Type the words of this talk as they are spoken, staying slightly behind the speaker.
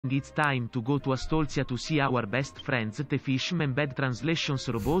It's time to go to Astolzia to see our best friends, the Fishmen. Bad translations,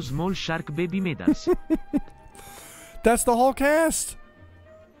 robo, small shark, baby medals. That's the whole cast!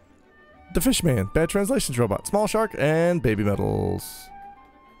 The Fishman, Bad Translations Robot, Small Shark, and Baby Metals.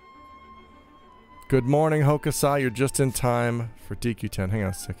 Good morning, Hokusai. You're just in time for DQ10. Hang on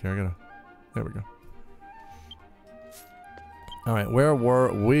a sec here. I gotta... There we go. Alright, where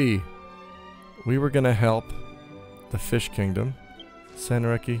were we? We were gonna help the Fish Kingdom.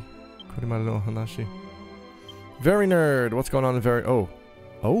 Sanreki, Kurimaru no Hanashi. Very Nerd, what's going on in Very... Oh,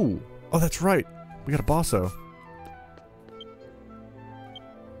 that's right. We got a bosso.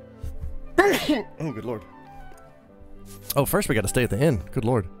 Oh, good lord. Oh, first we gotta stay at the inn. Good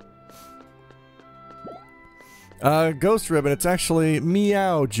lord. Ghost Ribbon, it's actually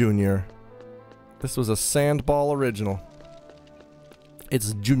Meow Jr. This was a Sandball original.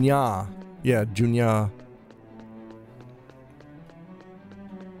 It's Junya. Yeah, Junya.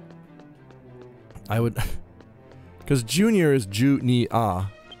 I would... Because Junior is Ju-Ni-Ah.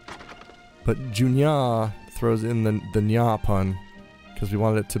 But Junya throws in the Nya pun. Because we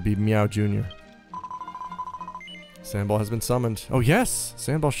wanted it to be Meow Jr. Sandball has been summoned. Oh yes!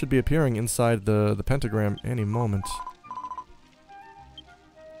 Sandball should be appearing inside the pentagram any moment.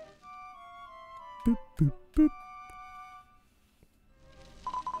 Boop, boop, boop.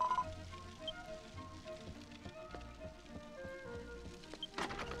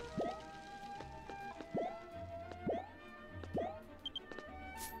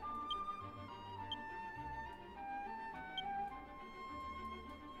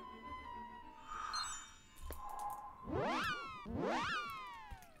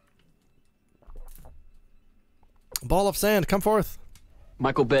 Ball of sand, come forth.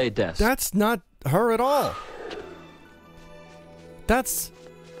 Michael Bay desk. That's not her at all. That's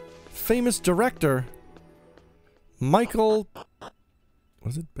famous director Michael...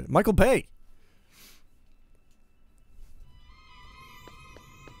 What is it? Michael Bay.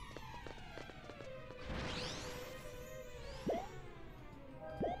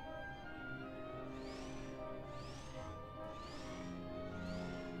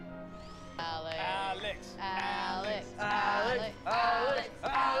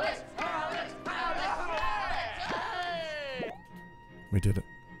 We did it.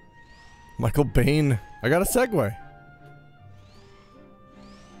 Michael Bain. I got a segue.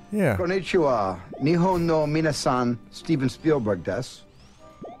 Yeah. Konnichiwa. Nihon no minasan. Steven Spielberg desu.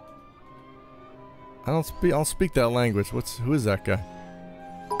 I'll speak that language. Who is that guy?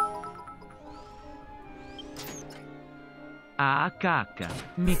 AKK.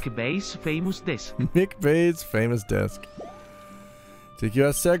 Mick Bay's famous desk. Mick Bay's famous desk.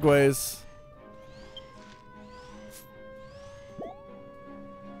 TQS segues.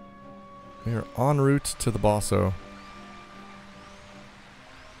 We are en route to the bosso.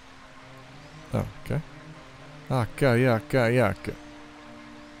 Oh, okay. Yeah.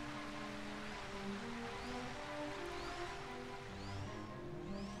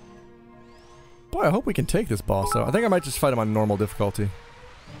 Boy, I hope we can take this bosso. I think I might just fight him on normal difficulty.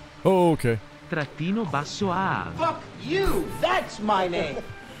 Oh, okay. Trattino basso A. Fuck you! That's my name!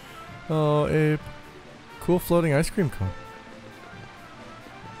 Oh, Abe. Cool floating ice cream cone.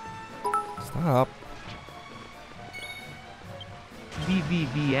 Stop.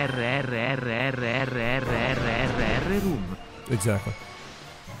 VVVRRRRRRRRR room. Exactly.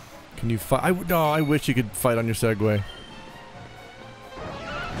 Can you fight? No, I wish you could fight on your Segway.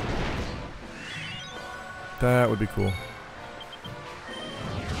 That would be cool.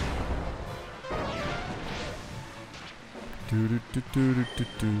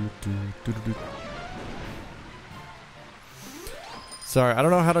 Sorry, I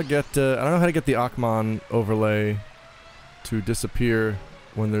don't know how to get the Akmon overlay to disappear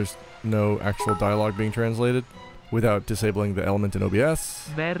when there's no actual dialogue being translated without disabling the element in OBS.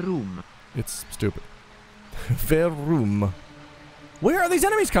 Verum. It's stupid. Verum. Where are these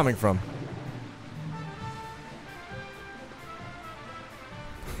enemies coming from?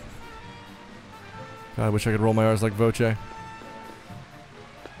 God, I wish I could roll my R's like Voce.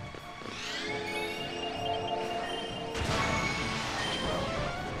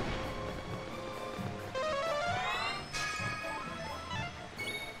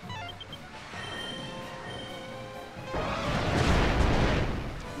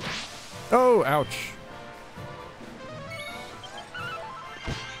 Oh, ouch.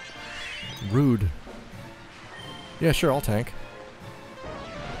 Rude. Yeah, sure, I'll tank.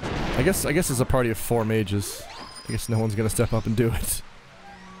 I guess it's a party of 4 mages. I guess no one's gonna step up and do it.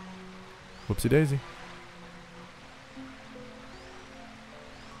 Whoopsie daisy.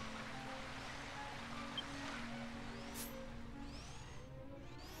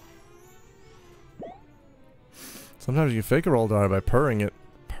 Sometimes you can fake a roll die by purring it.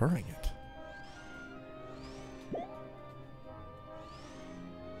 Purring it?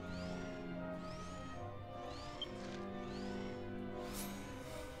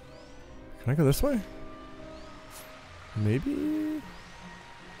 Can I go this way? Maybe?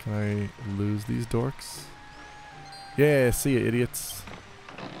 Can I lose these dorks? Yeah, see ya, idiots.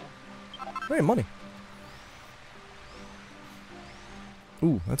 Hey, money.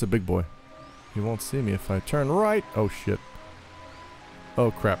 Ooh, that's a big boy. He won't see me if I turn right. Oh, shit.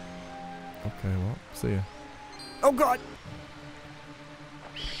 Oh, crap. Okay, well, see ya. Oh, God!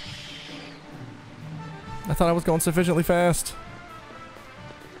 I thought I was going sufficiently fast.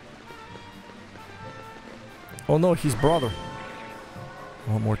 Oh no, he's brother.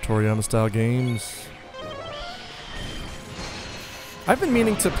 I want more Toriyama-style games. I've been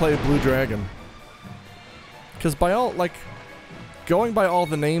meaning to play Blue Dragon. Because by all, like, going by all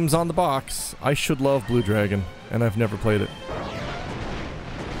the names on the box, I should love Blue Dragon. And I've never played it.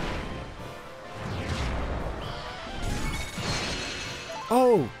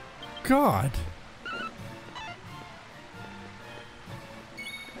 Oh, God.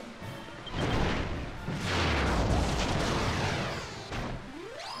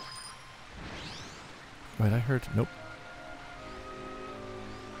 Wait, I heard... Nope.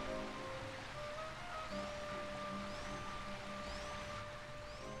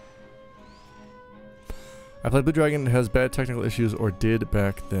 I played Blue Dragon. It has bad technical issues, or did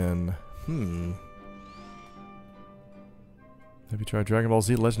back then. Have you tried Dragon Ball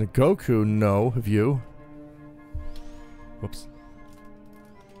Z Legend of Goku? No. Have you? Whoops.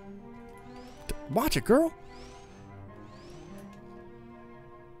 Watch it, girl!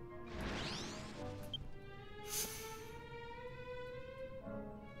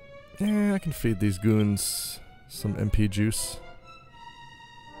 Yeah, I can feed these goons some MP juice.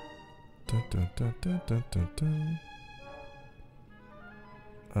 Dun, dun, dun, dun, dun, dun,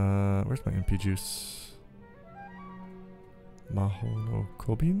 dun. Where's my MP juice? Maho no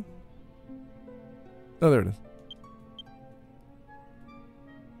Kobin? Oh, there it is.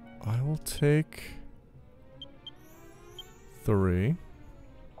 I will take 3.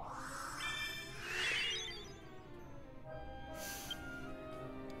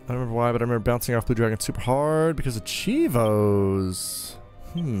 I don't remember why, but I remember bouncing off Blue Dragon super hard because of Chivos.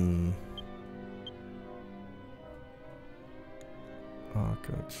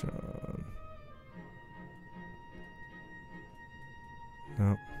 Akachan.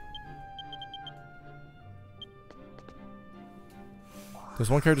 Nope. There's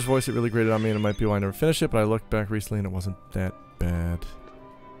one character's voice that really grated on me, and it might be why I never finished it, but I looked back recently and it wasn't that bad.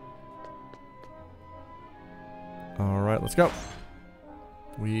 Alright, let's go.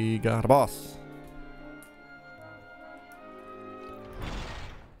 We got a boss.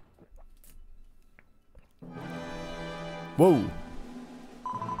 Whoa.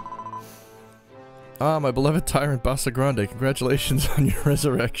 Ah, my beloved tyrant Basa Grande. Congratulations on your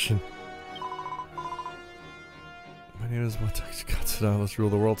resurrection. My name is Watashi Katsuda. Let's rule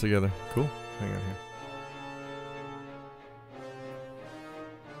the world together. Cool. Hang on here.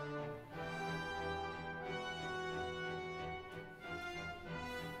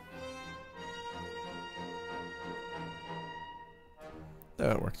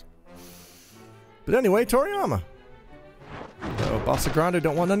 That works. But anyway, Toriyama. Oh, Basa Grande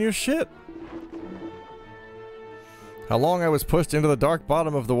don't want none of your shit. How long I was pushed into the dark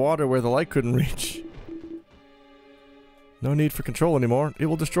bottom of the water where the light couldn't reach. No need for control anymore. It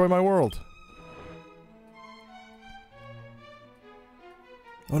will destroy my world.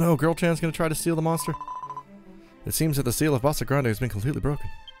 Oh no, Girl-chan's gonna try to steal the monster. It seems that the seal of Basa Grande has been completely broken.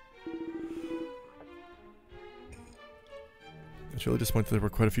 It's really disappointing that there were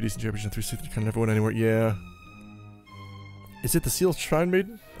quite a few decent champions in 360 that kind of never went anywhere. Yeah. Is it the Seal Shrine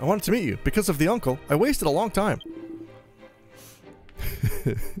Maiden? I wanted to meet you. Because of the uncle, I wasted a long time.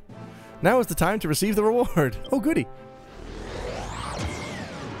 Now is the time to receive the reward. Oh, goody.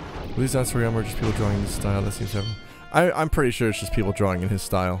 These aren't Toriyama or just people drawing in his style. That seems to happen. I'm pretty sure it's just people drawing in his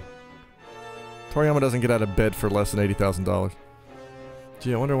style. Toriyama doesn't get out of bed for less than $80,000.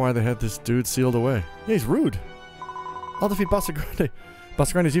 Gee, I wonder why they had this dude sealed away. Yeah, he's rude. I'll defeat Basa Grande.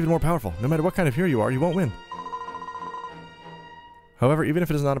 Basa Grande is even more powerful. No matter what kind of hero you are, you won't win. However, even if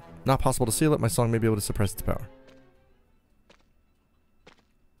it is not possible to seal it, my song may be able to suppress its power.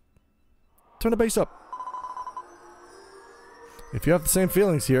 Turn the bass up. If you have the same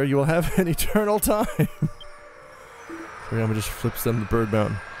feelings here, you will have an eternal time. Toriyama just flips them the Bird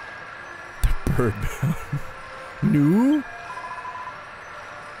Mountain. The Bird Mountain. No?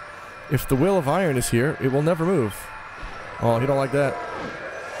 If the will of iron is here, it will never move. Oh, he don't like that.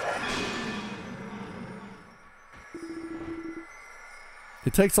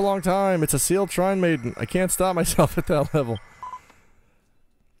 It takes a long time. It's a sealed shrine maiden. I can't stop myself at that level.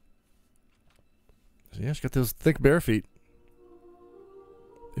 Yeah, she's got those thick bare feet.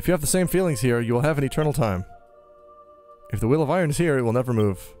 If you have the same feelings here, you will have an eternal time. If the Wheel of Iron is here, it will never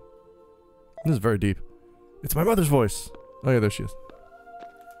move. This is very deep. It's my mother's voice. Oh yeah, there she is.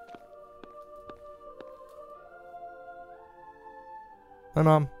 Hi,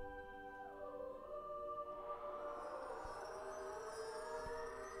 Mom.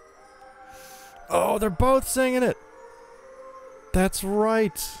 Oh, they're both singing it. That's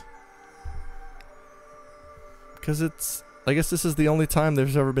right. Because it's... I guess this is the only time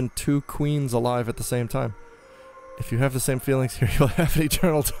there's ever been two queens alive at the same time. If you have the same feelings here, you'll have an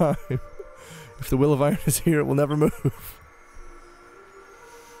eternal time. If the Wheel of Iron is here, it will never move.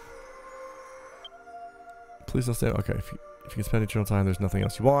 Please don't stay... Okay, if you can spend eternal time, there's nothing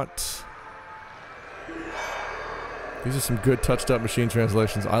else you want. These are some good touched-up machine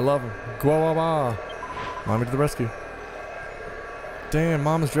translations. I love them. Guawaba. Mommy to the rescue. Damn,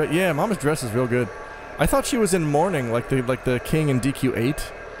 Mama's dress... Yeah, Mama's dress is real good. I thought she was in mourning, like the king in DQ8,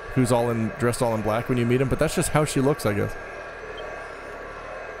 who's dressed all in black when you meet him, but that's just how she looks, I guess.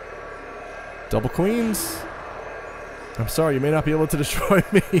 Double queens. I'm sorry, you may not be able to destroy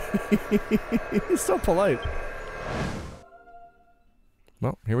me. He's so polite.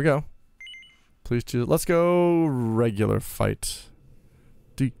 Well, here we go. Please choose. Let's go regular fight.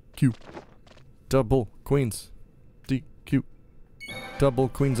 DQ. Double queens. DQ. Double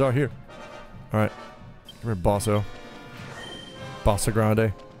queens are here. Alright. Come here, Bosso. Bossa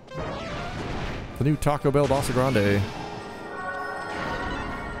Grande. The new Taco Bell Bossa Grande.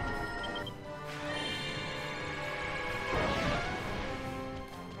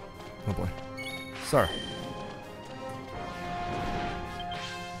 Oh boy. Sorry.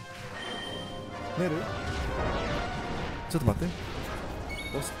 Neru. ちょっと待って。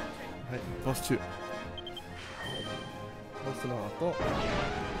ボス。はい、ボス中。ボスの後、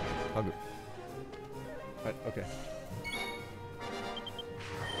ハグ。はい、OK。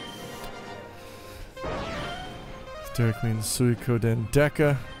Dairy Queen, Suikoden,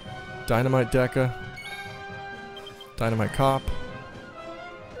 Deca, Dynamite Deca, Dynamite Cop.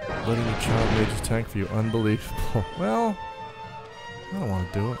 Letting your child mage's tank for you, unbelievable. Well, I don't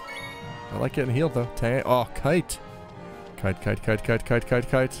want to do it. I like getting healed though. Oh, Kite. Kite, Kite, Kite, Kite, Kite, Kite,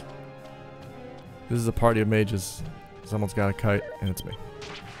 Kite. This is a party of mages. Someone's got a kite, and it's me.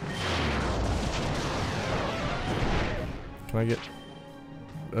 Can I get...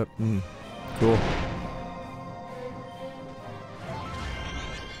 cool.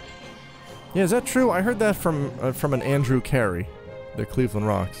 Yeah, is that true? I heard that from an Andrew Carey, the Cleveland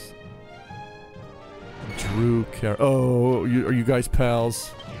Rocks. Drew Carey. Oh, are you guys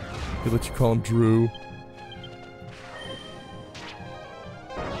pals? He let you call him Drew.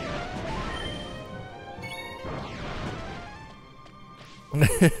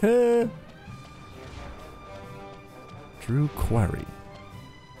 Drew Quarry.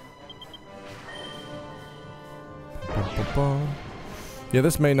 Yeah,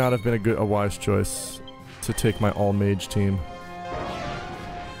 this may not have been a wise choice to take my all mage team.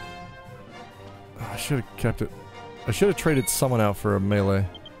 Oh, I should have kept it. I should have traded someone out for a melee.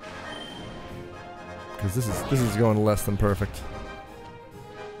 Because this is going less than perfect.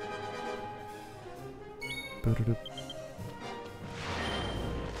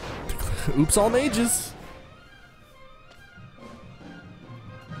 Oops, all mages.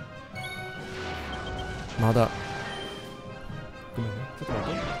 Mada.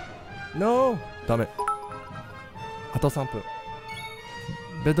 No! ダメ。あと3分。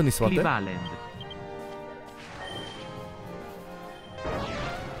ベッドに座って。Cleveland.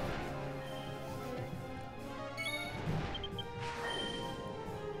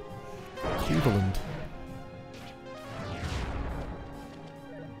 Cleveland.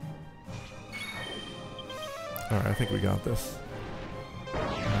 Alright, I think we got this.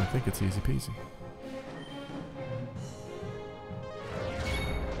 I think it's easy peasy.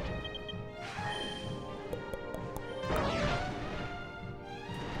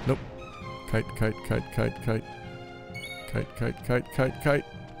 Nope. Kite, kite, kite, kite, kite. Kite, kite, kite, kite, kite.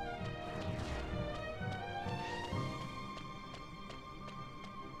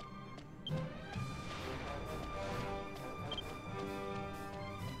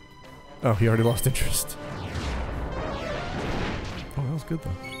 Oh, he already lost interest. Oh, that was good though.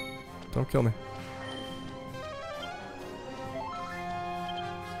 Don't kill me.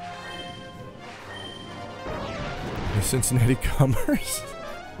 The Cincinnati Commerce?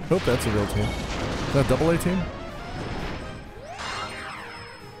 Hope that's a real team. Is that a double A team?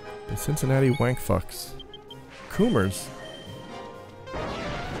 The Cincinnati Wankfucks. Coomers?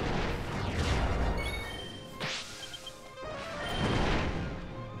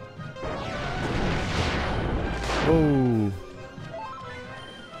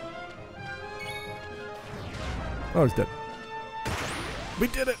 Oh, he's dead. We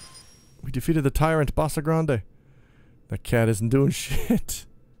did it! We defeated the tyrant Bassa Grande. That cat isn't doing shit.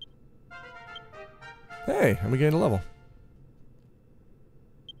 Hey, and we gained a level.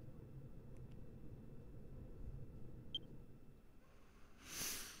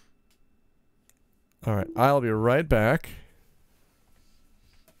 Alright, I'll be right back.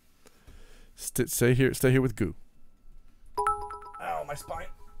 Stay here with Goo. Ow, my spine.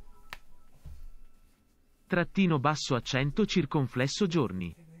 Trattino basso accento circonflesso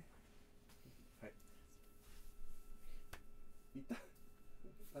giorni.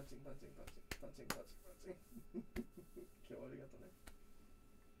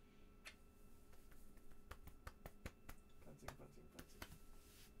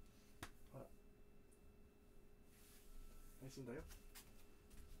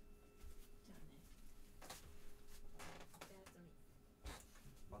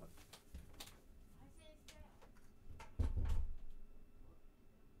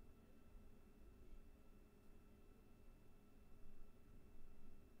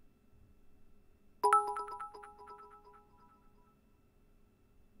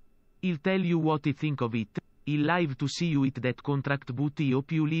 I'll tell you what I think of it. I'll live to see you it that contract, but I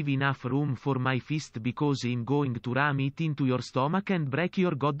hope you leave enough room for my fist because I'm going to ram it into your stomach and break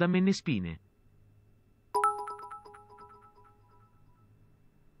your goddamn spine.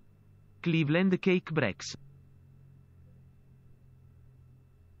 Cleveland Cake Breaks.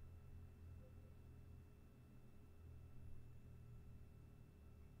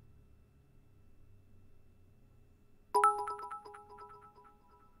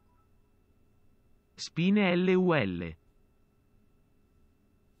 Spine LUL.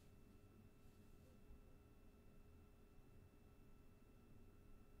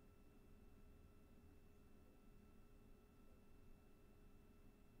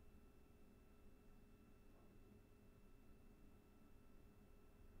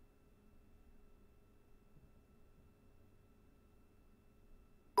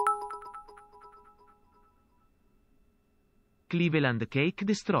 Cleveland Cake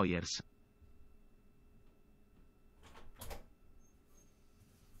Destroyers.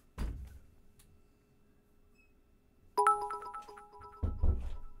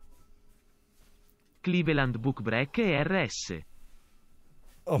 Cleveland Book Break e RS.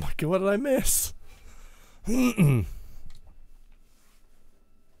 Oh my god, what did I miss?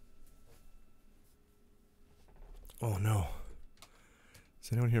 Oh no.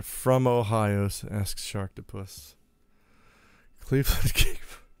 Is anyone here from Ohio? Asks Sharktopus. Cleveland Cake.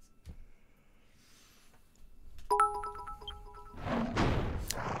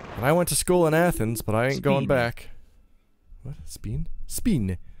 And I went to school in Athens, but I ain't going back. What? Spine?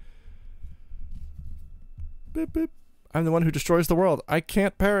 Spine. Beep, beep. I'm the one who destroys the world. I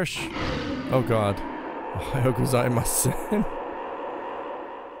can't perish. Oh god. Ohio gozaimasen.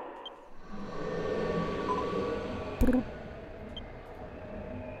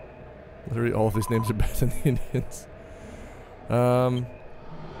 Literally all of these names are better than the Indians.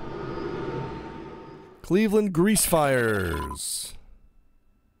 Cleveland Grease Fires.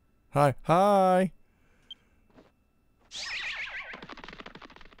 Hi. Hi.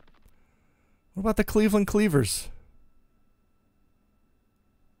 What about the Cleveland Cleavers?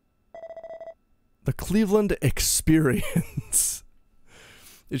 The Cleveland Experience.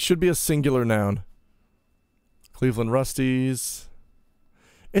 It should be a singular noun. Cleveland Rusties.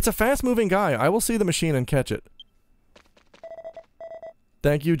 It's a fast-moving guy. I will see the machine and catch it.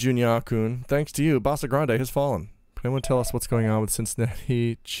 Thank you, Junior-kun. Thanks to you, Bassa Grande has fallen. Can anyone tell us what's going on with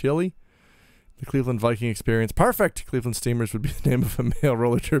Cincinnati Chili? The Cleveland Viking Experience. Perfect! Cleveland Steamers would be the name of a male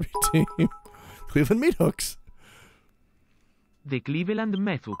roller derby team. Cleveland Meat Hooks. The Cleveland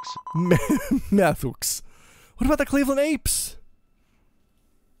Methooks. Methooks. What about the Cleveland Apes?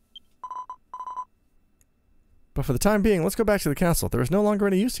 But for the time being, let's go back to the castle. There is no longer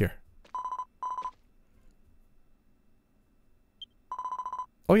any use here.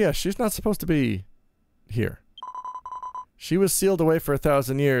 Oh yeah, she's not supposed to be here. She was sealed away for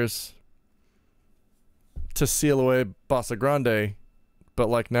 1,000 years to seal away Bassa Grande, but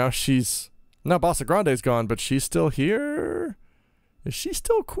like now she's... Now Bassa Grande's gone, but she's still here? Is she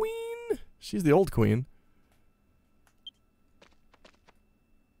still queen? She's the old queen.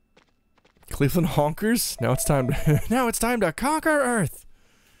 Cleveland Honkers? Now it's time to... now it's time to conquer Earth!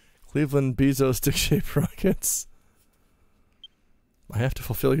 Cleveland Bezos stick-shaped rockets. I have to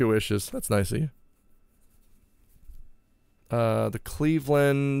fulfill your wishes. That's nice of you. The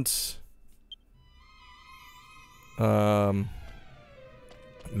Cleveland...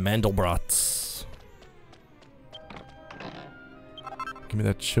 Mandelbrats. Give me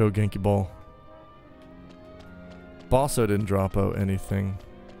that Cho Genki Ball. Bosso didn't drop out anything.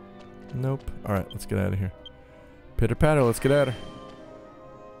 Nope. Alright, let's get out of here. Pitter patter, let's get out of here.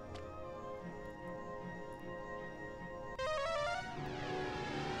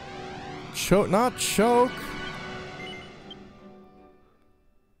 Choke, not choke.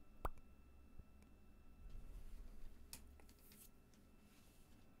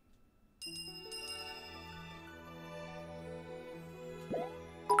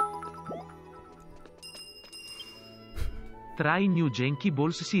 Try new Janky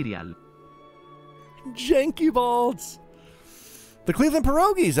Balls cereal. Janky balls. The Cleveland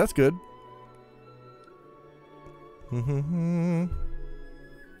Pierogies, that's good.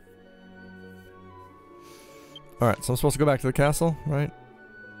 Alright, so I'm supposed to go back to the castle, right?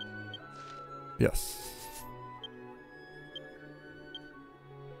 Yes.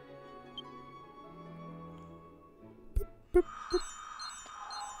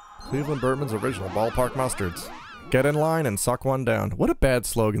 Cleveland Burtman's original ballpark mustards. Get in line and suck one down. What a bad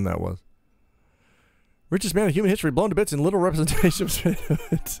slogan that was. Richest man in human history blown to bits in little representation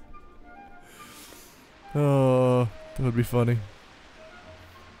of it. Oh, that would be funny.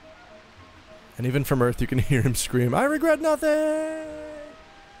 And even from Earth you can hear him scream, I regret nothing!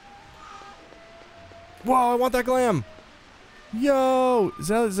 Whoa, I want that glam! Yo! Is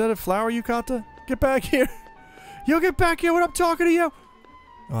that a flower, Yukata? Get back here! Yo, get back here when I'm talking to you!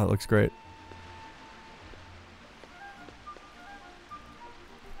 Oh, that looks great.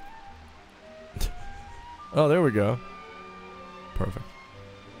 Oh, there we go. Perfect.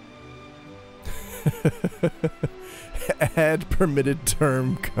 Add permitted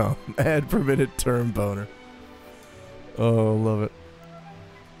term cum. Add permitted term boner. Oh, love it.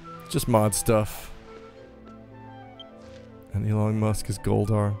 Just mod stuff. And Elon Musk is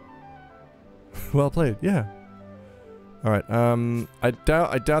Goldar. Well played, yeah. Alright, I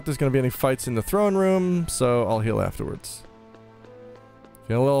doubt there's gonna be any fights in the throne room, so I'll heal afterwards.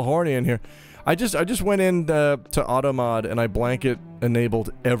 Get a little horny in here. I just went in to auto mod and I blanket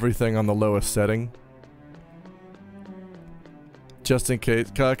enabled everything on the lowest setting. Just in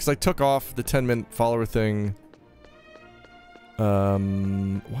case, because I took off the 10-minute follower thing.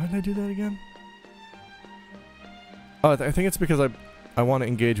 Why did I do that again? Oh, I think it's because I want to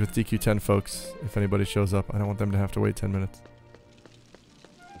engage with DQ10 folks if anybody shows up. I don't want them to have to wait 10 minutes.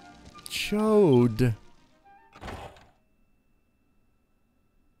 Chode.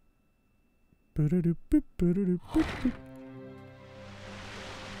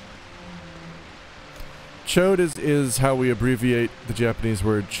 Chode is how we abbreviate the Japanese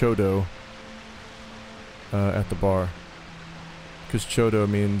word chodo at the bar. Because chodo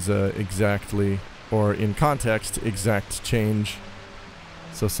means exactly, or in context, exact change.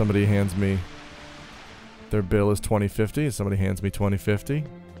 So somebody hands me, their bill is $20.50, somebody hands me $20.50,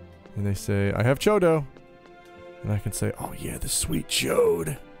 and they say, I have chodo. And I can say, oh yeah, the sweet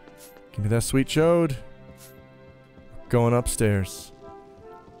chode. Give me that sweet chode. Going upstairs.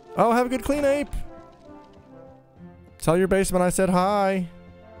 Oh, have a good clean ape. Tell your basement I said hi.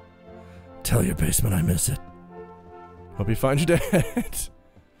 Tell your basement I miss it. Hope you find your dad.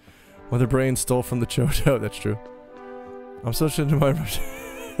 Well, the brain stole from the chodo. That's true. I'm so shit into my...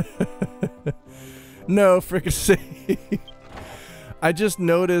 No, fricassee. I just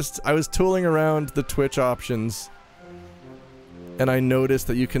noticed, I was tooling around the Twitch options, and I noticed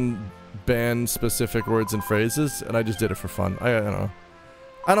that you can ban specific words and phrases, and I just did it for fun. I don't know.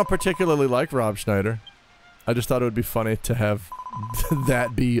 I don't particularly like Rob Schneider. I just thought it would be funny to have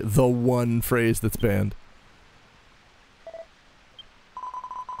that be the one phrase that's banned.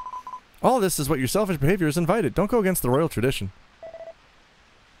 All this is what your selfish behavior is invited. Don't go against the royal tradition.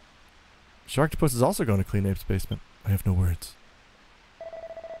 Sharktopus is also going to Clean Ape's basement. I have no words.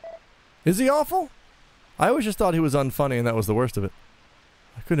 Is he awful? I always just thought he was unfunny and that was the worst of it.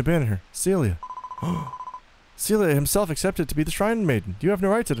 I couldn't abandon her. Celia. Celia himself accepted to be the Shrine Maiden. You have no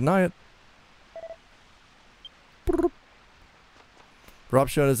right to deny it. Rob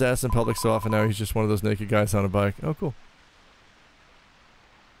showing his ass in public so often now he's just one of those naked guys on a bike. Oh, cool.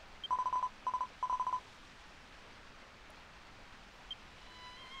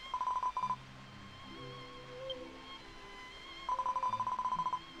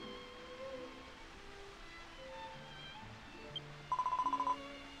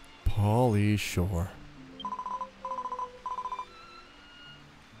 Pauly Shore.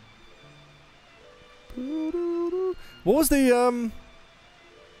 What was the,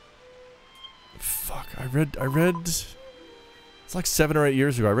 fuck, I read, it's like 7 or 8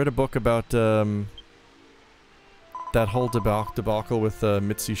 years ago, I read a book about, that whole debacle with,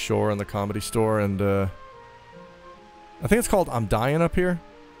 Mitzi Shore and the Comedy Store, and, I think it's called I'm Dying Up Here.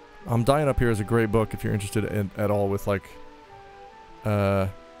 I'm Dying Up Here is a great book if you're interested at all with like the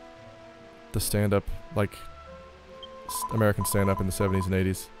stand-up, like American stand-up in the 70s and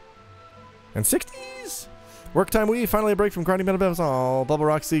 80s. And 60s! Work time we finally a break from grinding metal bevs. Oh, Bubble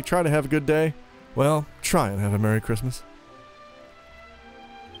Roxy, try to have a good day. Well, try and have a Merry Christmas.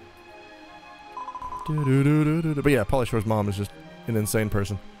 But yeah, Pauly Shore's mom is just an insane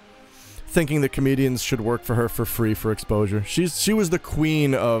person. Thinking that comedians should work for her for free for exposure. She was the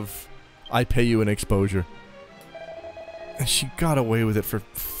queen of I pay you an exposure. And she got away with it for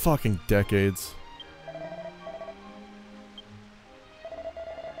fucking decades.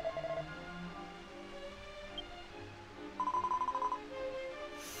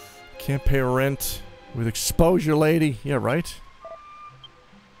 Can't pay rent with exposure, lady. Yeah, right?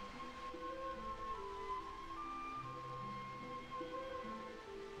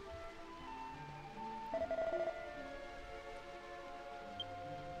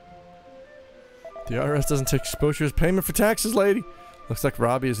 The IRS doesn't take exposure as payment for taxes, lady. Looks like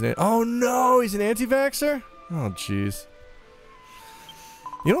Robbie is an oh no, he's an anti-vaxxer? Oh, jeez.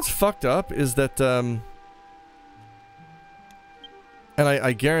 You know what's fucked up is that, and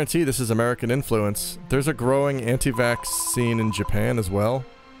I guarantee this is American influence. There's a growing anti-vax scene in Japan as well.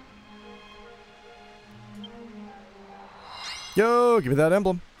 Yo, give me that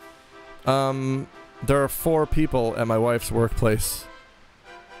emblem. There are 4 people at my wife's workplace.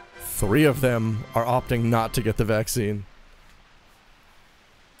 3 of them are opting not to get the vaccine.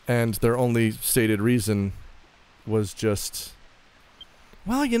 And their only stated reason was just,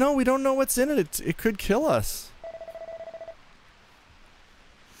 well, you know, we don't know what's in it. It could kill us.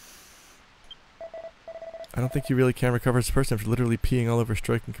 I don't think you really can recover as a person after literally peeing all over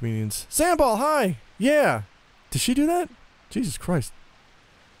striking comedians. Sandball, hi! Yeah! Did she do that? Jesus Christ.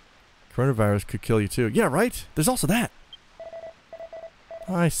 Coronavirus could kill you too. Yeah, right? There's also that.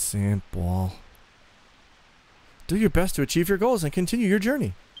 Hi, Sandball. Do your best to achieve your goals and continue your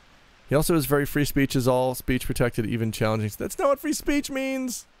journey. He also is very free speech is all speech protected, even challenging. That's not what free speech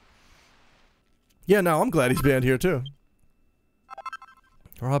means. Yeah, no, I'm glad he's banned here too.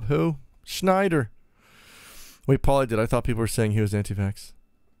 Rob who? Schneider. Wait, Paul, I thought people were saying he was anti-vax.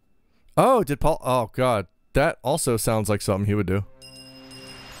 Oh, did Paul? Oh, God. That also sounds like something he would do.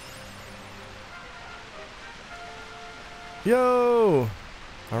 Yo!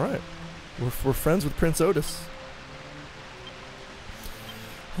 Alright. We're friends with Prince Otis.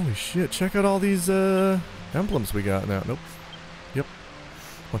 Holy shit, check out all these emblems we got now. Nope. Yep.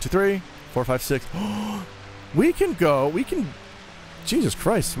 1, 2, 3, 4, 5, 6. We can go. We can... Jesus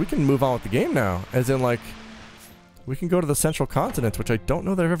Christ. We can move on with the game now. As in, like... We can go to the central continent, which I don't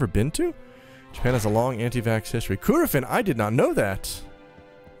know that I've ever been to. Japan has a long anti-vax history. Kurofin, I did not know that.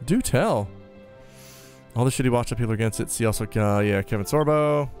 Do tell. All the shitty watch-up people against it. See also, yeah, Kevin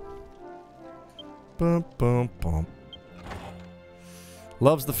Sorbo. Boom, boom, boom.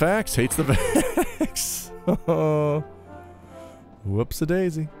 Loves the facts, hates the vax.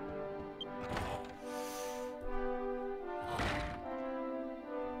 Whoops-a-daisy.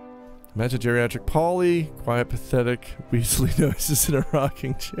 Imagine geriatric Pauly, quiet, pathetic, Weasley noises in a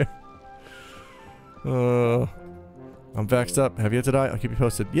rocking chair. I'm vaxxed up. Have yet to die. I'll keep you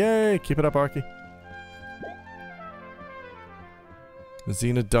posted. Yay! Keep it up, Arky.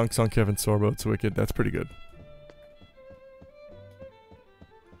 Xena dunks on Kevin Sorbo. It's wicked. That's pretty good.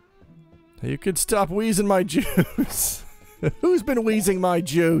 Hey, you could stop wheezing my juice. Who's been wheezing my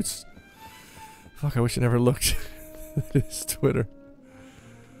juice? Fuck, I wish I never looked at his Twitter.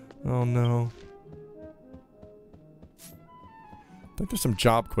 Oh no. I think there's some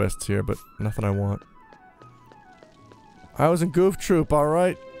job quests here, but nothing I want. I was in Goof Troop,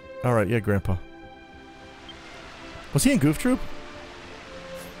 alright? Alright, yeah, Grandpa. Was he in Goof Troop?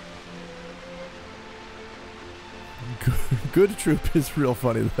 Good Troop is real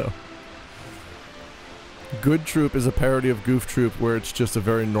funny, though. Good Troop is a parody of Goof Troop where it's just a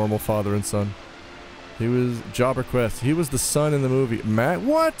very normal father and son. He was Jobber Quest. He was the son in the movie.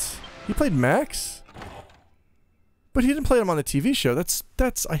 What? He played Max? But he didn't play him on the TV show. That's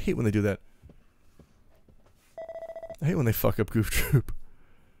I hate when they do that. I hate when they fuck up Goof Troop.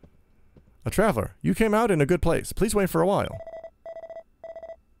 A traveler. You came out in a good place. Please wait for a while.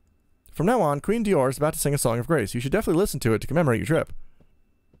 From now on, Queen Dior is about to sing a song of grace. You should definitely listen to it to commemorate your trip.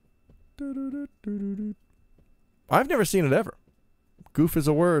 I've never seen it ever. Goof is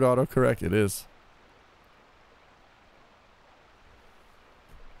a word, autocorrect. It is.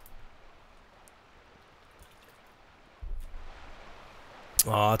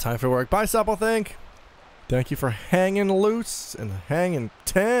 Aw, time for work. Bye, Supplethink. Thank you for hanging loose and hanging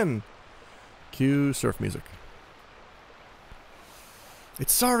 10. Cue surf music.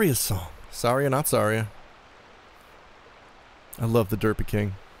 It's Saria's song. Saria, not Saria. I love the Derpy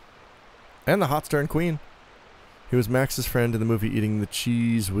King. And the Hot Stern Queen. He was Max's friend in the movie Eating the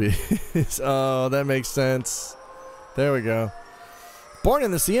Cheese Whiz. Oh, that makes sense. There we go. Born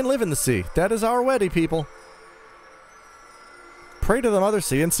in the sea and live in the sea. That is our wedding, people. Pray to the Mother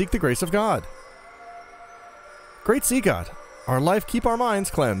Sea and seek the grace of God. Great Sea God, our life keep our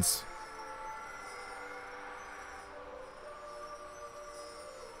minds cleansed.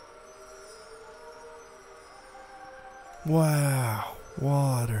 Wow.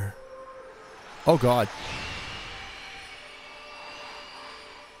 Water. Oh, God.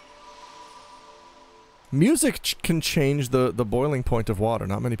 Music can change the boiling point of water.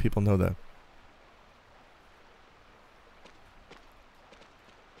 Not many people know that.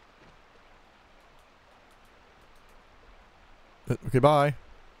 Okay, bye.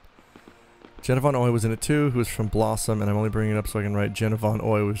 Jenna Von Oy was in it too, who was from Blossom, and I'm only bringing it up so I can write Jenna Von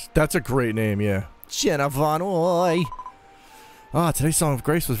Oy was... That's a great name, yeah. Jenna Von Oy! Ah, today's Song of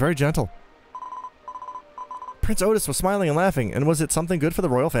Grace was very gentle. Prince Otis was smiling and laughing, and was it something good for the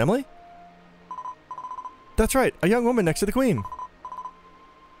royal family? That's right, a young woman next to the queen.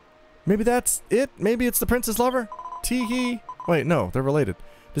 Maybe that's it? Maybe it's the prince's lover? Tee-hee. Wait, no, they're related.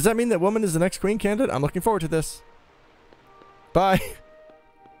 Does that mean that woman is the next queen candidate? I'm looking forward to this. Bye.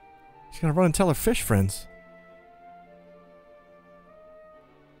 She's gonna run and tell her fish friends.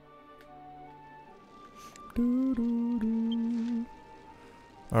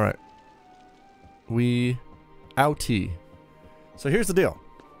 Alright. We outie. So here's the deal.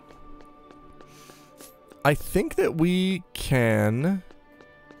 I think that we can...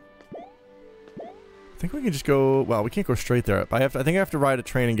 I think we can just go... Well, we can't go straight there. I think I have to ride a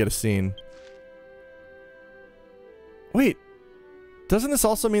train and get a scene. Wait. Doesn't this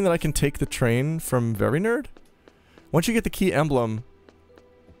also mean that I can take the train from Very Nerd? Once you get the key emblem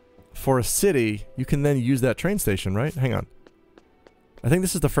for a city, you can then use that train station, right? Hang on. I think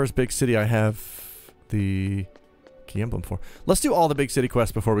this is the first big city I have the key emblem for. Let's do all the big city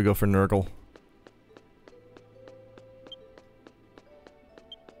quests before we go for Nurgle.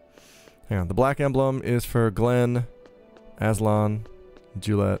 Hang on. The black emblem is for Glenn, Aslan,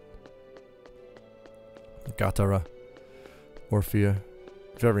 Juliet, Gatara, Orphea,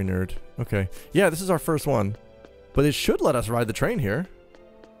 Very Nerd. Okay. Yeah, this is our first one. But it should let us ride the train here.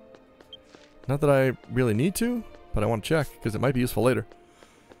 Not that I really need to, but I want to check, because it might be useful later.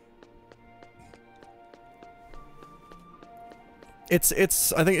 I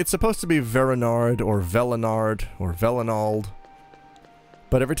think it's supposed to be Verenard, or Velenard, or Velenald.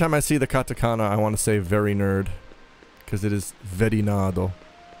 But every time I see the katakana, I want to say Very Nerd. Because it is Verinado.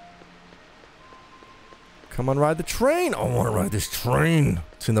 Come on, ride the train! I want to ride this train!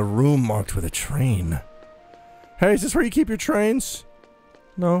 It's in the room marked with a train. Hey, is this where you keep your trains?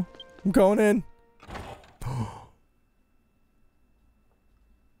 No. I'm going in.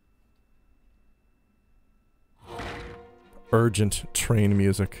 Urgent train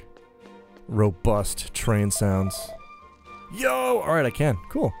music. Robust train sounds. Yo! Alright, I can.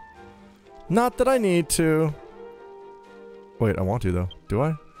 Cool. Not that I need to. Wait, I want to though. Do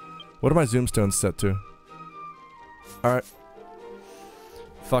I? What are my zoom stones set to? Alright.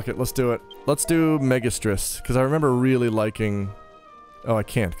 Fuck it, let's do it. Let's do Megastris, because I remember really liking... Oh, I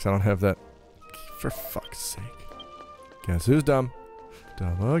can't, because I don't have that. For fuck's sake. Guess who's dumb?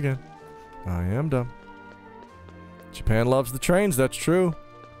 Dumb again. I am dumb. Japan loves the trains, that's true.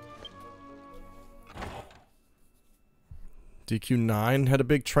 DQ9 had a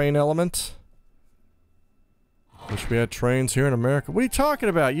big train element. Wish we had trains here in America. What are you talking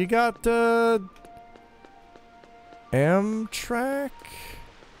about? You got, Amtrak?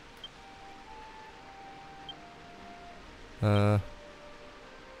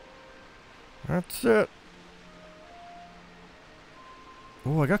 That's it.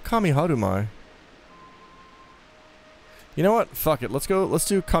 Oh, I got Kamiharumai. You know what? Fuck it. Let's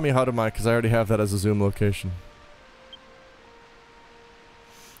do Kamiharumai because I already have that as a zoom location.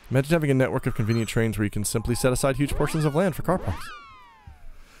 Imagine having a network of convenient trains where you can simply set aside huge portions of land for car parks.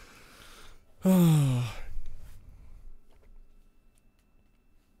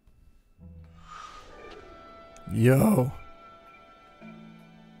 Yo.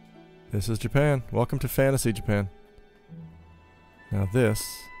 This is Japan. Welcome to Fantasy Japan. Now this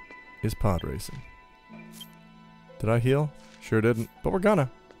is pod racing. Did I heal? Sure didn't, but we're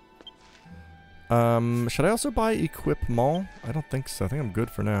gonna. Should I also buy equipment? I don't think so. I think I'm good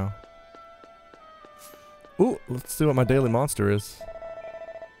for now. Ooh, let's see what my daily monster is.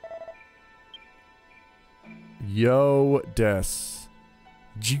 Yo, des.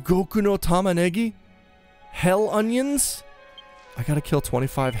 Jigoku no tamanegi? Hell onions? I gotta kill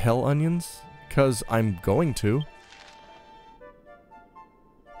 25 hell onions? Because I'm going to.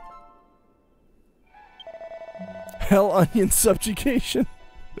 Hell onion subjugation.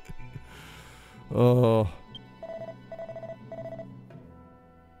 Oh.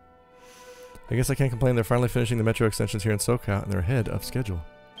 I guess I can't complain. They're finally finishing the metro extensions here in SoCal, and they're ahead of schedule.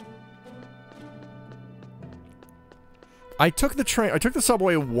 I took the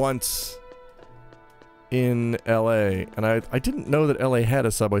subway once in LA, and I didn't know that LA had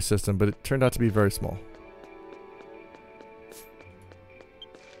a subway system, but it turned out to be very small.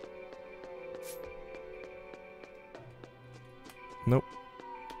 Nope.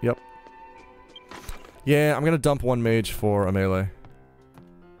 Yep. Yeah, I'm gonna dump one mage for a melee.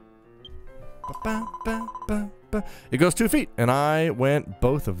 It goes 2 feet, and I went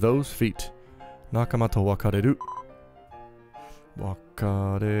both of those feet. Nakama to wakareru.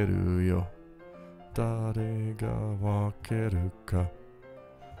 Wakareru yo. Dare ga wakeru ka.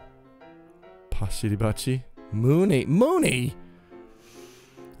 Pashiribachi. Mooney!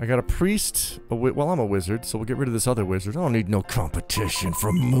 I got a priest. Well, I'm a wizard, so we'll get rid of this other wizard. I don't need no competition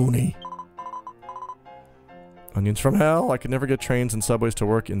from Mooney. Onions from hell. I could never get trains and subways to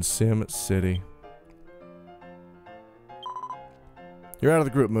work in Sim City. You're out of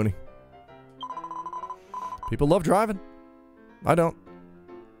the group, Mooney. People love driving. I don't.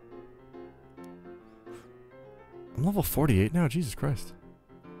 I'm level 48 now. Jesus Christ.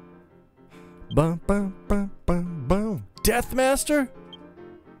 Bum, bum, bum, bum, bum. Deathmaster?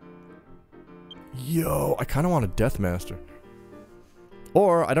 Yo, I kind of want a Deathmaster.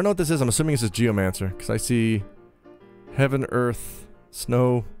 Or, I don't know what this is. I'm assuming this is Geomancer. Because I see heaven, earth,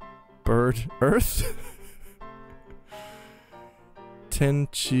 snow, bird, earth?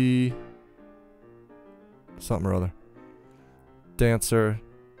 Tenchi. Something or other. Dancer.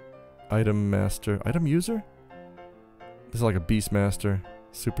 Item master. Item user? This is like a Beastmaster.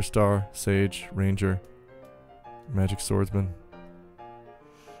 Superstar. Sage. Ranger. Magic Swordsman.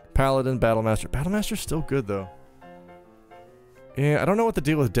 Paladin. Battlemaster. Battlemaster's still good though. Yeah, I don't know what the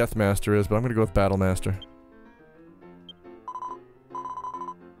deal with Deathmaster is, but I'm gonna go with Battlemaster.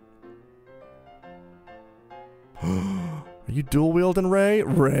 Are you dual wielding Ray?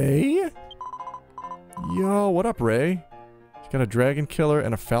 Ray? Yo, what up, Ray? He's got a Dragon Killer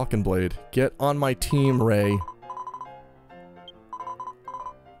and a Falcon Blade. Get on my team, Ray.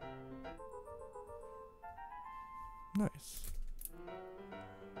 Nice.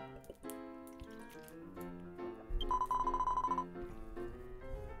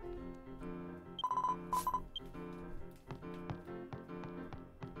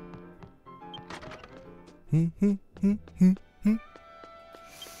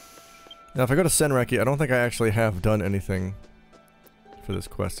 Now, if I go to Senreki, I don't think I actually have done anything for this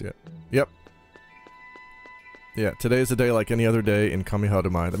quest yet. Yep. Yeah, today is a day like any other day in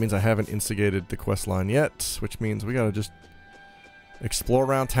Kamiharumai. That means I haven't instigated the quest line yet, which means we gotta just explore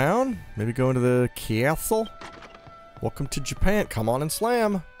around town. Maybe go into the castle. Welcome to Japan. Come on and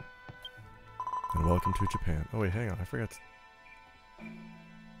slam. And welcome to Japan. Oh wait, hang on. I forgot.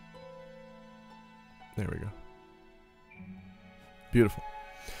 There we go. Beautiful.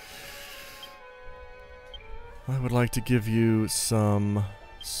 I would like to give you some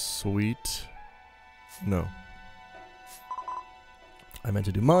sweet... No. I meant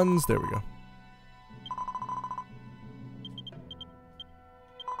to do Muns. There we go.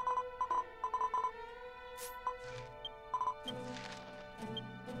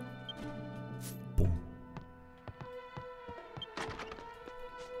 Boom.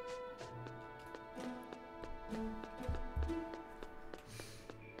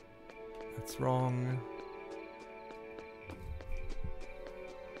 That's wrong.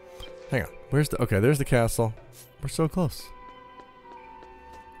 Hang on. Where's the... Okay, there's the castle. We're so close.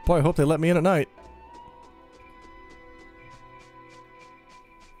 Boy, I hope they let me in at night.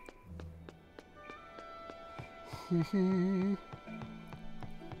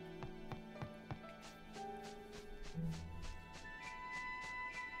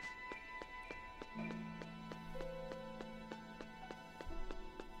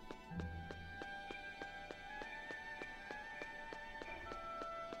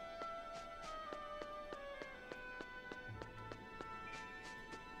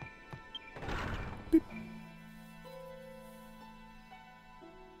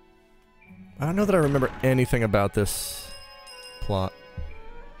 I don't know that I remember anything about this plot.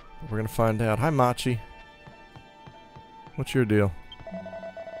 But we're gonna find out. Hi, Machi. What's your deal?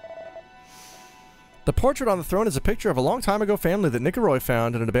 The portrait on the throne is a picture of a long time ago family that Nikoroi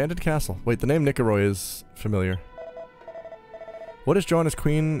found in an abandoned castle. Wait, the name Nikoroi is familiar. What is joined as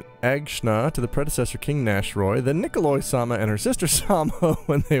Queen Agshna to the predecessor King Nashroy, then Nikoloi Sama and her sister Sama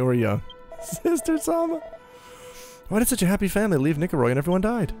when they were young. Sister Sama? Why did such a happy family leave Nikoloi and everyone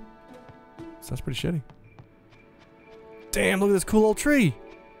died? Sounds pretty shitty. Damn, look at this cool old tree!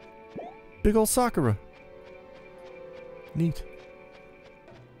 Big old Sakura. Neat.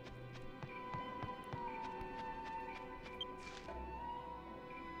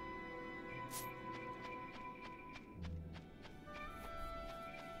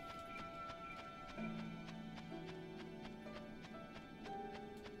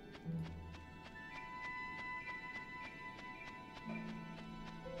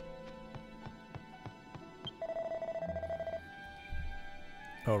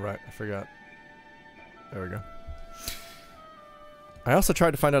 Oh, right. I forgot. There we go. I also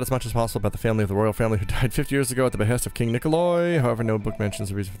tried to find out as much as possible about the family of the royal family who died 50 years ago at the behest of King Nikoloi. However, no book mentions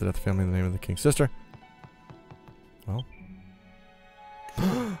the reason for the death of the family in the name of the king's sister. Well.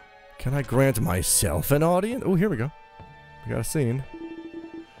 Can I grant myself an audience? Oh, here we go. We got a scene.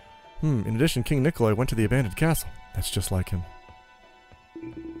 In addition, King Nikoloi went to the abandoned castle. That's just like him.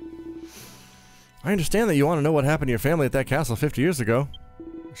 I understand that you want to know what happened to your family at that castle 50 years ago.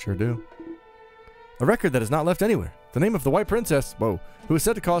 I sure do. A record that is not left anywhere. The name of the White Princess, who is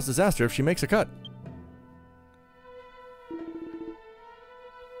said to cause disaster if she makes a cut.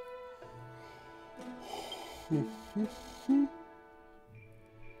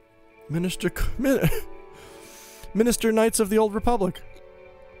 Minister Knights of the Old Republic.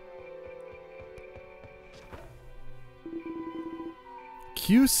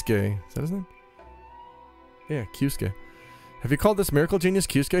 Kyusuke. Is that his name? Yeah, Kyusuke. Have you called this miracle genius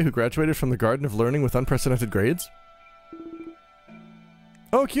Kyusuke who graduated from the Garden of Learning with unprecedented grades?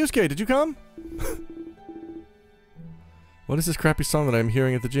 Oh, Kyusuke, did you come? What is this crappy song that I'm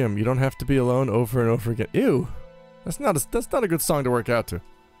hearing at the gym? You don't have to be alone over and over again. Ew. That's not a good song to work out to.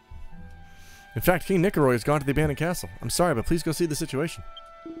 In fact, King Nikoloi has gone to the abandoned castle. I'm sorry, but please go see the situation.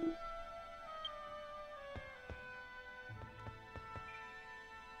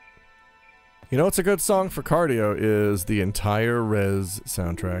 You know what's a good song for cardio is the entire Rez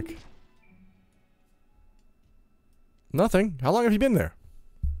soundtrack. Nothing. How long have you been there?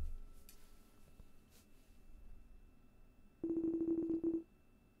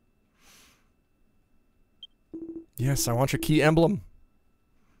 Yes, I want your key emblem.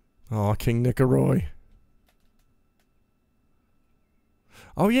 Oh, King Nikoloi.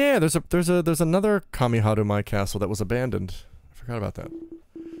 Oh yeah, there's another Kamiharumai castle that was abandoned. I forgot about that.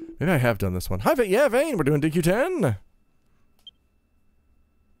 Maybe I have done this one. Hi, yeah, Vane, we're doing DQ10.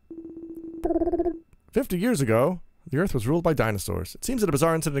 50 years ago, the Earth was ruled by dinosaurs. It seems that a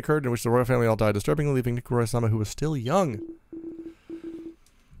bizarre incident occurred in which the royal family all died, disturbingly leaving Nikoloi-sama, who was still young.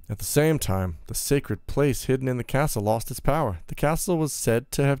 At the same time, the sacred place hidden in the castle lost its power. The castle was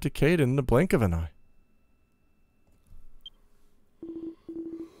said to have decayed in the blink of an eye.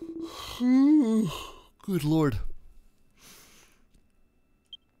 Good lord.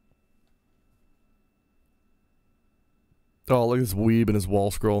 Oh, look at this weeb and his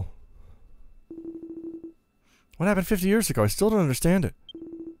wall scroll. What happened 50 years ago? I still don't understand it.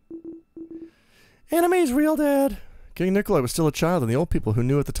 Anime's real, Dad. King Nikoloi was still a child, and the old people who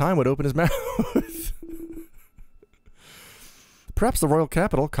knew at the time would open his mouth. Perhaps the royal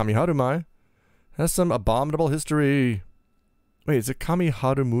capital, Kamiharumai, has some abominable history. Wait, is it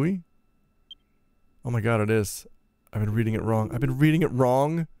Kamiharumui? Oh my god, it is. I've been reading it wrong. I've been reading it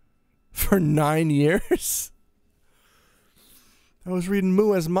wrong for 9 years? I was reading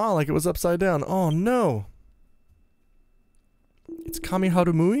Mu as Ma like it was upside down. Oh no. It's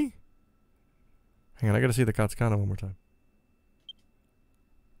Kamiharumui? Hang on, I gotta see the katakana one more time.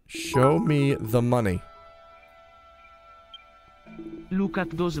 Show me the money. Look at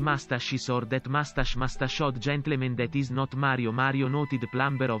those mustaches, or that mustachioed gentleman that is not Mario. Mario noted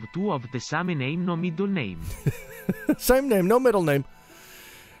plumber of two of the same name, no middle name. Same name, no middle name.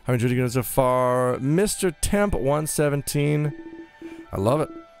 How many you so far? Mr. Temp 117. I love it.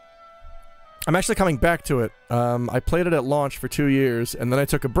 I'm actually coming back to it. I played it at launch for 2 years, and then I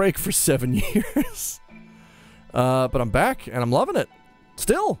took a break for 7 years. But I'm back, and I'm loving it.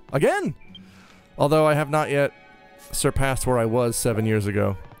 Still, again. Although I have not yet surpassed where I was 7 years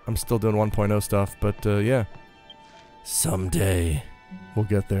ago. I'm still doing 1.0 stuff, but yeah. Someday, we'll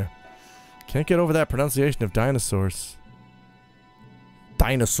get there. Can't get over that pronunciation of dinosaurs.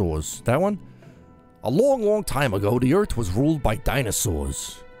 Dinosaurs. That one? A long, long time ago, the Earth was ruled by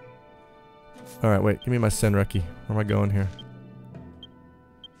dinosaurs. Alright, wait. Give me my Senreki. Where am I going here?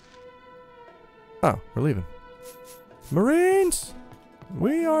 Oh, we're leaving. Marines!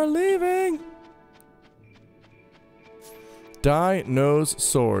 We are leaving!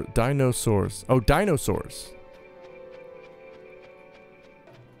 Dinosaurs. Oh, dinosaurs.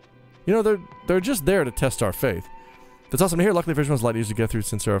 You know, they're just there to test our faith. That's awesome to hear. Luckily, version 1's a lot easier to get through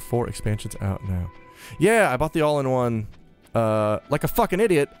since there are 4 expansions out now. Yeah, I bought the all-in-one. Like a fucking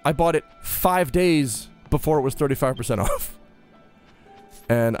idiot, I bought it 5 days before it was 35% off.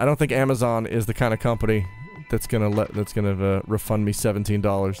 And I don't think Amazon is the kind of company that's gonna refund me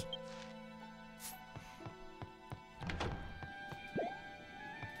 $17.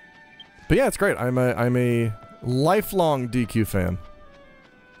 But yeah, it's great. I'm a lifelong DQ fan.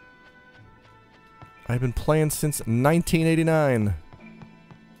 I've been playing since 1989.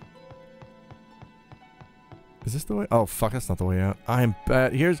 Is this the way? Oh fuck, that's not the way out. I'm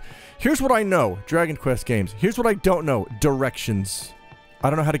bad. Here's what I know. Dragon Quest games. Here's what I don't know. Directions. I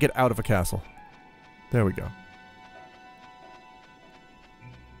don't know how to get out of a castle. There we go.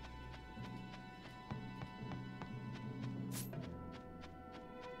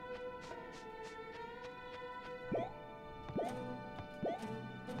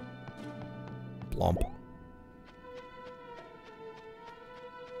 Blomp.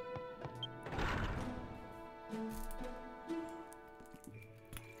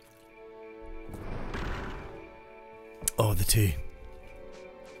 Oh, the tea.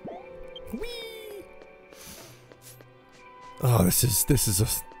 Whee! Oh, this is a...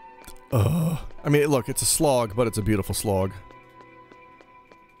 I mean, look, it's a slog, but it's a beautiful slog.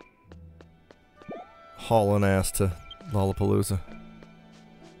 Hauling ass to Lollapalooza.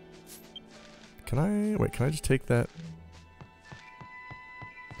 Can I... Wait, can I just take that?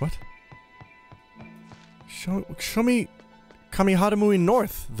 What? Show me Kamihatamui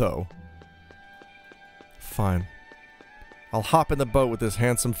North, though. Fine. I'll hop in the boat with this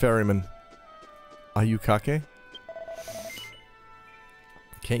handsome ferryman. Ayukake?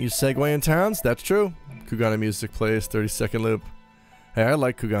 Can't use Segway in towns? That's true. Kugane music plays, 30-second loop. Hey, I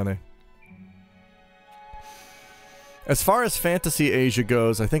like Kugane. As far as Fantasy Asia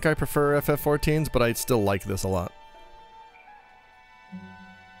goes, I think I prefer FF14s, but I still like this a lot.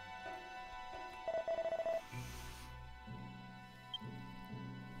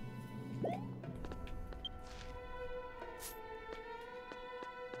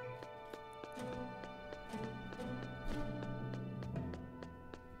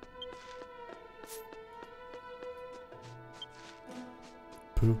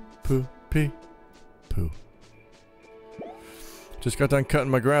 Poo, poo, pee, poo. Just got done cutting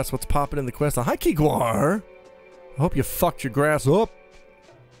my grass. What's popping in the quest? Hi, Kiguar! I hope you fucked your grass up.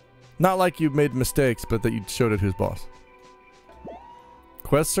 Not like you made mistakes, but that you showed it who's boss.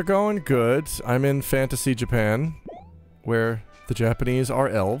 Quests are going good. I'm in Fantasy Japan, where the Japanese are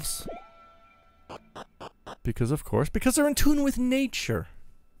elves. Because, of course, because they're in tune with nature.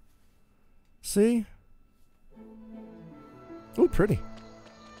 See? Ooh, pretty.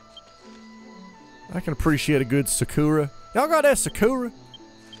 I can appreciate a good sakura. Y'all got that sakura?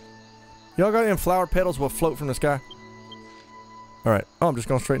 Y'all got them flower petals will float from the sky? Alright. Oh, I'm just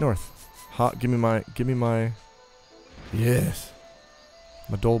going straight north. Hot, give me my... Yes.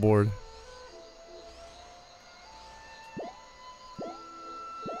 My dole board.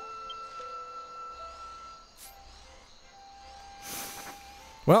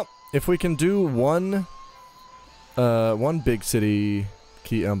 Well, if we can do one big city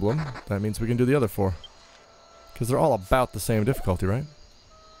key emblem, that means we can do the other 4. Because they're all about the same difficulty, right?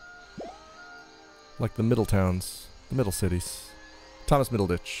 Like the middle towns, the middle cities. Thomas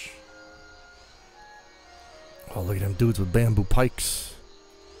Middleditch. Oh, look at them dudes with bamboo pikes.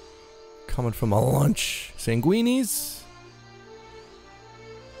 Coming from a lunch. Sanguinis?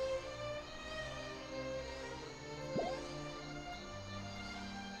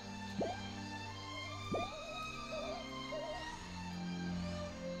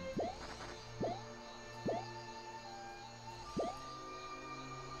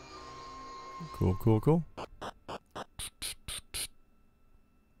 Cool, cool, cool.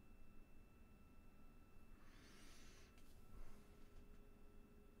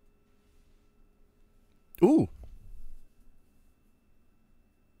 Ooh.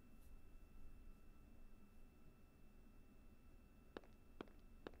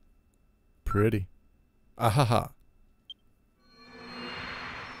 Pretty. Ahaha.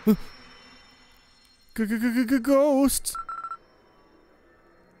 Ghosts.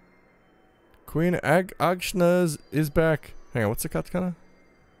 Queen Agshna is back. Hang on, what's the katakana?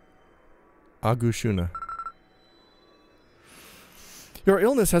 Agushuna. Your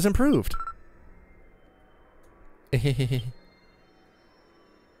illness has improved. I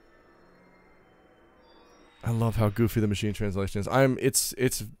love how goofy the machine translation is.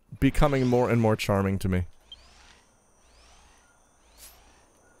 It's becoming more and more charming to me.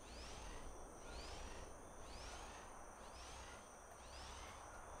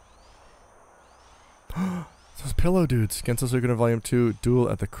 Those pillow dudes. Genso Suikoden Volume 2, Duel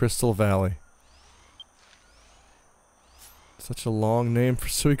at the Crystal Valley. Such a long name for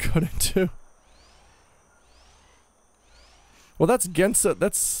Suikoden 2. Well, that's Genso.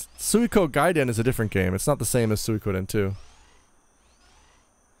 That's Suiko Gaiden is a different game. It's not the same as Suikoden 2.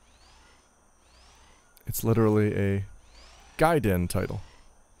 It's literally a Gaiden title.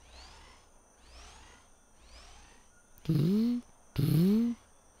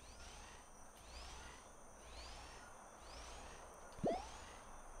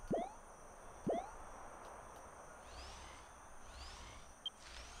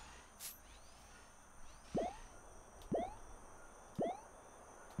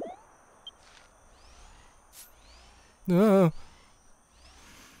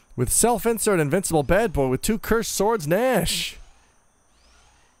 With self-insert invincible bad boy with 2 cursed swords, Nash.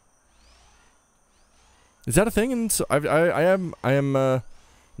 Is that a thing? And so I am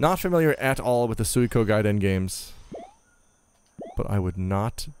not familiar at all with the Suiko Gaiden games, but I would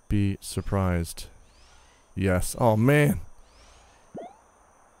not be surprised. Yes. Oh man.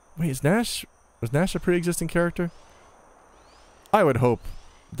 Wait, was Nash a pre-existing character? I would hope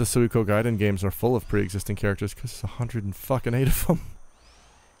the Suiko Gaiden games are full of pre-existing characters because there's 108 of them.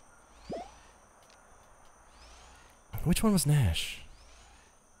 Which one was Nash?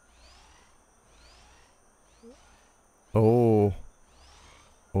 Oh.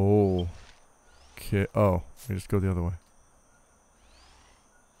 Oh. Okay. Oh. Let me just go the other way.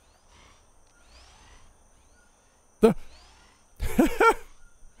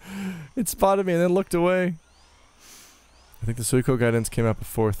 It spotted me and then looked away. I think the Suiko Gaidens came out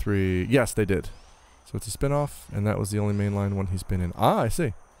before 3. Yes, they did. So it's a spin-off, and that was the only mainline one he's been in. Ah, I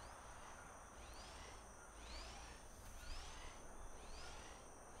see.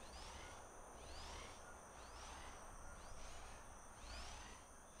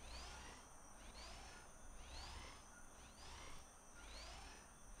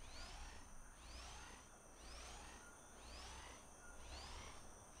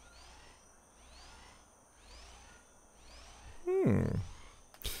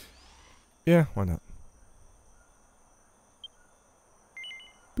 Yeah, why not?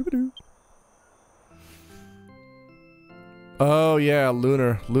 Boop-a-doo. Oh yeah,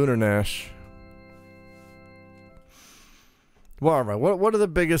 Lunar Nash. Well, alright, what are the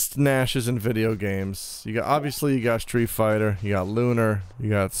biggest Nashes in video games? You got obviously you got Street Fighter, you got Lunar, you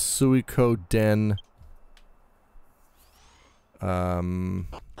got Suikoden.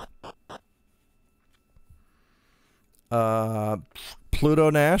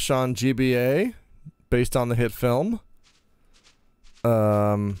 Pluto Nash on GBA, based on the hit film.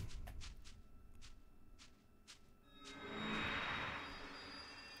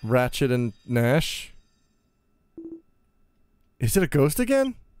 Ratchet and Nash. Is it a ghost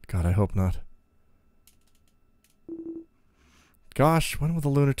again? God, I hope not. Gosh, when will the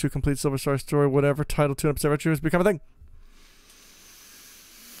Lunar 2 Complete Silver Star Story, whatever, title 2 episode retro has become a thing?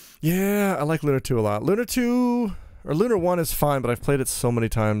 Yeah, I like Lunar 2 a lot. Lunar 2... Or Lunar 1 is fine, but I've played it so many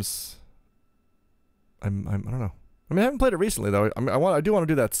times. I don't know. I mean, I haven't played it recently, though. I do want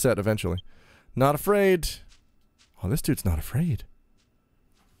to do that set eventually. Not Afraid. Oh, this dude's not afraid.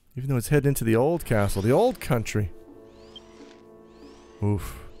 Even though it's heading into the old castle. The old country.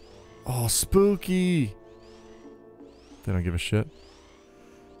 Oof. Oh, spooky. They don't give a shit.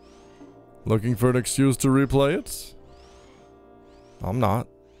 Looking for an excuse to replay it? I'm not.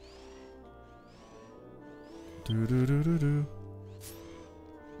 Do-do-do-do-do.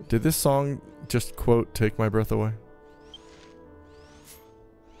 Did this song just, quote, take my breath away?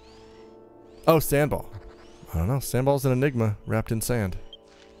 Oh, Sandball. I don't know. Sandball's an enigma wrapped in sand.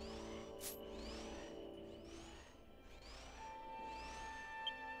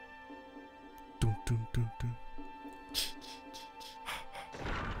 Dun, dun, dun, dun.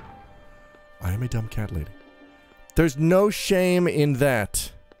 I am a dumb cat lady. There's no shame in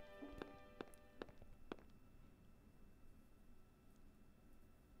that.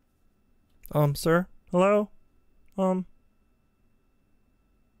 Sir? Hello?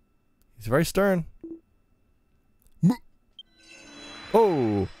 He's very stern.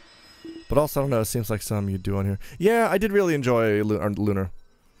 Oh! But also, I don't know, it seems like something you'd do on here. Yeah, I did really enjoy Lunar.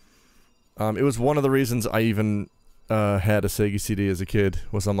 It was one of the reasons I even had a Sega CD as a kid,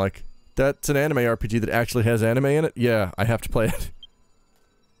 was I'm like, that's an anime RPG that actually has anime in it? Yeah, I have to play it.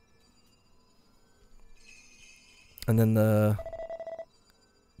 And then the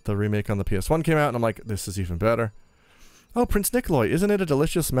remake on the PS1 came out, and I'm like, this is even better. Oh, Prince Nikolai, isn't it a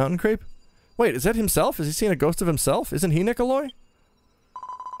delicious mountain crepe? Wait, is that himself? Is he seeing a ghost of himself? Isn't he Nikolai?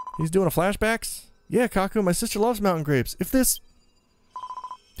 He's doing a flashbacks? Yeah, Kaku, my sister loves mountain grapes. If this...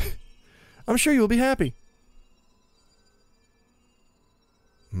 I'm sure you will be happy.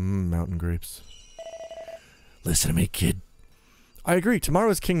 Mountain grapes. Listen to me, kid. I agree. Tomorrow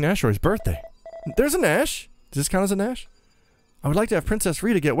is King Nashor's birthday. There's a Nash. Does this count as a Nash? I would like to have Princess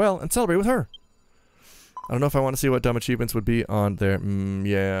Rita get well and celebrate with her. I don't know if I want to see what dumb achievements would be on there.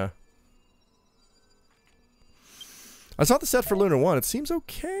 Yeah. I saw the set for Lunar 1. It seems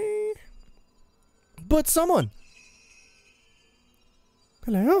okay. But someone.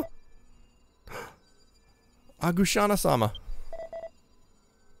 Hello? Agushana-sama.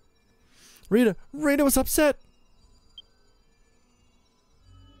 Rita was upset.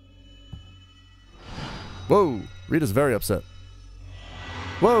 Whoa, Rita's very upset.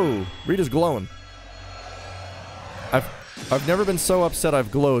 Whoa, Rita's glowing. I've never been so upset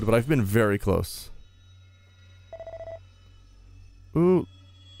I've glowed, but I've been very close. Ooh,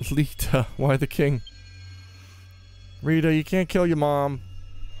 Lita, why the king? Rita, you can't kill your mom.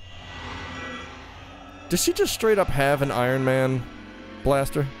 Does she just straight up have an Iron Man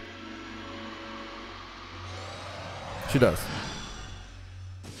blaster? She does.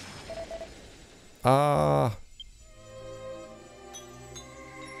 Whoa.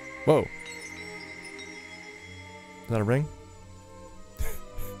 Is that a ring?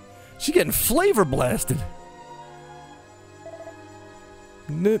 She getting flavor blasted.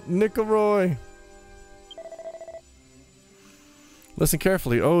 Nickelroy. Listen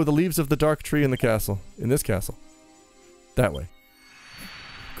carefully. Oh, the leaves of the dark tree in the castle. In this castle. That way.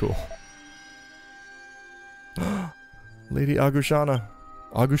 Cool. Lady Agushana.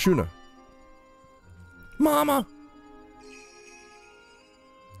 Agushuna. Mama!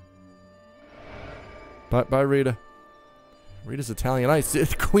 Bye, Rita. Rita's Italian iced.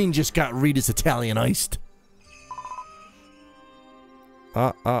 The queen just got Rita's Italian iced.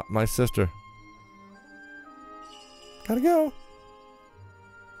 My sister. Gotta go.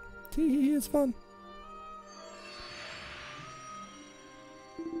 Tee, it's fun.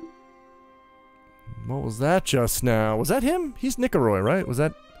 What was that just now? Was that him? He's Nickelroy, right? Was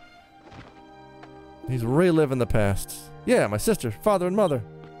that... He's reliving the past. Yeah, my sister, father, and mother.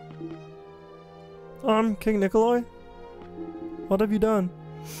 I'm King Nickelroy. What have you done?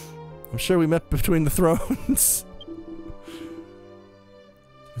 I'm sure we met between the thrones.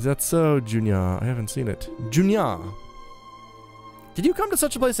 Is that so, Junior? I haven't seen it. Junior! Did you come to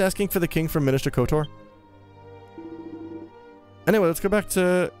such a place asking for the king from Minister KOTOR? Anyway, let's go back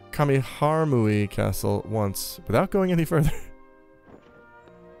to Kamiharmui Castle once, without going any further.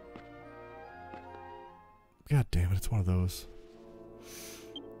 God damn it, it's one of those.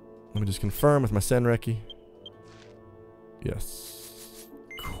 Let me just confirm with my Senreki. Yes.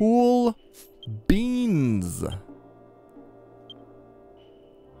 Cool beans.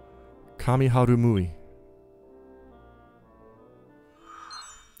 Kamiharmui.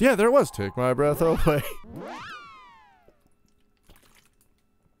 Yeah, there it was. Take my breath away.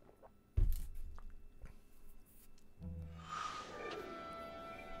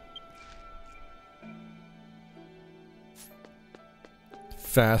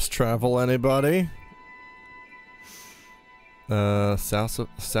 Fast travel, anybody? South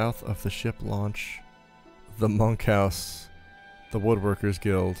of the ship launch, the monkhouse, the woodworkers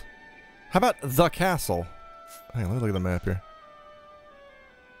guild. How about the castle? Hang on, let me look at the map here.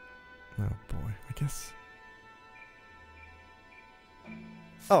 Oh boy, I guess.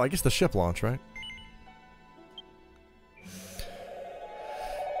 Oh, I guess the ship launch, right?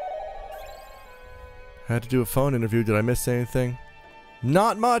 Had to do a phone interview. Did I miss anything?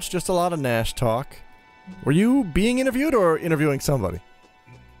 Not much, just a lot of Nash talk. Were you being interviewed or interviewing somebody?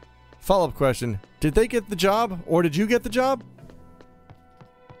 Follow-up question. Did they get the job or did you get the job?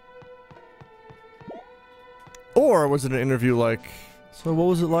 Or was it an interview like, so what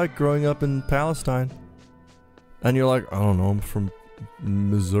was it like growing up in Palestine? And you're like, I don't know, I'm from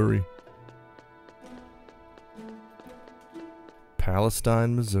Missouri.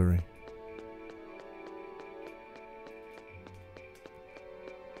 Palestine, Missouri.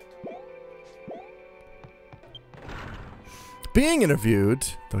 Being interviewed,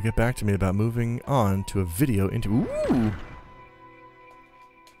 they'll get back to me about moving on to a video into... Ooh!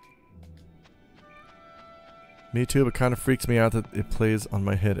 Me too, but kind of freaks me out that it plays on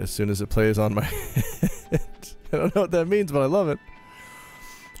my head as soon as it plays on my head. I don't know what that means, but I love it.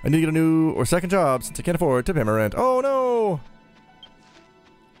 I need to get a new or second job since I can't afford to pay my rent. Oh no!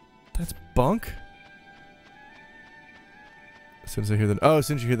 That's bunk. As soon as I hear the... Oh, as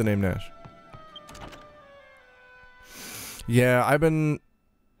soon as you hear the name Nash. Yeah, I've been...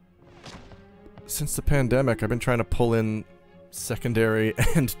 Since the pandemic, I've been trying to pull in secondary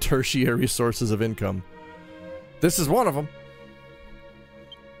and tertiary sources of income. This is one of them.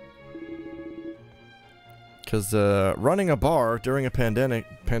 Because running a bar during a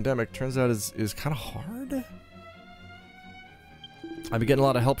pandemic turns out is kind of hard. I've been getting a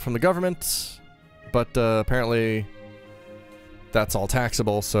lot of help from the government, but apparently that's all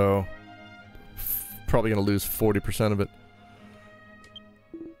taxable, so probably going to lose 40% of it.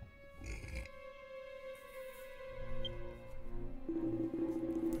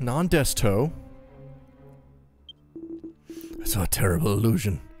 Non-desto. I saw a terrible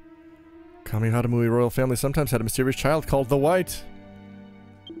illusion. Kami Haramui royal family sometimes had a mysterious child called the White.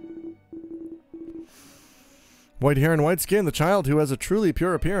 White hair and white skin, the child who has a truly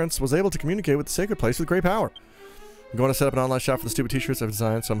pure appearance was able to communicate with the sacred place with great power. I'm going to set up an online shop for the stupid t-shirts I've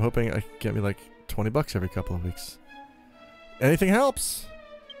designed, so I'm hoping I can get me like 20 bucks every couple of weeks. Anything helps!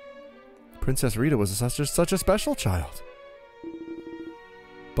 Princess Rita was such a special child.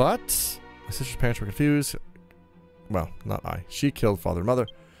 But my sister's parents were confused. Well, not I. She killed father and mother.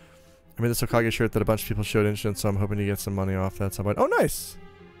 I made this Hokage shirt that a bunch of people showed interest in, so I'm hoping to get some money off that somewhere. Oh, nice!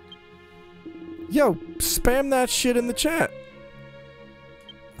 Yo, spam that shit in the chat.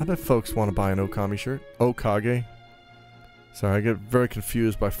 I bet folks want to buy an Okami shirt. Okage. Sorry, I get very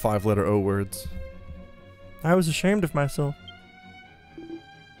confused by 5-letter O words. I was ashamed of myself.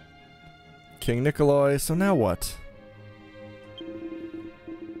 King Nikolai, so now what?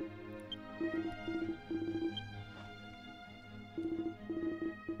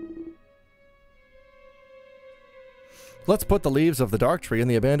 Let's put the leaves of the dark tree in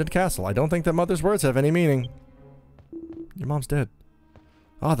the abandoned castle. I don't think that mother's words have any meaning. Your mom's dead.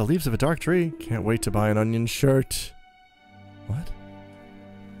 Ah, the leaves of a dark tree. Can't wait to buy an onion shirt. What?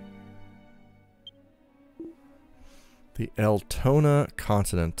 The Eltona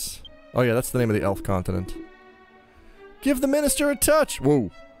continent. Oh yeah, that's the name of the elf continent. Give the minister a touch!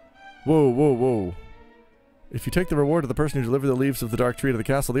 Whoa. Whoa, whoa, whoa. If you take the reward of the person who delivered the leaves of the dark tree to the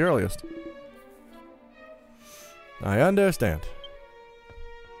castle the earliest. I understand.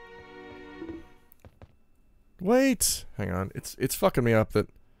 Wait! Hang on. It's fucking me up that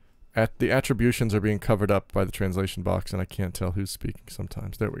the attributions are being covered up by the translation box and I can't tell who's speaking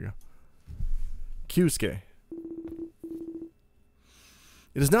sometimes. There we go. Kyusuke.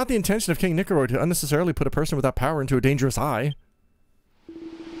 It is not the intention of King Nikoroi to unnecessarily put a person without power into a dangerous eye.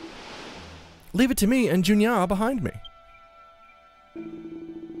 Leave it to me and Junya behind me.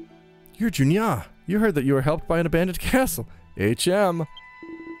 You're Junya. You heard that you were helped by an abandoned castle. HM.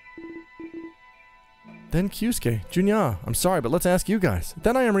 Then Kyusuke, Junya, I'm sorry, but let's ask you guys.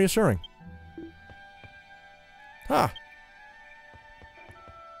 Then I am reassuring. Ha!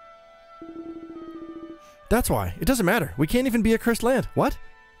 That's why. It doesn't matter. We can't even be a cursed land. What?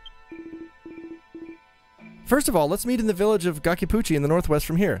 First of all, let's meet in the village of Gakipuchi in the northwest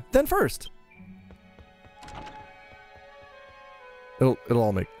from here. Then first. It'll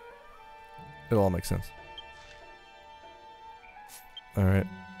all make sense. Alright.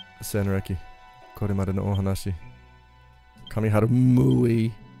 Senreki. Koremade no ohanashi. Kami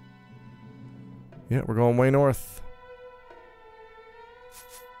Haramui. Yeah, we're going way north.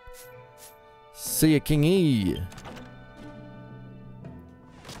 See ya, King E. I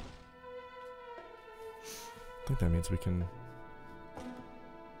think that means we can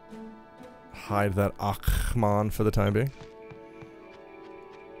hide that Achman for the time being.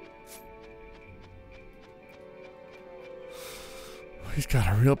 He's got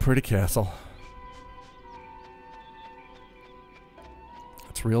a real pretty castle.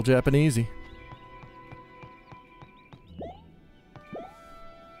 It's real Japanesey.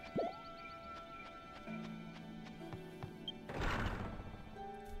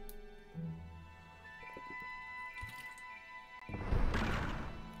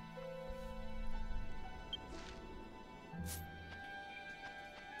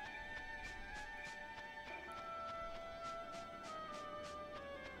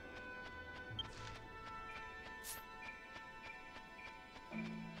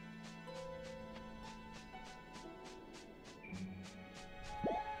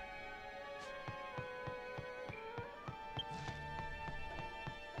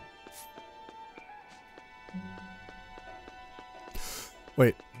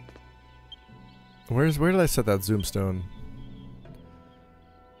 Wait. Where did I set that zoom stone?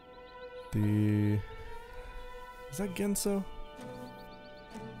 Is that Genso?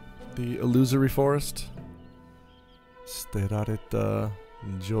 The illusory forest? Sterareta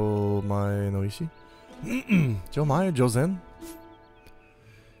Jomae no Ishi? Jomae Jozen?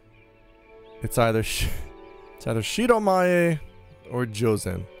 It's either Shiromae or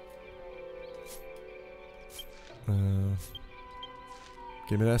Jozen.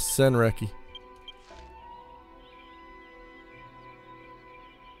 Give me that Senreki.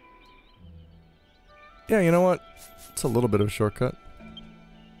 Yeah, you know what? It's a little bit of a shortcut.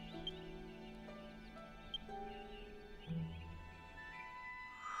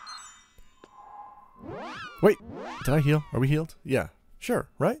 Wait, did I heal? Are we healed? Yeah. Sure,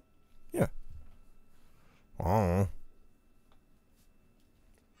 right? Yeah. Oh.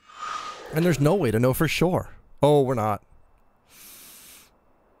 And there's no way to know for sure. Oh, we're not.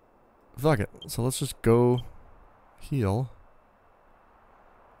 Fuck it. So let's just go heal.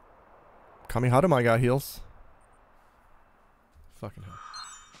 Kamiharu my guy heals. Fucking hell.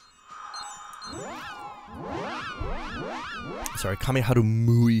 Sorry, Kamiharu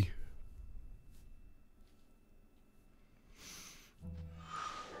Mui.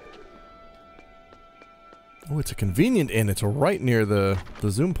 Oh, it's a convenient inn. It's right near the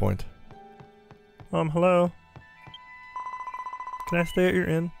zoom point. Hello. Can I stay at your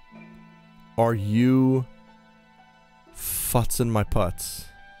inn? Are you futzing my putts?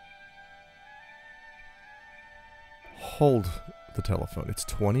 Hold the telephone. It's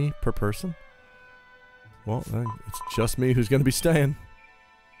 20 per person? Well, then it's just me who's going to be staying.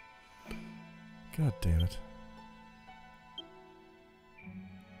 God damn it.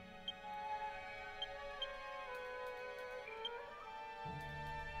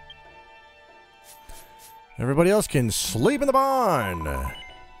 Everybody else can sleep in the barn.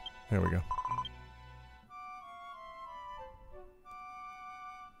 There we go.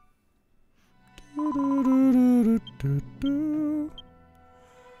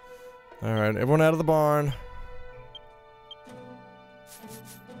 Alright, everyone out of the barn.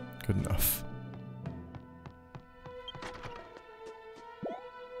 Good enough.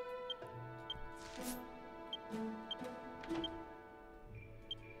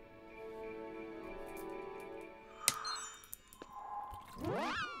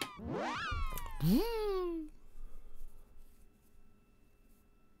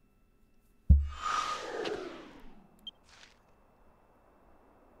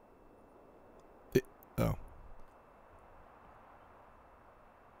 Oh.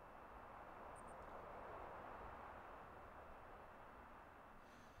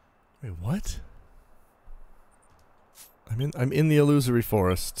 Wait, what? I'm in the illusory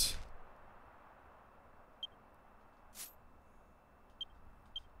forest.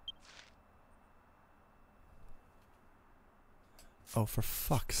 Oh, for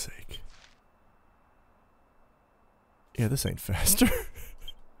fuck's sake. Yeah, this ain't faster.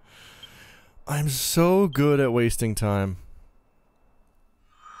 I'm so good at wasting time.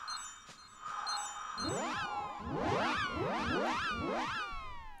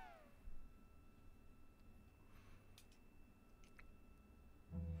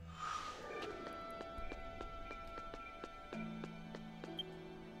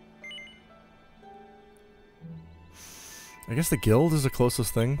 I guess the guild is the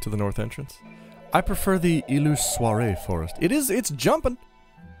closest thing to the north entrance. I prefer the Illusoire forest. It's jumping.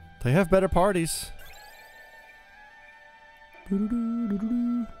 They have better parties.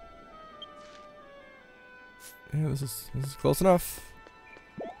 Yeah, this is close enough.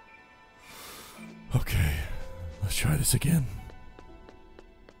 Okay, let's try this again.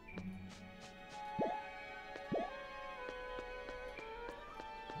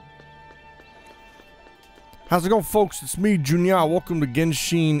 How's it going, folks? It's me, Junior. Welcome to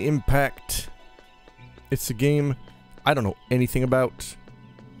Genshin Impact. It's a game I don't know anything about.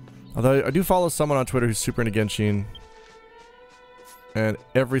 Although I do follow someone on Twitter who's super into Genshin. And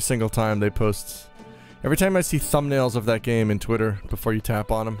every single time they post... Every time I see thumbnails of that game in Twitter before you tap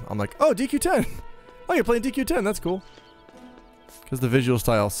on them, I'm like, oh, DQ10! Oh, you're playing DQ10, that's cool. Because the visual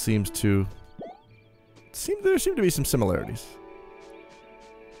style seems to... There seem to be some similarities.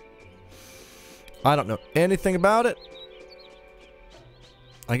 I don't know anything about it.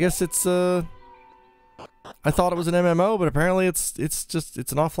 I guess it's, I thought it was an MMO, but apparently it's an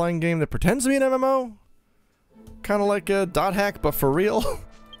offline game that pretends to be an MMO. Kind of like a dot hack, but for real.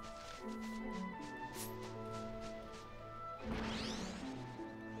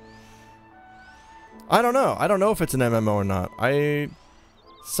 I don't know. I don't know if it's an MMO or not.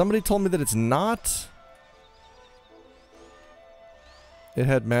 Somebody told me that it's not. It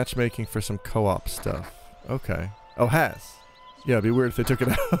had matchmaking for some co-op stuff. Okay. Oh, has. Yeah, it'd be weird if they took it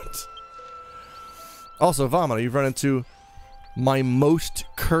out. Also, Vomina, you've run into my most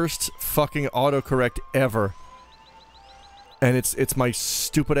cursed fucking autocorrect ever. And it's my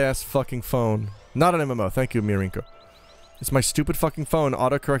stupid ass fucking phone. Not an MMO, thank you, Mirinko. It's my stupid fucking phone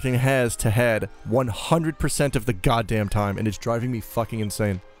autocorrecting has to had 100% of the goddamn time, and it's driving me fucking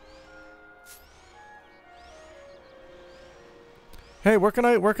insane. Hey, where can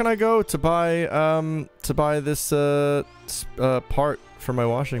I go to buy this part for my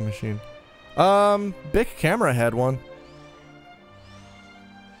washing machine? Bic Camera had one.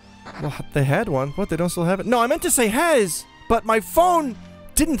 Well, they had one. What, they don't still have it? No, I meant to say has, but my phone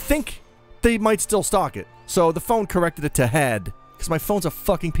didn't think they might still stock it. So the phone corrected it to had. Because my phone's a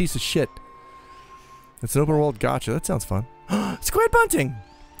fucking piece of shit. It's an open world gacha. That sounds fun. Squid Bunting!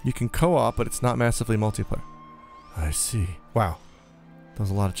 You can co-op, but it's not massively multiplayer. I see. Wow. That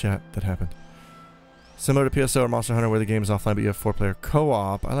was a lot of chat that happened. Similar to PSO or Monster Hunter where the game is offline, but you have 4-player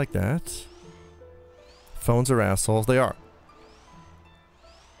co-op. I like that. Phones are assholes. They are.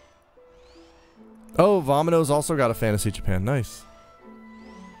 Oh, Vomito's also got a Fantasy Japan. Nice.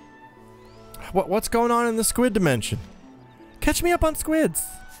 What's going on in the squid dimension? Catch me up on squids.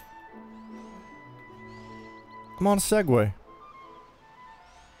 I'm on a Segway.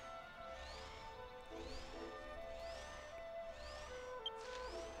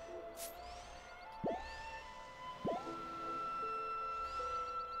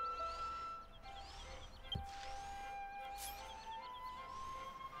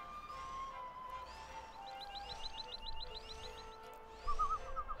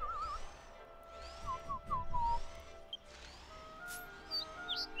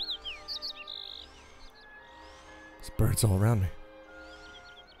 Birds all around me.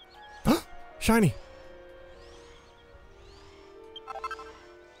 Shiny!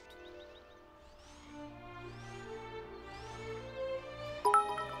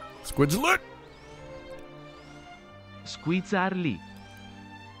 Squids lit! Squids are lit.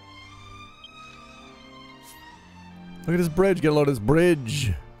 Look at this bridge. Get a load of this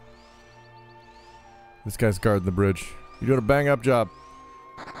bridge. This guy's guarding the bridge. You're doing a bang up job.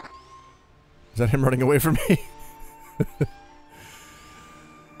 Is that him running away from me?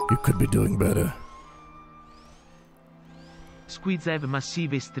 You could be doing better. Squids have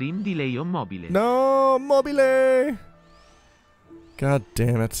massive stream delay on mobile. No, mobile! God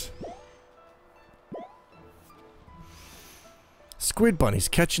damn it. Squid Bunny's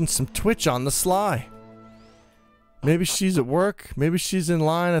catching some Twitch on the sly. Maybe she's at work. Maybe she's in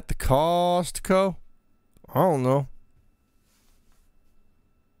line at the Costco. I don't know.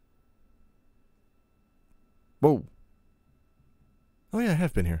 Whoa. Oh yeah, I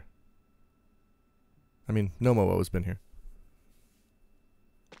have been here. I mean, Nomo has been here.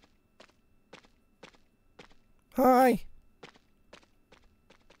 Hi.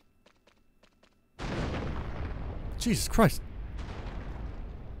 Jesus Christ.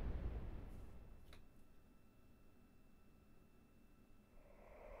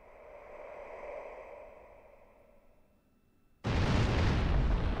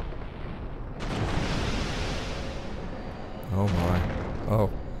 Oh my. Oh.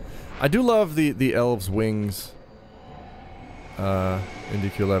 I do love the elves' wings in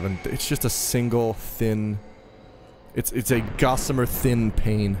DQ11. It's just a single thin... It's a gossamer thin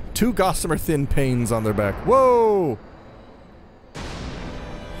pane. 2 gossamer thin panes on their back. Whoa!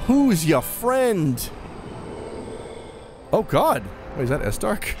 Who's your friend? Oh god! Wait, is that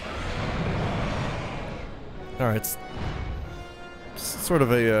Estark? Alright, it's sort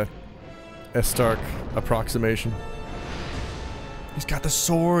of a Estark approximation. He's got the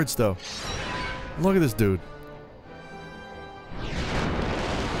swords, though. Look at this dude.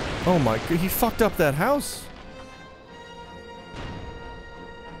 Oh my god, he fucked up that house.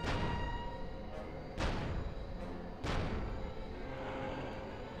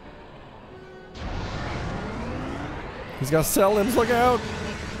 He's got cell limbs, look out!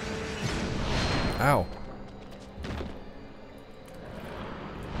 Ow.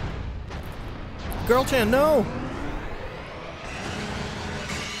 Girl Chan, no!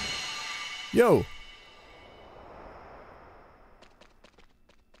 Yo!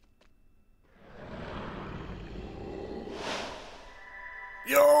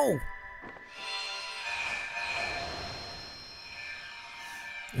 Yo!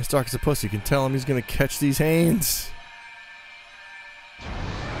 This dark as a pussy. You can tell him he's gonna catch these hands.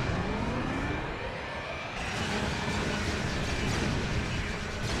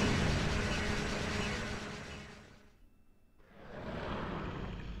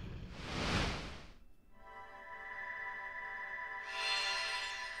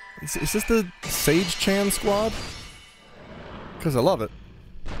 Is this the Sage Chan squad? Because I love it.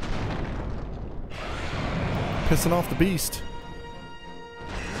 Pissing off the beast.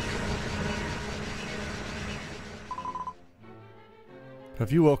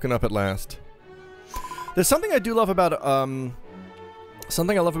 Have you woken up at last? There's something I do love about,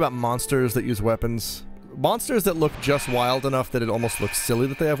 something I love about monsters that use weapons. Monsters that look just wild enough that it almost looks silly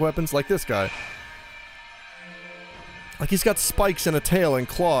that they have weapons, like this guy. Like, he's got spikes and a tail and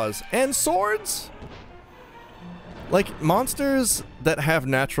claws. And swords? Like, monsters that have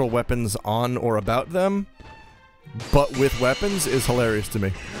natural weapons on or about them, but with weapons, is hilarious to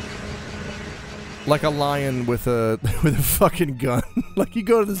me. Like a lion with a with a fucking gun. Like, you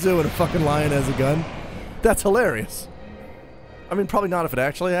go to the zoo and a fucking lion has a gun. That's hilarious. I mean, probably not if it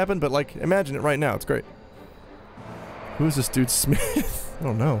actually happened, but, like, imagine it right now. It's great. Who's this dude Smith? I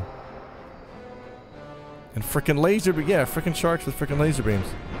don't know. And frickin' laser... Yeah, frickin' sharks with frickin' laser beams.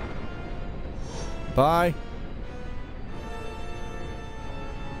 Bye.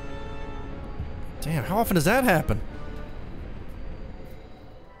 Damn, how often does that happen?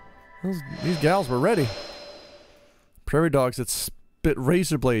 These gals were ready. Prairie dogs that spit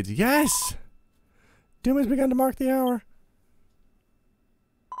razor blades. Yes! Doom has begun to mark the hour.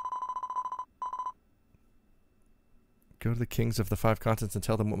 Go to the kings of the 5 continents and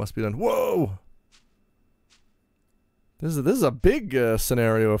tell them what must be done. Whoa! This is a big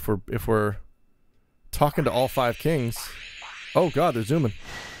scenario if we're talking to all 5 kings. Oh god, they're zooming.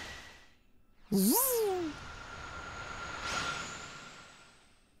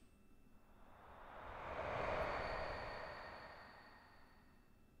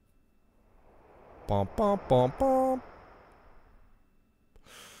 Bom, bom, bom, bom.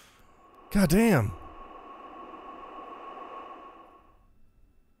 God damn.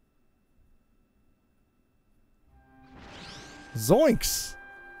 Zoinks!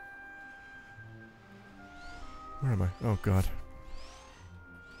 Where am I? Oh god.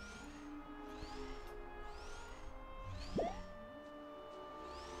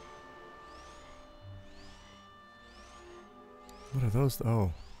 What are those?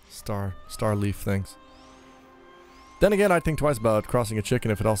 Oh, star leaf things. Then again, I'd think twice about crossing a chicken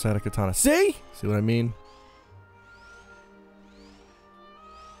if it also had a katana. See? See what I mean?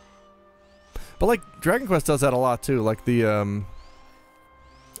 But like Dragon Quest does that a lot too, like the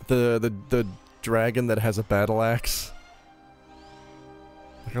dragon that has a battle axe.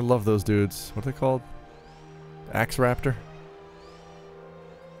 Like I love those dudes. What are they called? Axe Raptor.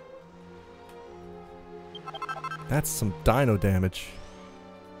 That's some dino damage.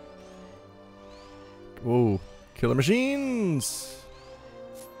 Whoa, killer machines!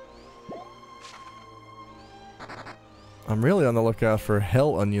 I'm really on the lookout for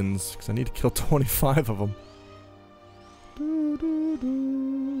hell onions, because I need to kill 25 of them. Doo, doo,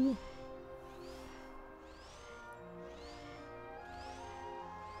 doo.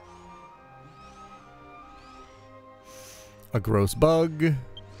 A gross bug.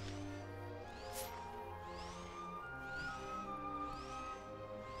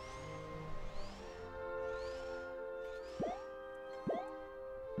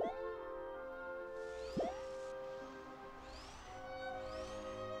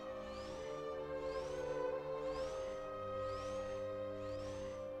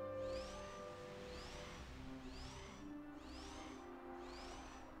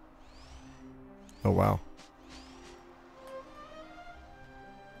 Oh, wow.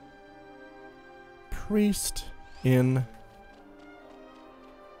 Priest in...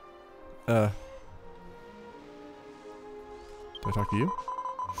 Do I talk to you?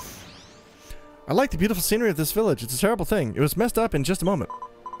 I like the beautiful scenery of this village. It's a terrible thing. It was messed up in just a moment.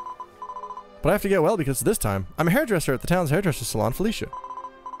 But I have to get well because this time, I'm a hairdresser at the town's hairdresser salon, Felicia.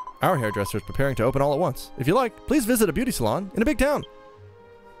 Our hairdresser is preparing to open all at once. If you like, please visit a beauty salon in a big town.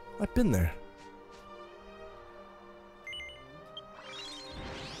 I've been there.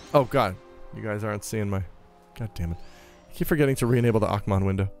 Oh god, you guys aren't seeing my... God damn it. I keep forgetting to re-enable the Akmon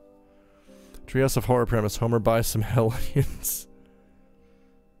window. Treehouse of Horror premise. Homer buys some hellions.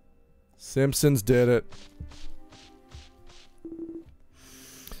 Simpsons did it.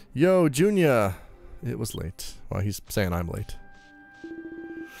 Yo, Junior. It was late. Well, he's saying I'm late.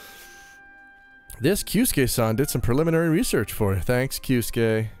 This Kyusuke-san did some preliminary research for you. Thanks,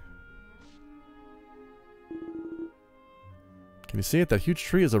 Kyusuke. Can you see it? That huge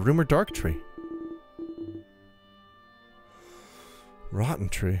tree is a rumored dark tree. Rotten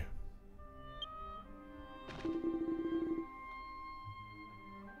tree.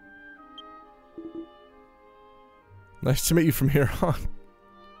 Nice to meet you from here on.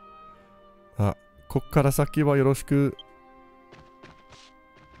 こっから先はよろしく.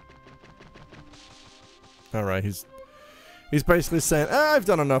 Alright, he's basically saying, I've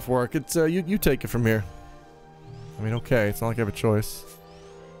done enough work. It's you take it from here. I mean, okay, it's not like I have a choice.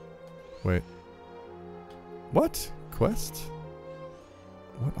 Wait. What? Quest?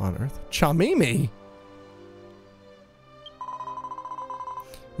 What on earth? Chamimi?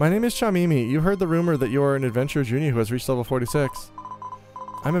 My name is Chamimi. You heard the rumor that you are an adventurer junior who has reached level 46.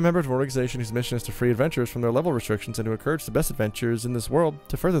 I'm a member of an organization whose mission is to free adventurers from their level restrictions and to encourage the best adventurers in this world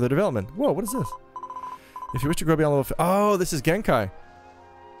to further their development. Whoa, what is this? If you wish to grow beyond level... Oh, this is Genkai.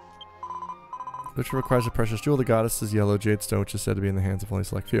 Which requires a precious jewel. The goddess's yellow jade stone, which is said to be in the hands of only a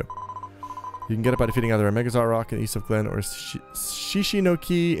select few. You can get it by defeating either a Megazord Rock in East of Glen or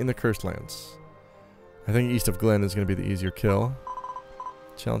Shishinoki in the Cursed Lands. I think East of Glen is going to be the easier kill.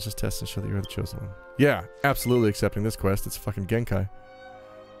 Challenge this test and show that you're the chosen one. Yeah, absolutely accepting this quest. It's fucking Genkai.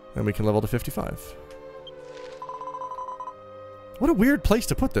 And we can level to 55. What a weird place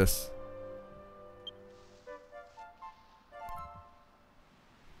to put this.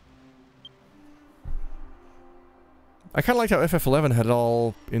 I kind of liked how FF11 had it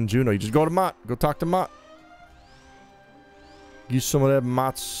all in Juno. You just go to Mott. Go talk to Mott. Use some of that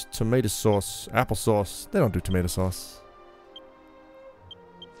Mott's tomato sauce. Applesauce. They don't do tomato sauce.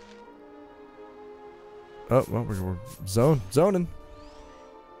 Oh, well, we're zoning.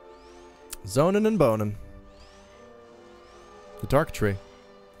 Zoning and boning. The Dark Tree.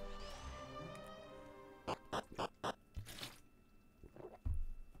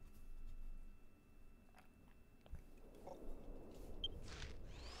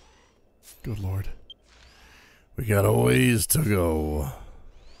 Good lord. We got a ways to go.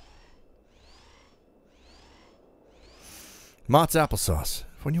 Mott's applesauce.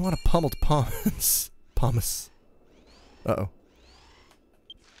 When you want a pummeled pomace. Uh-oh.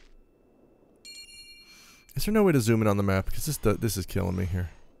 Is there no way to zoom in on the map? Because this is killing me here.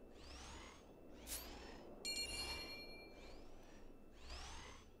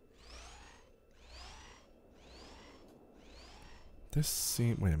 This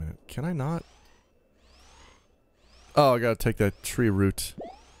seems... Wait a minute. Can I not? Oh, I gotta take that tree route.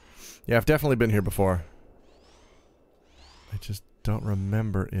 Yeah, I've definitely been here before. I just don't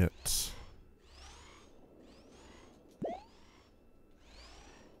remember it.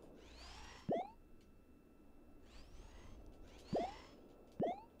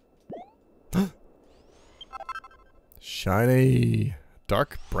 Shiny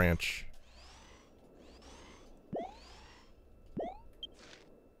Dark Branch.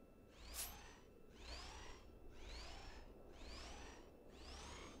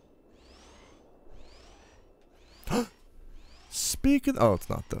 Speaking... Oh, it's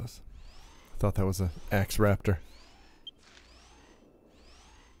not those. I thought that was an Axe Raptor.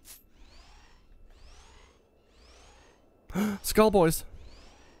 Skull Boys.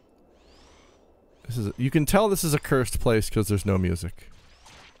 This is... You can tell this is a cursed place because there's no music.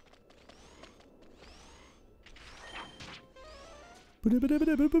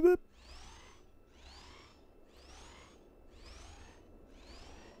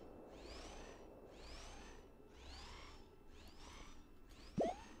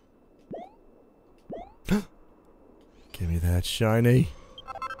 Give me that shiny.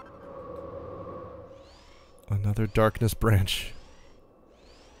 Another darkness branch.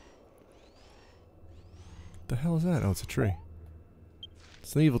 What the hell is that? Oh, it's a tree.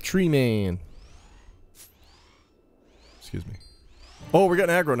 It's an evil tree man. Excuse me. Oh, we're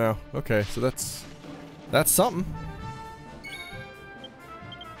getting aggro now. Okay, so that's something.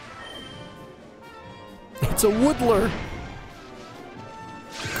 It's a woodler.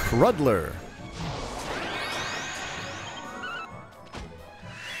 Crudler.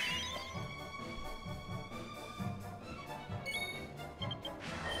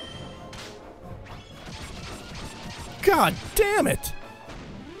 God damn it!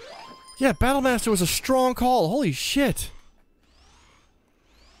 Yeah, Battlemaster was a strong call. Holy shit.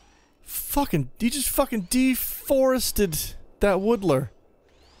 Fucking, he just fucking deforested that woodler.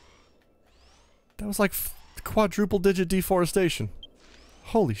 That was like quadruple digit deforestation.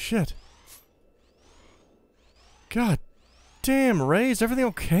 Holy shit. God damn, Ray, is everything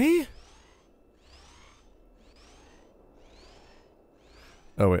okay?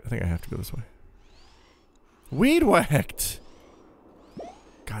 Oh wait, I think I have to go this way. Weed whacked!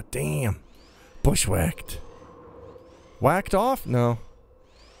 God damn. Bushwhacked. Whacked off? No.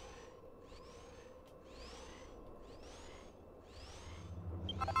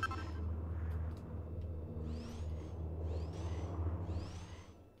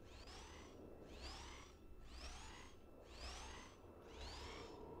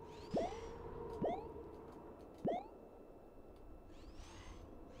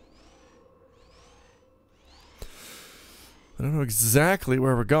 I don't know exactly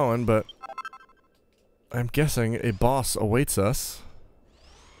where we're going, but I'm guessing a boss awaits us.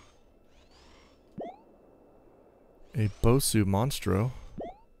 A Bosu Monstro.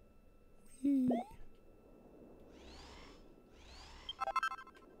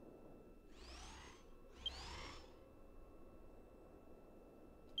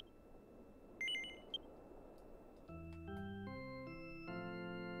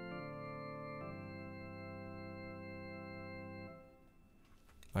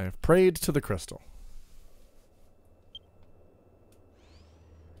 I have prayed to the crystal.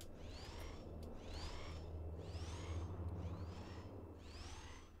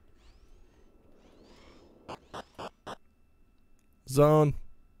 Zone.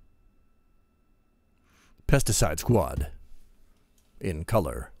 Pesticide squad. In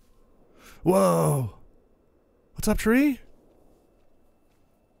color. Whoa! What's up, tree?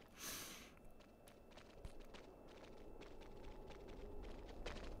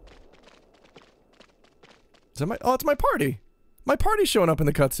 Is that my... Oh, it's my party! My party's showing up in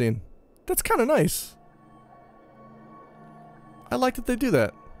the cutscene. That's kind of nice. I like that they do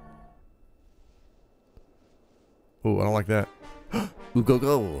that. Oh, I don't like that. Ooh, go,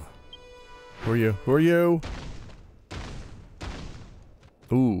 go. Who are you? Who are you?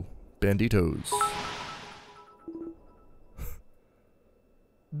 Ooh, banditos.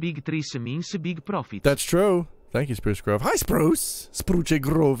 Big trees means big profit. That's true. Thank you, Spruce Grove. Hi, Spruce! Spruce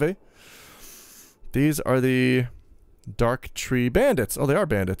Grove. These are the Dark Tree Bandits. Oh, they are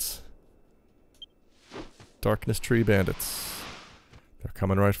bandits. Darkness Tree Bandits. They're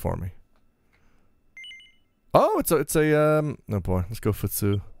coming right for me. Oh, it's a oh boy, let's go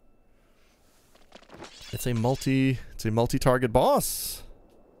Futsu. It's a multi-target boss.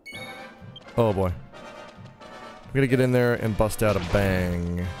 Oh boy. I'm gonna get in there and bust out a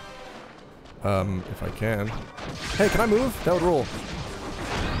bang. If I can. Hey, can I move? That would rule.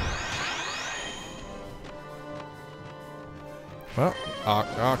 Well,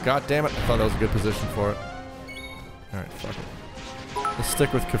 oh god damn it. I thought that was a good position for it. Alright, fuck it. Let's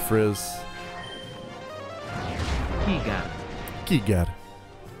stick with Kafriz. Giga. Giga.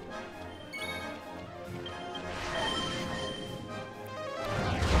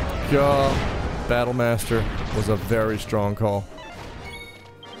 Battle Master was a very strong call.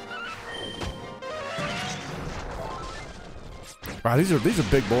 Wow, these are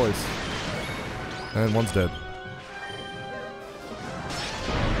big boys. And one's dead.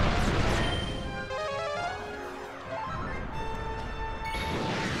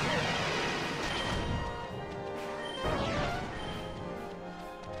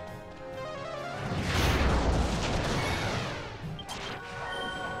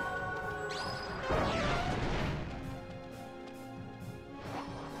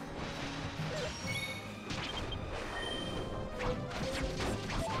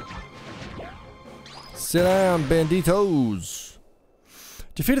 Sit down, banditos.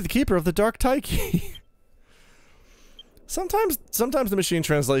 Defeated the keeper of the Dark Taiki. Sometimes the machine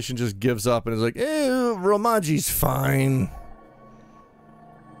translation just gives up and is like, Romaji's fine.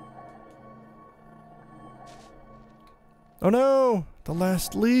 Oh no, the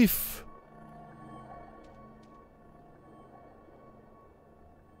last leaf.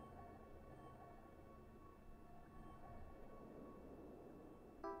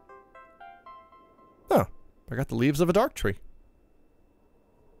 Oh, I got the leaves of a dark tree.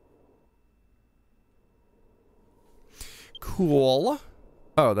 Cool.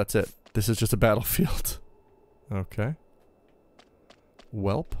 Oh, that's it. This is just a battlefield. Okay.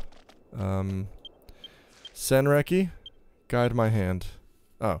 Welp. Senreki, guide my hand.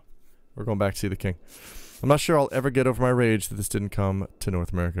 Oh, we're going back to see the king. I'm not sure I'll ever get over my rage that this didn't come to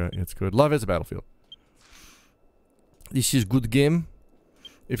North America. It's good. Love is a battlefield. This is good game.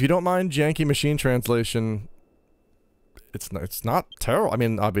 If you don't mind janky machine translation, it's not terrible. I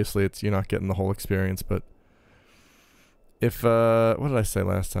mean, obviously, you're not getting the whole experience, but if what did I say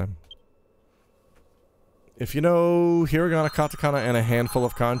last time? If you know hiragana, katakana, and a handful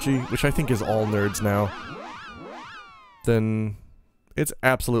of kanji, which I think is all nerds now, then it's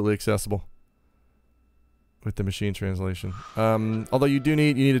absolutely accessible with the machine translation. Although you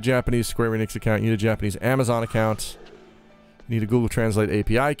need a Japanese Square Enix account, you need a Japanese Amazon account. You need a Google Translate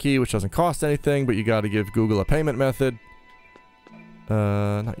API key, which doesn't cost anything, but you gotta give Google a payment method.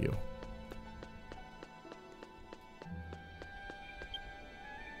 Not you.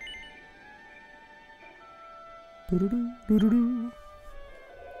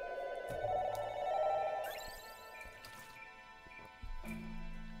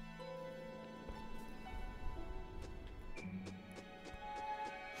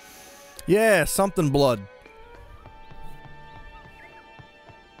 Yeah, something blood.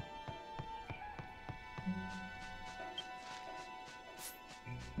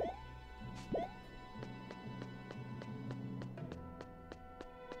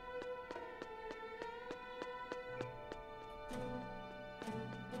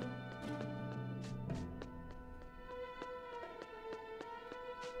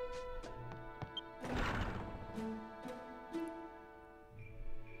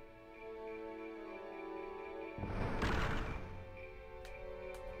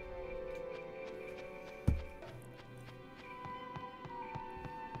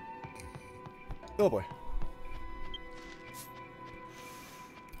 Oh boy.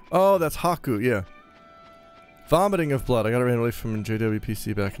 Oh, that's Haku, yeah. Vomiting of Blood. I got it randomly from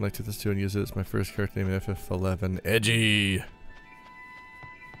JWPC back in like 2002 and used it as my first character name in FF11. Edgy!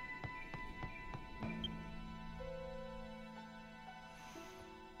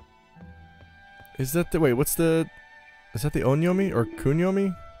 Is that the... Wait, what's the... Is that the Onyomi or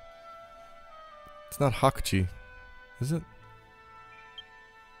Kunyomi? It's not Hakuchi. Is it?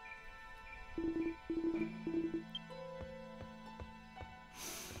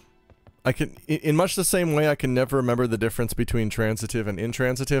 I can... In much the same way I can never remember the difference between transitive and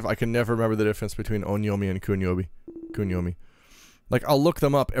intransitive, I can never remember the difference between Onyomi and Kunyomi. Like, I'll look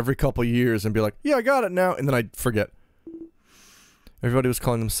them up every couple years and be like, yeah, I got it now, and then I forget. Everybody was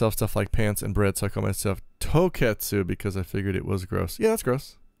calling themselves stuff like pants and bread, so I call myself Toketsu because I figured it was gross. Yeah, that's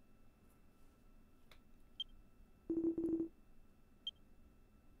gross.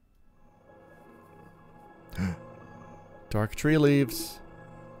 Dark tree leaves.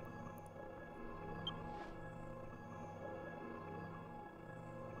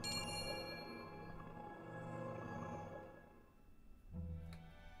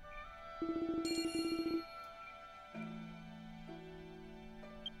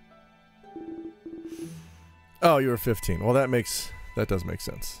 Oh, you were 15. Well, that does make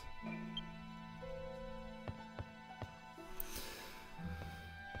sense.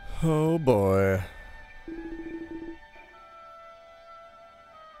 Oh boy.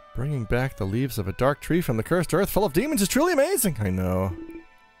 Bringing back the leaves of a dark tree from the cursed earth full of demons is truly amazing. I know.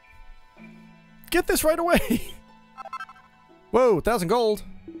 Get this right away. Whoa, 1,000 gold.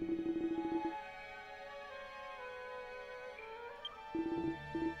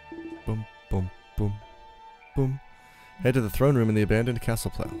 Boom, boom, boom. Boom. Head to the throne room in the abandoned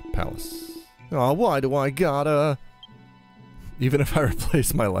castle palace. Oh, why do I gotta? Even if I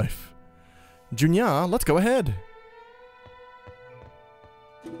replace my life. Junya, let's go ahead.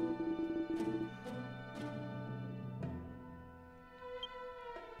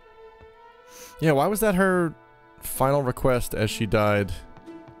 Yeah, why was that her final request as she died?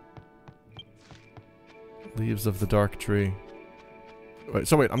 Leaves of the dark tree. Wait,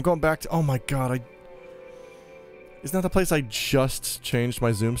 so wait, I'm going back to... Oh my god, Isn't that the place I just changed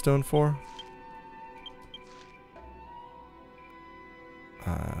my Zoomstone for?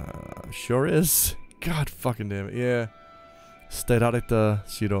 Sure is. God fucking damn it, yeah. Sterareta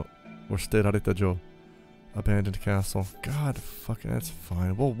Shiro. Or Sterareta Jo. Abandoned castle. God fucking, that's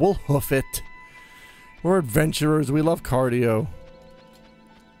fine. We'll hoof it. We're adventurers, we love cardio.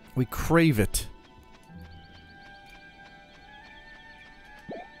 We crave it.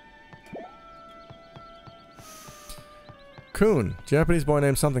 Kun. Japanese boy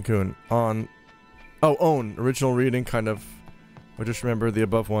named something Kun. On... Oh, own. Original reading, kind of... Or just remember the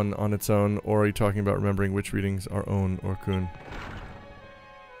above one on its own, or are you talking about remembering which readings are own or Kun?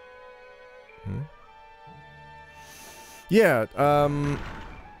 Yeah,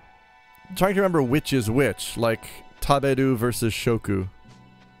 trying to remember which is which, like Taberu versus Shoku.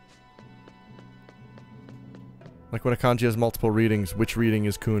 Like when a kanji has multiple readings, which reading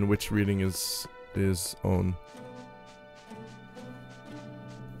is Kun, which reading is own.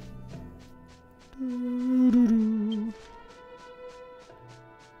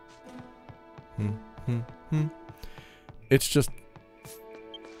 It's just...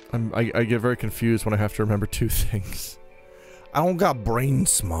 I get very confused when I have to remember two things. I don't got brain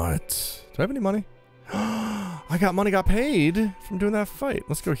smart. Do I have any money? I got money, got paid from doing that fight.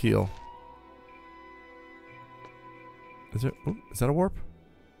 Let's go heal. Is it? Oh, is that a warp?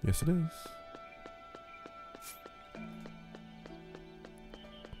 Yes, it is.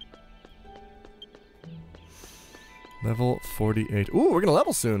 Level 48. Ooh, we're gonna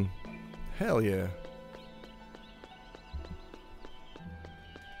level soon. Hell yeah.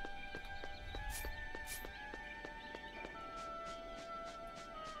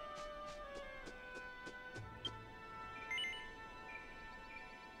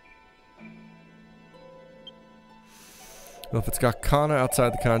 Well, if it's got Kana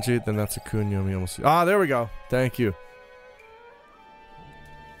outside the kanji, then that's a kunyomi almost. Ah, there we go. Thank you.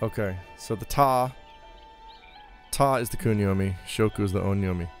 Okay, so the Ta is the kunyomi. Shoku is the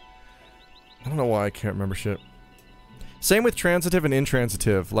onyomi. I don't know why I can't remember shit. Same with transitive and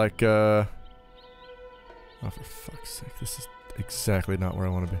intransitive. Like, oh, for fuck's sake. This is exactly not where I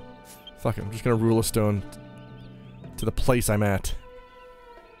want to be. Fuck it, I'm just gonna rule a stone to the place I'm at.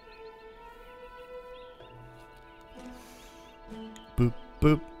 Boop,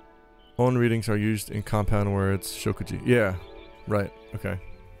 boop. Own readings are used in compound words. Shokuji. Yeah. Right. Okay.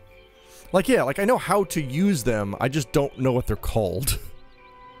 Like, yeah, like I know how to use them. I just don't know what they're called.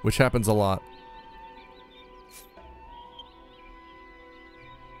 Which happens a lot.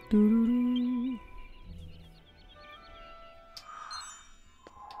 Doo-doo-doo.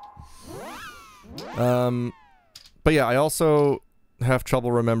 But yeah, I also have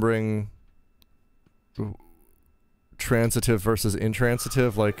trouble remembering transitive versus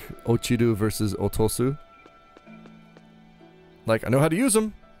intransitive, like ochiru versus otosu. Like, I know how to use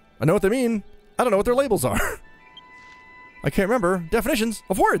them. I know what they mean. I don't know what their labels are. I can't remember definitions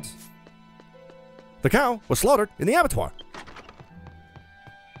of words. The cow was slaughtered in the abattoir.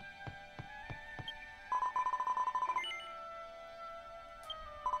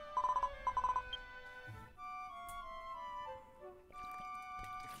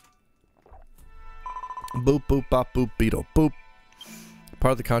 Boop, boop, bop, boop, beetle, boop.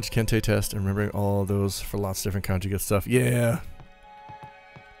 Part of the Kanji Kente test and remembering all those for lots of different kanji get stuff. Yeah.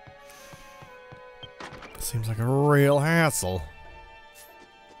 Seems like a real hassle.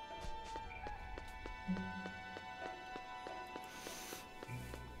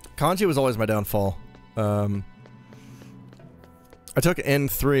 Kanji was always my downfall. I took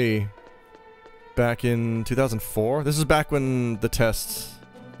N3 back in 2004. This is back when the tests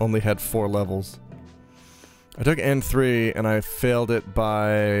only had 4 levels. I took N3 and I failed it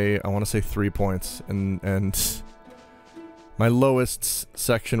by, I want to say 3 points, and my lowest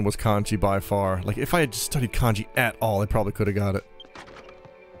section was kanji by far. Like, if I had studied kanji at all, I probably could have got it.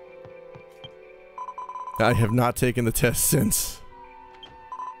 I have not taken the test since.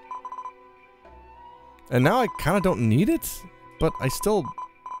 And now I kind of don't need it, but I still,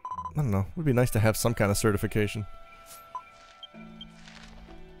 I don't know, it would be nice to have some kind of certification.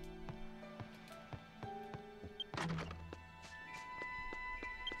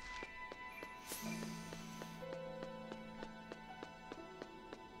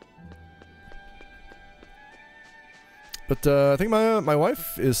 But I think my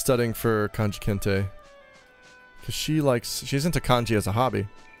wife is studying for Kanji Kente. Because she's into kanji as a hobby.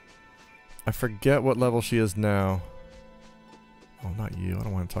 I forget what level she is now. Oh, not you. I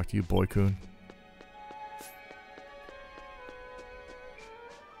don't want to talk to you, Boy-kun.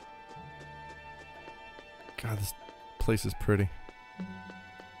 God, this place is pretty.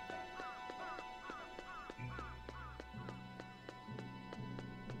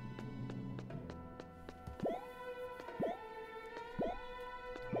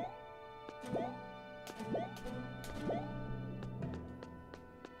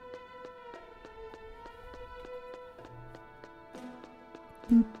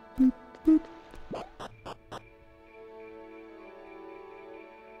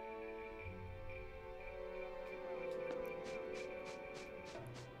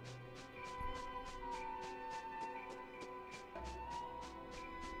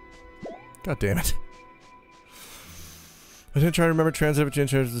 God damn it. I didn't try to remember transitive, but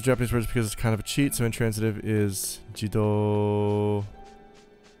intransitive is the Japanese words because it's kind of a cheat, so intransitive is jido...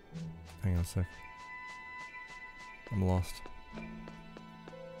 Hang on a sec. I'm lost.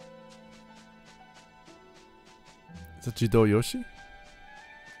 Is it Jido Yoshi?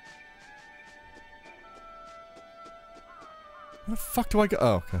 Where the fuck do I go?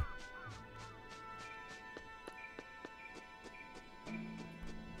 Oh, okay.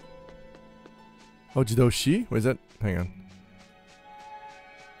 Oh, Jidoshi? What is that? Hang on.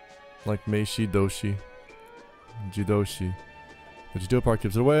 Like Meishi Doshi. Jidoshi. The Jido part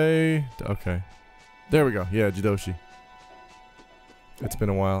gives it away. Okay. There we go. Yeah, Jidoshi. It's been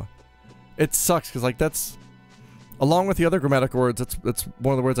a while. It sucks because, like, that's... Along with the other grammatic words, that's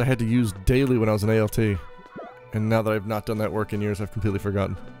one of the words I had to use daily when I was in ALT. And now that I've not done that work in years, I've completely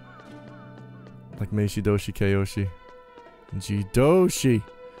forgotten. Like Meishi Doshi Keiyoshi. Jidoshi.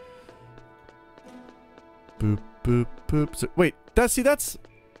 Boop, boop, boop. So, wait, that's...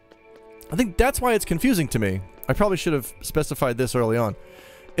 I think that's why it's confusing to me. I probably should have specified this early on.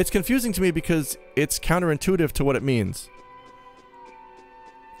 It's confusing to me because it's counterintuitive to what it means.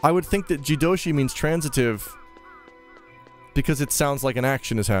 I would think that Jidoshi means transitive because it sounds like an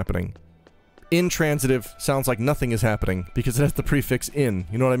action is happening. Intransitive sounds like nothing is happening because it has the prefix in.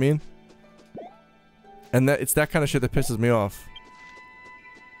 You know what I mean? And that it's that kind of shit that pisses me off.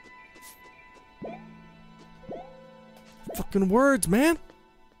 Fucking words, man!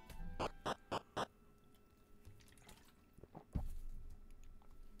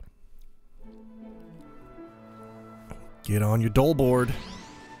 Get on your dole board.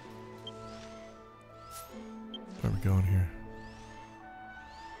 Where are we going here?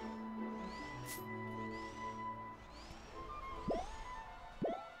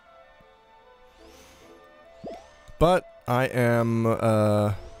 But I am,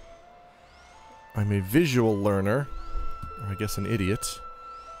 I'm a visual learner. Or I guess an idiot.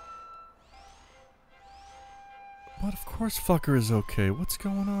 What? Of course fucker is okay. What's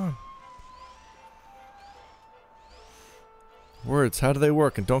going on? Words, how do they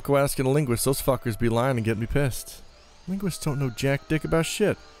work? And don't go asking a linguist. Those fuckers be lying and get me pissed. Linguists don't know jack dick about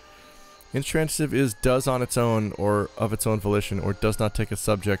shit. Intransitive is does on its own or of its own volition or does not take a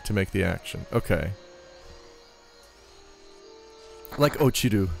subject to make the action. Okay. Like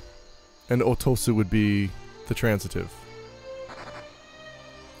ochiru. And otosu would be the transitive.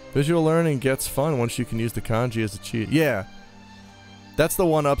 Visual learning gets fun once you can use the kanji as a cheat. Yeah. That's the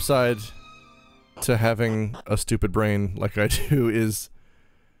one upside to having a stupid brain like I do is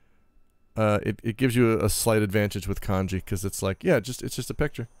it gives you a slight advantage with kanji because it's like, yeah, it's just a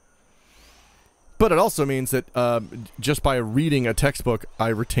picture. But it also means that just by reading a textbook, I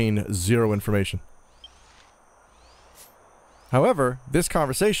retain zero information. However, this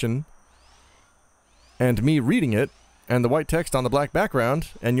conversation and me reading it and the white text on the black background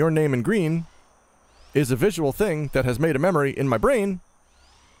and your name in green is a visual thing that has made a memory in my brain.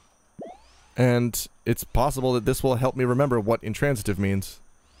 And it's possible that this will help me remember what intransitive means.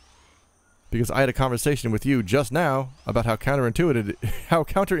 Because I had a conversation with you just now about how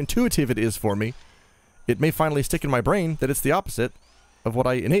counterintuitive it is for me. It may finally stick in my brain that it's the opposite of what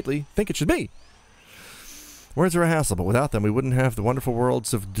I innately think it should be. Words are a hassle, but without them we wouldn't have the wonderful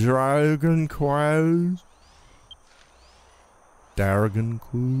worlds of Dragon Quest. Dragon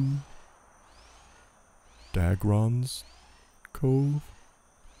Quest. Dagron's Cove.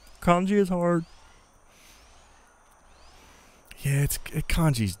 Kanji is hard. Yeah,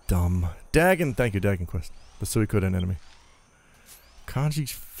 kanji's dumb. Dagon, thank you, Dagon Quest. The Suikoden enemy.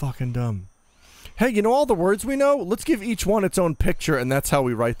 Kanji's fucking dumb. Hey, you know all the words we know? Let's give each one its own picture and that's how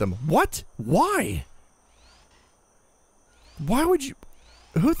we write them. What? Why? Why would you...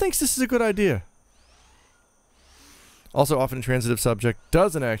 Who thinks this is a good idea? Also, often intransitive subject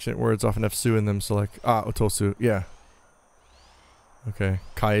does an action. Words often have su in them, so like... Ah, otosu. Yeah. Okay.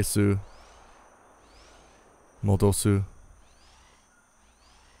 Kaesu. Modosu.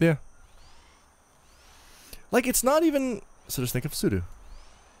 Yeah. Like, it's not even... So just think of sudo.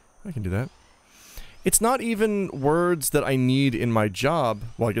 I can do that. It's not even words that I need in my job.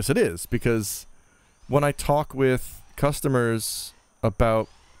 Well, I guess it is, because when I talk with customers about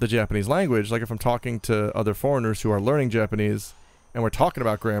the Japanese language, like if I'm talking to other foreigners who are learning Japanese, and we're talking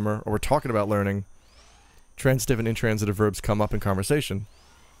about grammar, or we're talking about learning, transitive and intransitive verbs come up in conversation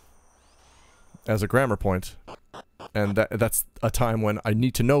as a grammar point. And that's a time when I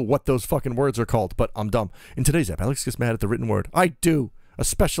need to know what those fucking words are called, but I'm dumb. In today's app, Alex gets mad at the written word. I do!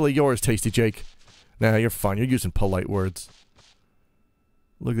 Especially yours, Tasty Jake. Nah, you're fine. You're using polite words.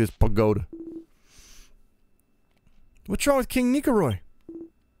 Look at this pagoda. What's wrong with King Nikoroi?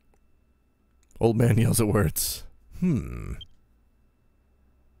 Old man yells at words.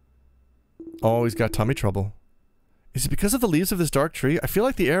 Oh, he's got tummy trouble. Is it because of the leaves of this dark tree? I feel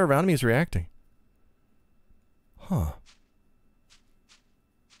like the air around me is reacting. Huh.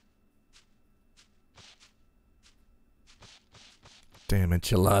 Damn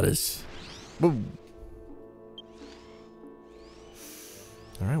enchiladas. Woo.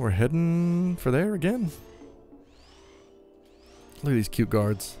 Alright, we're heading for there again. Look at these cute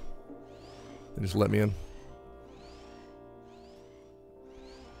guards. They just let me in.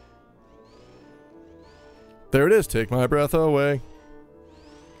 There it is. Take my breath away.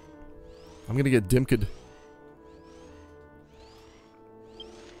 I'm gonna get dimked.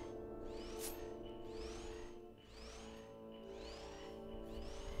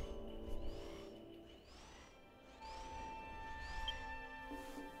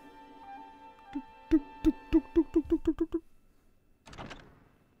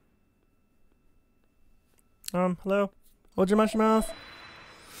 Hello? Ojimashimasu?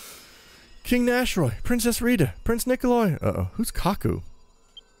 King Nashroy, Princess Rita, Prince Nikolai. Uh-oh, who's Kaku?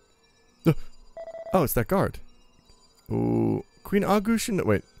 Oh, it's that guard. Ooh, Queen Agushuna.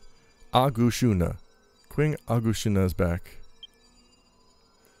 Wait, Agushuna. Queen Agushuna is back.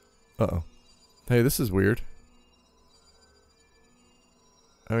 Uh-oh. Hey, this is weird.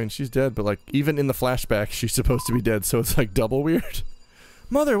 I mean, she's dead, but like, even in the flashback, she's supposed to be dead, so it's like double weird.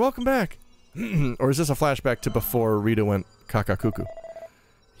 Mother, welcome back! Or is this a flashback to before Rita went kakakuku?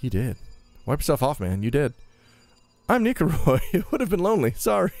 He did. Wipe yourself off, man. You did. I'm Nikoroi. It would have been lonely.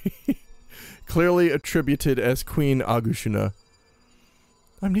 Sorry. Clearly attributed as Queen Agushuna.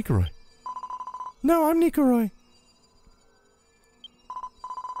 I'm Nikoroi. No, I'm Nikoroi.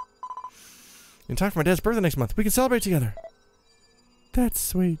 In time for my dad's birthday next month. We can celebrate together. That's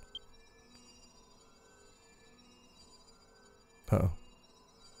sweet. Uh-oh.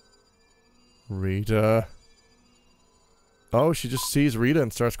 Rita. Oh, she just sees Rita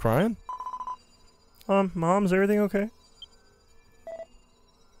and starts crying? Mom, is everything okay?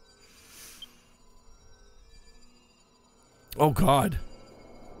 Oh God.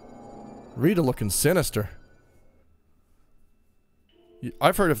 Rita looking sinister.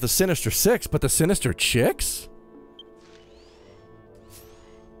 I've heard of the Sinister Six, but the Sinister Chicks?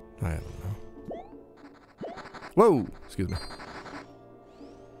 I don't know. Whoa! Excuse me.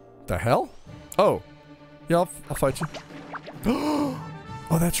 The hell? Oh. Yeah, I'll fight you.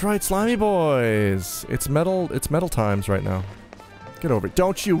 Oh, that's right, Slimy Boys! It's metal times right now. Get over it.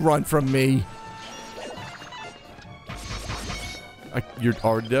 Don't you run from me! You're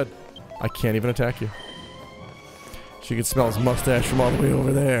already dead. I can't even attack you. She can smell his mustache from all the way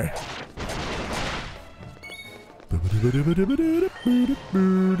over there.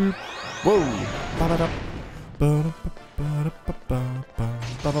 Whoa!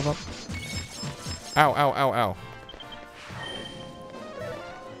 Ow, ow, ow, ow.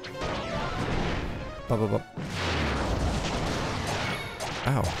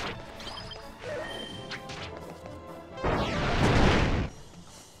 Ow.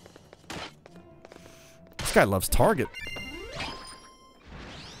 This guy loves Target.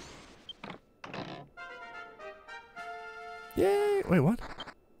 Yay! Wait, what?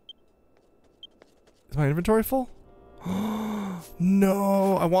 Is my inventory full?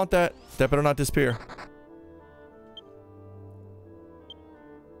 No! I want that. That better not disappear.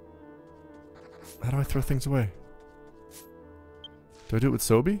 How do I throw things away? Do I do it with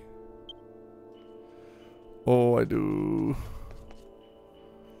Sobi? Oh, I do.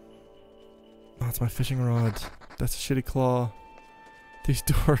 Oh, it's my fishing rod. That's a shitty claw. These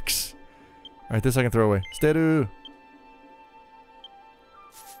dorks. Alright, this I can throw away. Steadu!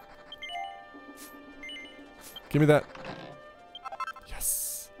 Give me that.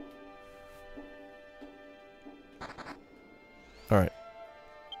 Yes! Alright.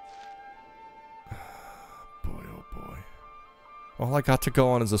 Boy, oh boy. All I got to go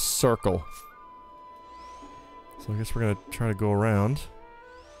on is a circle. So I guess we're gonna try to go around.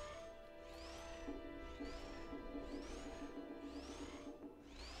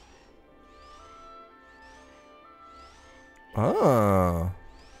 Ah.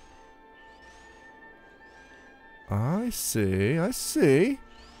 I see, I see.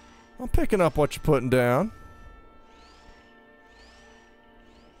 I'm picking up what you're putting down.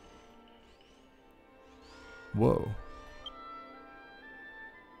 Whoa.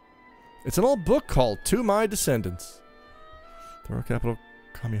 It's an old book called To My Descendants. The royal capital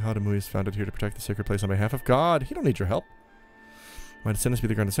Kamiharamui is founded here to protect the sacred place on behalf of God. He don't need your help. My descendants be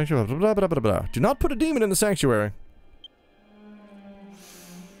the ground of sanctuary. Blah, blah, blah, blah, blah, blah. Do not put a demon in the sanctuary.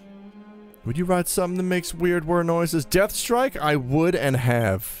 Would you ride something that makes weird whir noises? Death Strike? I would and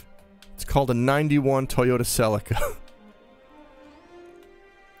have. It's called a 91 Toyota Celica.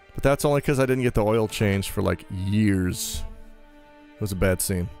 But that's only because I didn't get the oil changed for like years. It was a bad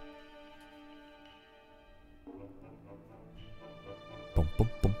scene. Bum, bum,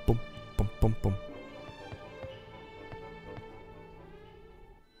 bum, bum, bum, bum, bum.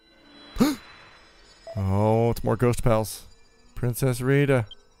 Oh, it's more ghost pals. Princess Rita.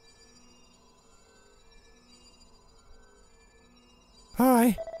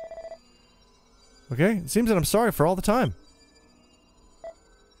 Hi. Okay, it seems that I'm sorry for all the time.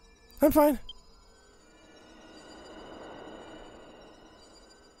 I'm fine.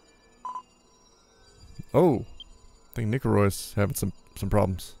 Oh. I think Nicoroy's having some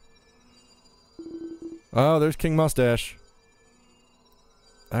problems. Oh, there's King Mustache.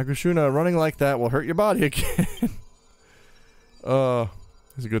 Agushuna, running like that will hurt your body again.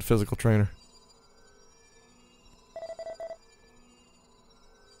 He's a good physical trainer.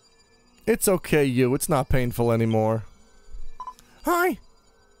 It's okay, you. It's not painful anymore. Hi!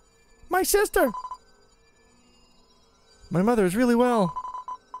 My sister! My mother is really well.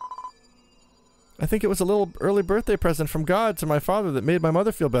 I think it was a little early birthday present from God to my father that made my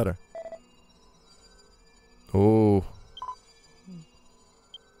mother feel better. Oh.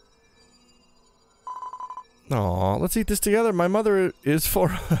 Aw, let's eat this together. My mother is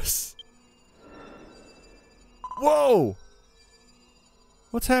for us. Whoa!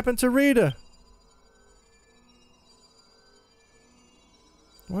 What's happened to Rita?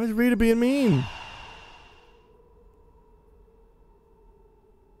 Why is Rita being mean?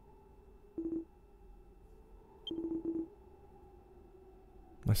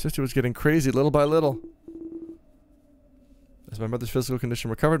 My sister was getting crazy little by little. As my mother's physical condition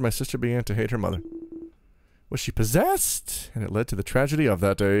recovered, my sister began to hate her mother. Was she possessed? And it led to the tragedy of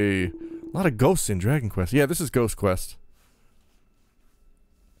that day. A lot of ghosts in Dragon Quest. Yeah, this is Ghost Quest.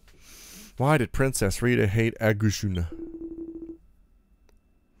 Why did Princess Rita hate Agushuna?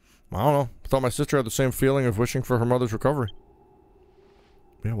 I don't know. I thought my sister had the same feeling of wishing for her mother's recovery.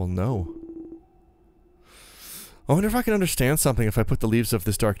 Yeah, well, no. I wonder if I can understand something if I put the leaves of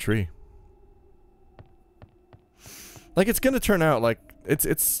this dark tree. Like, it's gonna turn out like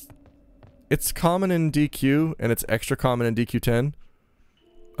it's common in DQ and it's extra common in DQ10.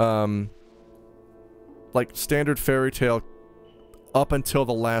 Like standard fairy tale up until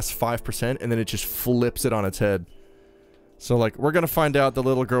the last 5%, and then it just flips it on its head. So, like, we're gonna find out the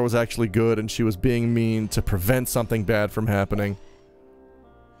little girl was actually good and she was being mean to prevent something bad from happening.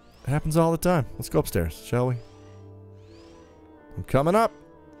 It happens all the time. Let's go upstairs, shall we? I'm coming up.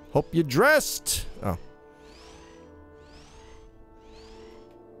 Hope you're dressed. Oh.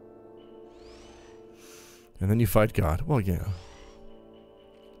 And then you fight God. Well, yeah.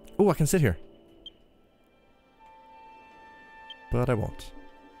 Oh, I can sit here. But I won't.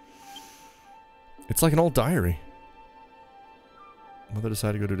 It's like an old diary. Mother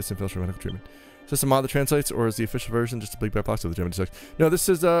decided to go to distant fields for medical treatment. Is this a mod that translates, or is the official version just a big black box of the German text? No, this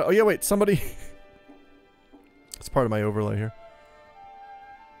is, oh yeah, wait, somebody... It's part of my overlay here.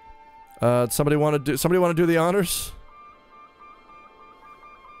 Somebody want to do the honors?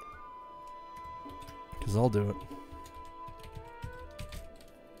 Because I'll do it.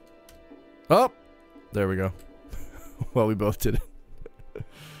 Oh! There we go. Well, we both did it.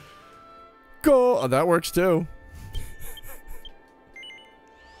 Go! Oh, that works too.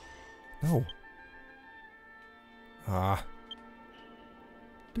 No. Ah.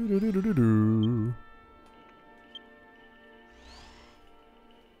 Do-do-do-do-do-do.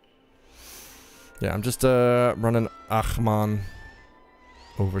 Yeah, I'm just running Achman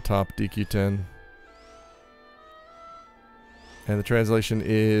over top DQ10. And the translation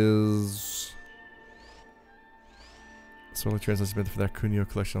is... It's only translation for that Kunio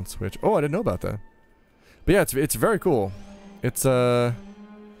collection on Switch. Oh, I didn't know about that. But yeah, it's very cool. It's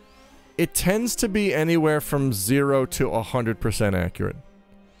it tends to be anywhere from 0 to 100% accurate,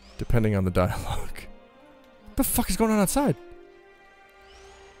 depending on the dialogue. What the fuck is going on outside?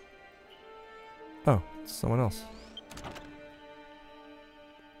 Oh, it's someone else.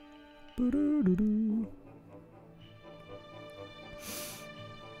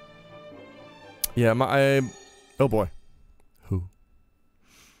 Yeah, oh boy. Who?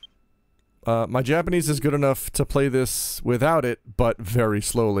 My Japanese is good enough to play this without it, but very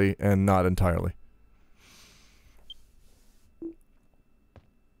slowly and not entirely.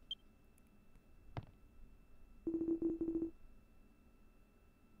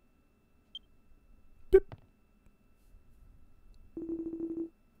 Beep.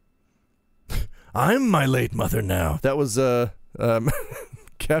 I'm my late mother now. That was,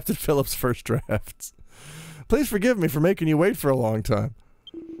 Captain Phillips' first drafts. Please forgive me for making you wait for a long time.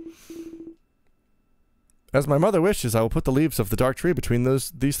 As my mother wishes, I will put the leaves of the dark tree between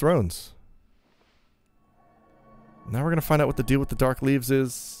these thrones. Now we're gonna find out what the deal with the dark leaves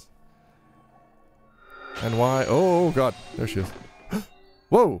is. And why. Oh god, there she is.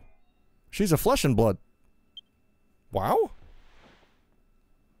 Whoa! She's a flesh and blood. Wow.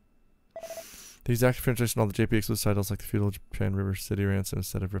 These active translation all the JP exclusive titles like the feudal Japan River City Ransom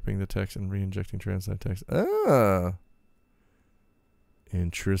instead of ripping the text and re-injecting translate text. Ah.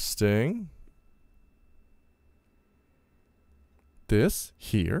 Interesting. This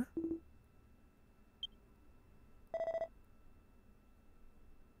here.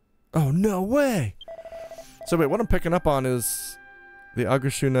 Oh, no way! So wait, what I'm picking up on is the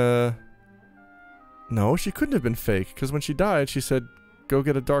Agashuna... No, she couldn't have been fake, because when she died, she said, go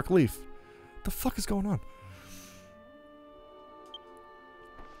get a dark leaf. What the fuck is going on?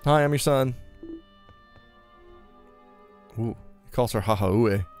 Hi, I'm your son. Ooh, he calls her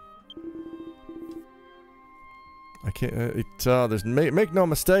Hahaue. I can't, there's, make no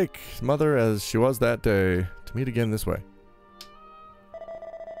mistake, mother as she was that day, to meet again this way.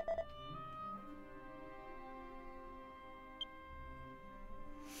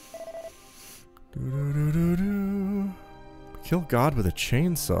 Do-do-do-do-do. Kill God with a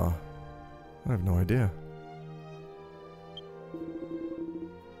chainsaw. I have no idea.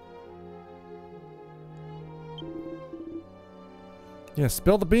 Yeah,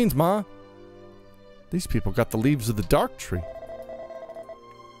 spill the beans, Ma. These people got the leaves of the dark tree.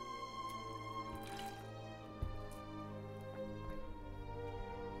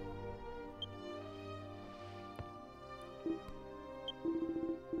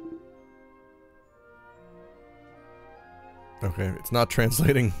 Okay, it's not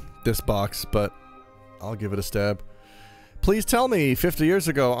translating this box, but I'll give it a stab. Please tell me, 50 years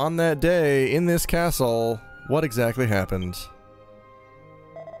ago, on that day, in this castle, what exactly happened?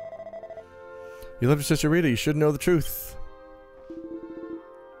 You love your sister Rita, you should know the truth.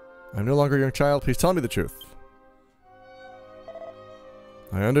 I'm no longer a young child. Please tell me the truth.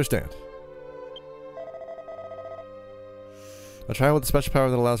 I understand. A child with a special power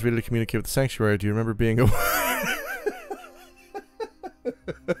that allows Rita to communicate with the sanctuary. Do you remember being a...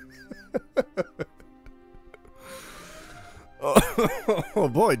 Oh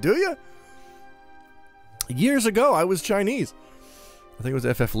boy, do you? Years ago, I was Chinese. I think it was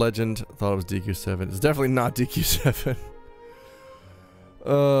FF Legend. I thought it was DQ7. It's definitely not DQ7.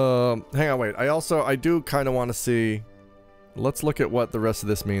 Hang on, wait. I do kind of want to see... Let's look at what the rest of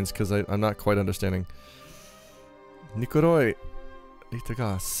this means, because I'm not quite understanding. Nikoroi Rita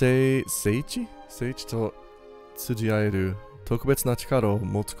ga Seiichi to tsujiaeru tokubetsu na chikara o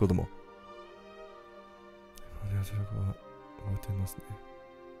motsu kodomo.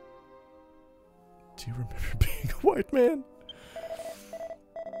 Do you remember being a white man?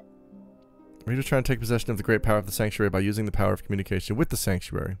 Rita's trying to take possession of the great power of the sanctuary by using the power of communication with the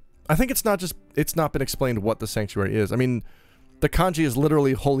sanctuary. I think it's not been explained what the sanctuary is. I mean, the kanji is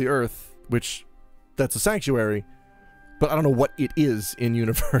literally Holy Earth, which, that's a sanctuary, but I don't know what it is in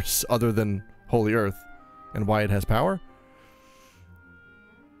universe other than Holy Earth and why it has power.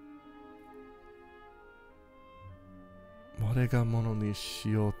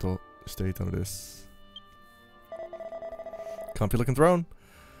 Comfy looking throne.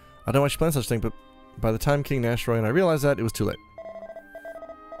 I don't know why she planned such a thing, but by the time King Nashroy and I realized that, it was too late.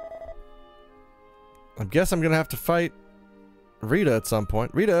 I guess I'm gonna have to fight Rita at some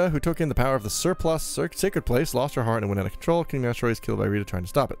point. Rita, who took in the power of the surplus sacred place, lost her heart and went out of control. King Nashroy is killed by Rita trying to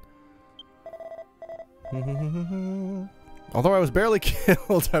stop it. Although I was barely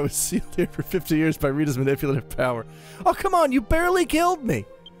killed, I was sealed here for 50 years by Rita's manipulative power. Oh, come on, you barely killed me!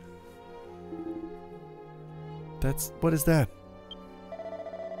 What is that?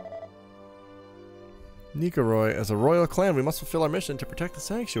 Nikoroi, as a royal clan, we must fulfill our mission to protect the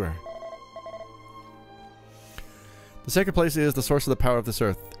sanctuary. The sacred place is the source of the power of this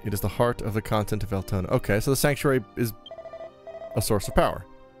earth. It is the heart of the continent of Eltona. Okay, so the sanctuary is a source of power.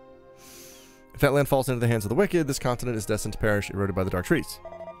 If that land falls into the hands of the wicked, this continent is destined to perish, eroded by the dark trees.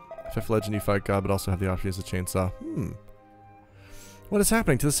 FF Legend, you fight God, but also have the option as a chainsaw. What is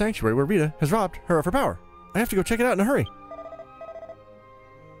happening to the sanctuary where Rita has robbed her of her power? I have to go check it out in a hurry.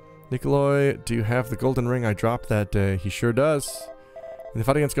 Nikolai, do you have the golden ring I dropped that day? He sure does. In the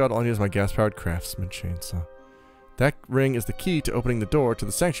fight against God, all I need is my gas-powered craftsman chainsaw. That ring is the key to opening the door to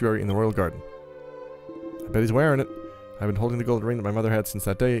the sanctuary in the royal garden. I bet he's wearing it. I've been holding the golden ring that my mother had since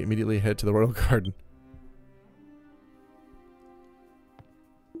that day. Immediately head to the royal garden.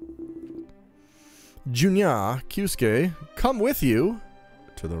 Junya, Kyusuke, come with you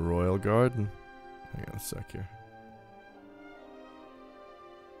to the royal garden. Hang on a sec here.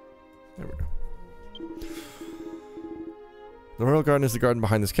 There we go. The royal garden is the garden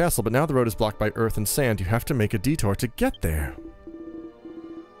behind this castle, but now the road is blocked by earth and sand. You have to make a detour to get there.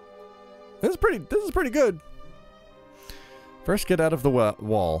 This is pretty good. First, get out of the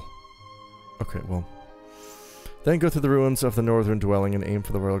wall. Okay, well. Then go through the ruins of the northern dwelling and aim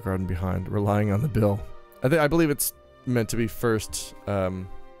for the royal garden behind, relying on the bill. I believe it's meant to be first,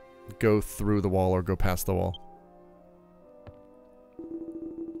 go through the wall or go past the wall.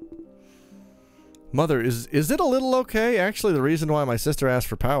 Mother, is it a little okay? Actually, the reason why my sister asked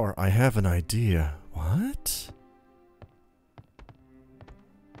for power, I have an idea. What?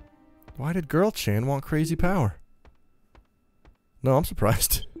 Why did Girl Chan want crazy power? No, I'm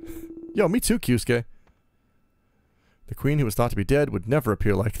surprised. Yo, me too, Kyusuke. The queen who was thought to be dead would never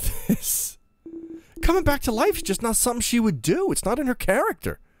appear like this. Coming back to life is just not something she would do. It's not in her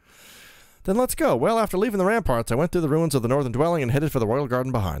character. Then let's go. Well, after leaving the ramparts, I went through the ruins of the northern dwelling and headed for the royal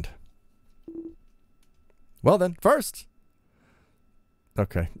garden behind. Well then, first.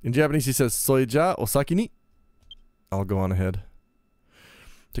 Okay. In Japanese, he says, Soija osaki ni. I'll go on ahead.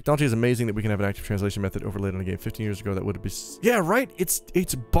 Technology is amazing that we can have an active translation method overlaid on a game 15 years ago that would be... Yeah, right? It's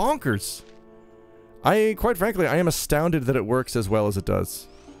bonkers. Quite frankly, I am astounded that it works as well as it does.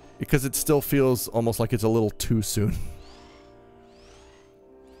 Because it still feels almost like it's a little too soon.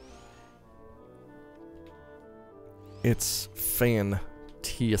 It's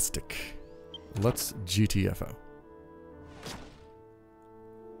fantastic. Let's GTFO.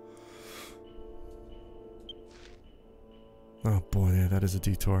 Oh boy, yeah, that is a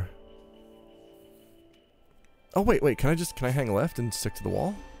detour. Oh wait, can I hang left and stick to the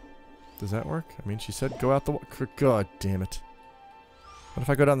wall? Does that work? I mean, she said go out the wall. God damn it. What if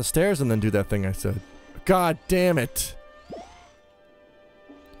I go down the stairs and then do that thing I said? God damn it.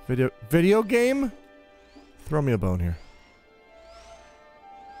 Video game? Throw me a bone here.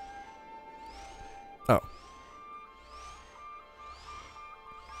 Oh.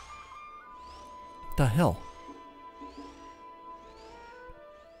 the hell?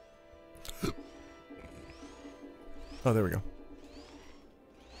 Oh, there we go.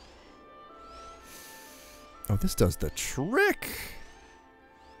 Oh, this does the trick.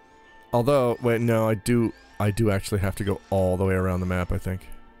 Although, wait, no, I do actually have to go all the way around the map, I think.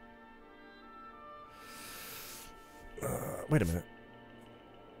 Wait a minute.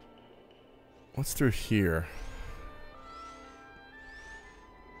 What's through here?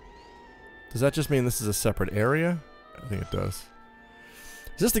 Does that just mean this is a separate area? I think it does.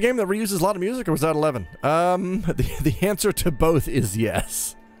 Is this the game that reuses a lot of music, or was that 11? The answer to both is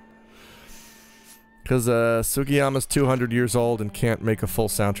yes. Because Sugiyama's 200 years old and can't make a full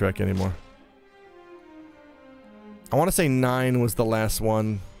soundtrack anymore. I want to say 9 was the last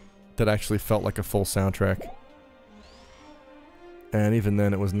one that actually felt like a full soundtrack. And even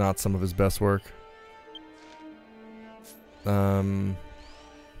then, it was not some of his best work.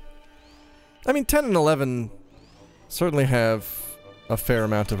 I mean, 10 and 11 certainly have a fair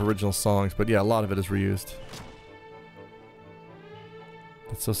amount of original songs, but yeah, a lot of it is reused.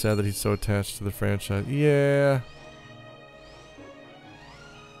 It's so sad that he's so attached to the franchise. Yeah.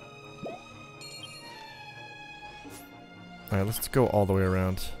 Alright, let's go all the way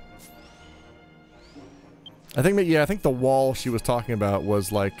around. I think that, yeah, I think the wall she was talking about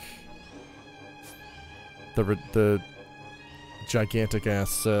was like the gigantic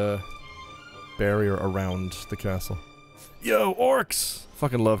ass barrier around the castle. Yo, orcs!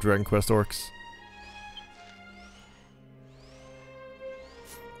 Fucking love Dragon Quest orcs.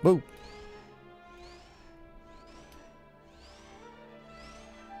 Whoa.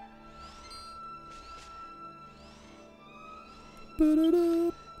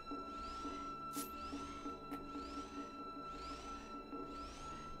 Ba-da-da.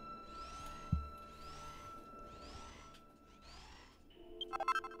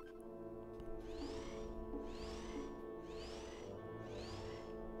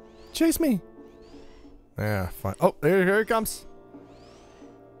 Chase me! Yeah, fine. Oh, here he comes!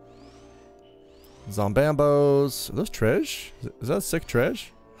 Zombambos. Are those treasure? Is that sick treasure?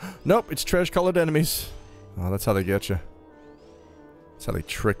 Nope, it's treasure-colored enemies. Oh, that's how they get you. That's how they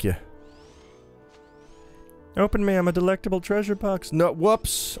trick you. Open me, I'm a delectable treasure box. No,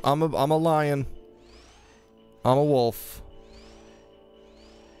 whoops. I'm a lion. I'm a wolf.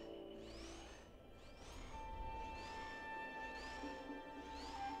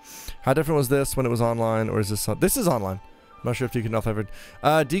 How different was this when it was online, or is this... This is online. I'm not sure if DQ10 ever...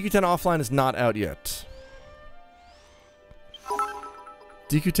 DQ10 offline is not out yet.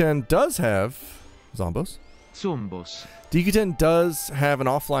 DQ10 does have... Zombos? Zombos. DQ10 does have an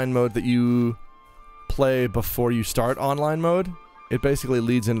offline mode that you play before you start online mode. It basically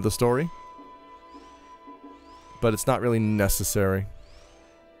leads into the story. But it's not really necessary.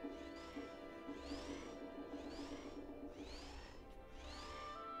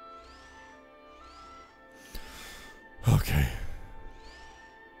 Okay.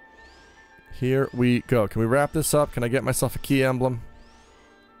 Here we go. Can we wrap this up? Can I get myself a key emblem?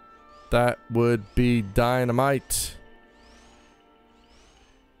 That would be dynamite.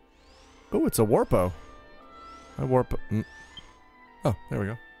 Oh, it's a Warpo. A Warpo. Oh, there we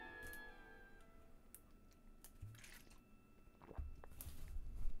go.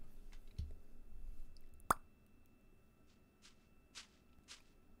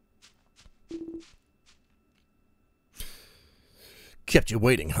 Kept you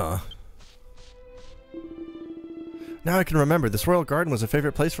waiting, huh? Now I can remember. This royal garden was a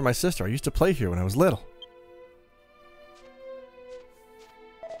favorite place for my sister. I used to play here when I was little.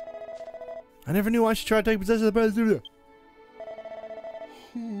 I never knew why she tried to take possession of the present.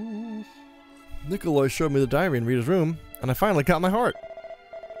 Nikolai showed me the diary in Rita's room, and I finally got my heart.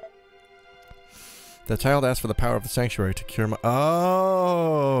 The child asked for the power of the sanctuary to cure my...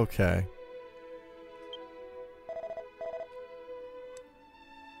 Oh, okay.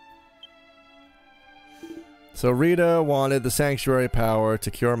 So Rita wanted the sanctuary power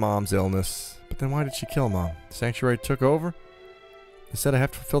to cure Mom's illness. But then why did she kill Mom? The sanctuary took over? They said I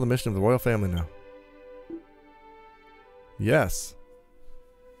have to fulfill the mission of the royal family now. Yes.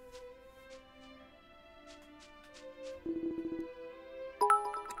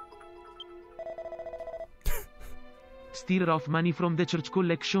 Stealer of money from the church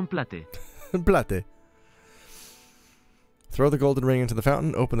collection plate. Plate. Throw the golden ring into the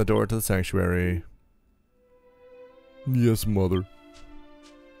fountain, open the door to the sanctuary. Yes, mother.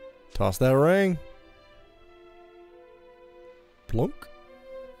 Toss that ring. Plunk.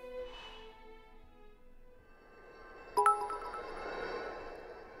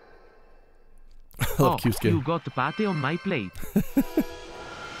 I love Q-Skin. You got pate on my plate.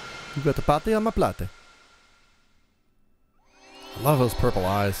 You got the pate on my plate. I love those purple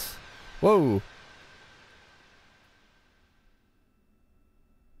eyes. Whoa.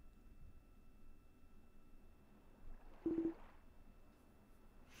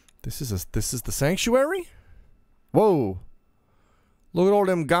 This is the sanctuary? Whoa. Look at all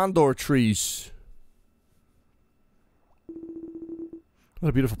them Gondor trees. What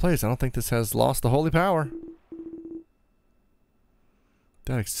a beautiful place. I don't think this has lost the holy power.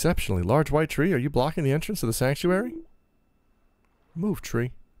 That exceptionally large white tree. Are you blocking the entrance to the sanctuary? Move,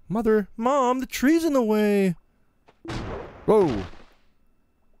 tree. Mom, the tree's in the way. Whoa.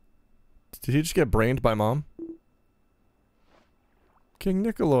 Did he just get brained by Mom? King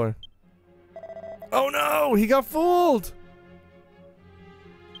Nikolai. Oh no, he got fooled.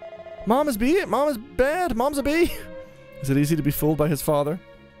 Mom is bad. Mom's a bee. Is it easy to be fooled by his father?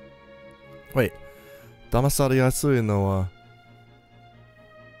 Wait. Damasari Yatsui no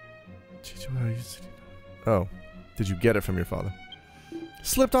Oh. Did you get it from your father?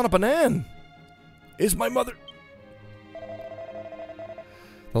 Slipped on a banana. Is my mother...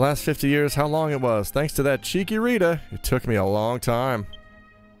 The last 50 years, how long it was. Thanks to that cheeky Rita, it took me a long time.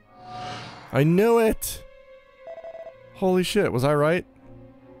 I knew it! Holy shit, was I right?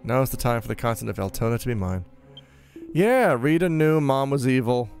 Now is the time for the continent of Altona to be mine. Yeah, Rita knew Mom was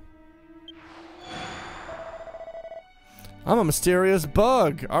evil. I'm a mysterious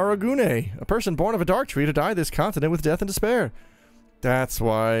bug, Aragune, a person born of a dark tree to dye this continent with death and despair. That's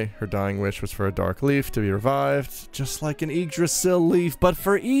why her dying wish was for a dark leaf to be revived, just like an Yggdrasil leaf, but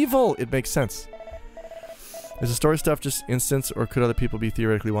for evil! It makes sense. Is the story stuff just instance, or could other people be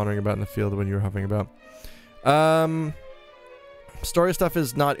theoretically wandering about in the field when you were hovering about? Story stuff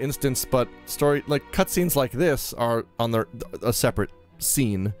is not instance, but story, like, cutscenes like this are on a separate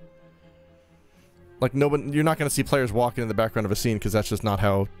scene. Like, you're not going to see players walking in the background of a scene, because that's just not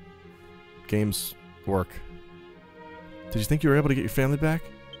how games work. Did you think you were able to get your family back?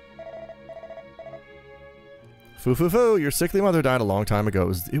 Foo foo foo, your sickly mother died a long time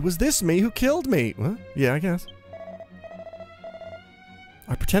ago. It was this me who killed me. What? Yeah, I guess.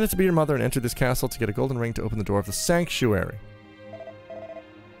 I pretended to be your mother and entered this castle to get a golden ring to open the door of the sanctuary.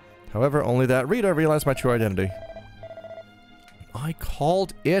 However, only that Rita realized my true identity. I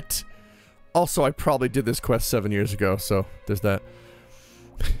called it. Also, I probably did this quest 7 years ago, so there's that.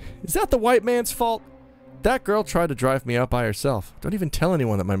 Is that the white man's fault? That girl tried to drive me out by herself. Don't even tell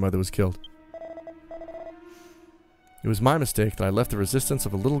anyone that my mother was killed. It was my mistake that I left the resistance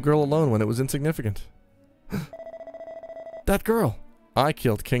of a little girl alone when it was insignificant. That girl! I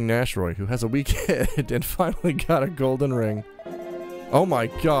killed King Nashroy, who has a weak head and finally got a golden ring. Oh my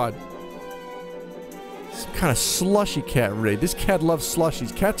god. Some kind of slushy cat raid. This cat loves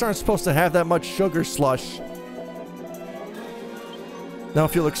slushies. Cats aren't supposed to have that much sugar slush. Now,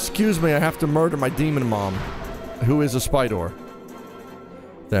 if you'll excuse me, I have to murder my demon mom, who is a Spider.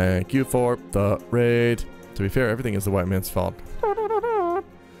 Thank you for the raid. To be fair, everything is the white man's fault. I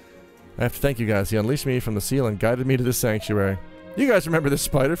have to thank you guys. He unleashed me from the seal and guided me to this sanctuary. You guys remember this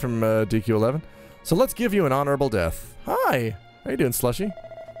spider from DQ11? So let's give you an honorable death. Hi! How you doing, Slushy?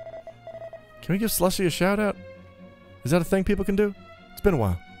 Can we give Slushy a shout out? Is that a thing people can do? It's been a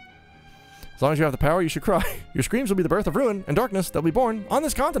while. As long as you have the power, you should cry. Your screams will be the birth of ruin and darkness that will be born on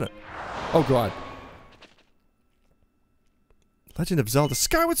this continent. Oh god. Legend of Zelda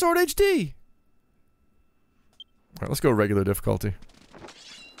Skyward Sword HD! Alright, let's go regular difficulty.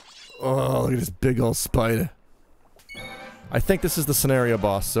 Oh, look at this big old spider. I think this is the scenario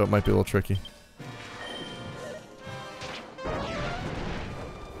boss, so it might be a little tricky.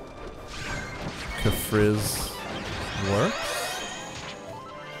 Kafriz works.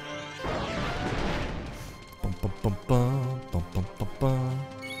 Bum, bum, bum, bum, bum, bum, bum, bum.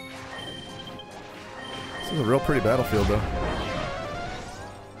 This is a real pretty battlefield, though.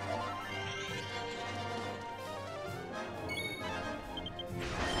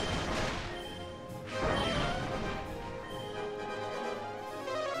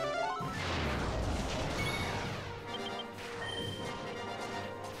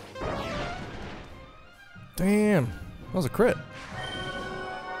 Damn, that was a crit.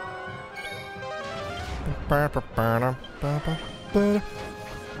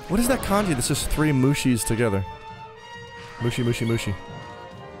 What is that kanji that's just three mushis together? Mushi, mushi, mushi.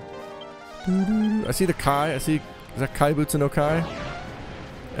 I see the kai. I see, is that Kaibutsu no Kai?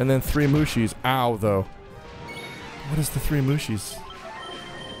 And then three mushis. Ow, though. What is the three mushis?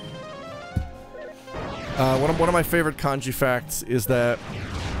 One of my favorite kanji facts is that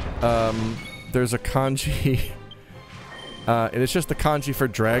there's a kanji, and it's just the kanji for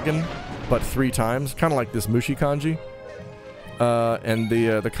dragon, but 3 times, kind of like this mushi kanji. And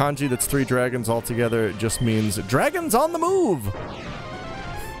the kanji that's 3 dragons all together just means dragons on the move.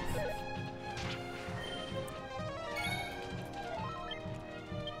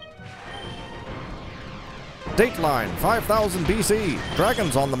 Dateline 5000 BC.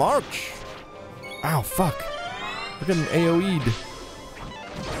 Dragons on the march. Ow, fuck. We're getting AoE'd.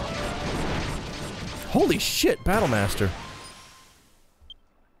 Holy shit, Battlemaster.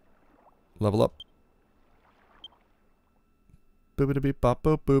 Level up. Boopity beep bop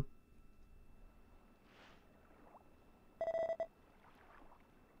boop boop.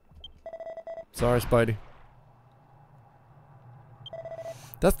 Sorry, Spidey.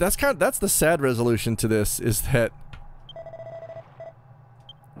 That's the sad resolution to this, is that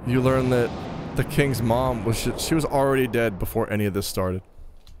you learn that the king's mom was she was already dead before any of this started.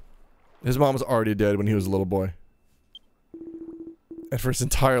 His mom was already dead when he was a little boy. And for his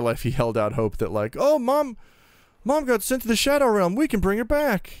entire life he held out hope that like, oh, mom got sent to the Shadow Realm, we can bring her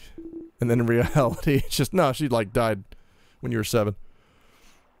back. And then in reality, it's just, no, she like died when you were 7.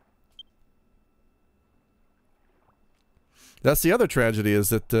 That's the other tragedy, is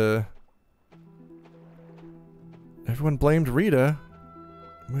that everyone blamed Rita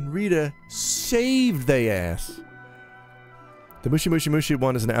when Rita saved they ass. The Mushi Mushi Mushi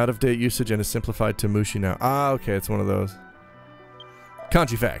one is an out-of-date usage and is simplified to Mushi now. Ah, okay, it's one of those.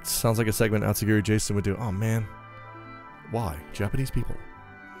 Kanji facts. Sounds like a segment Atsugiri Jason would do. Oh, man. Why? Japanese people.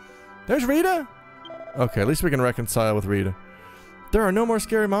 There's Rita! Okay, at least we can reconcile with Rita. There are no more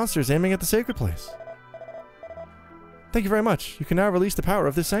scary monsters aiming at the sacred place. Thank you very much. You can now release the power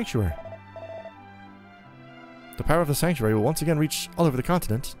of this sanctuary. The power of the sanctuary will once again reach all over the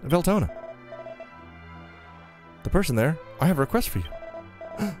continent of Eltona. The person there, I have a request for you.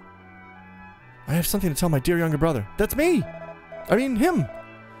 I have something to tell my dear younger brother. That's me! I mean, him!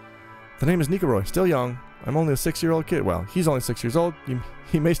 The name is Nikoroy, still young. I'm only a 6-year-old kid. Well, he's only 6 years old.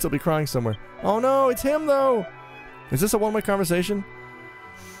 He may still be crying somewhere. Oh no, it's him though! Is this a one-way conversation?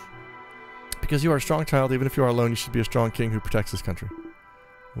 Because you are a strong child, even if you are alone, you should be a strong king who protects his country.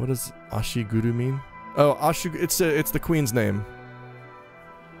 What does Ashiguru mean? Oh, it's the queen's name.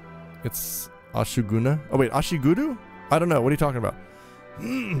 It's Ashuguna? Oh wait, Ashiguru? I don't know, what are you talking about?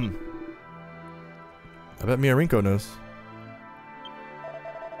 I bet Miyarinko knows.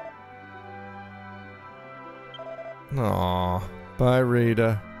 Aww. Bye,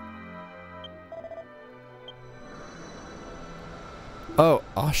 Rita. Oh,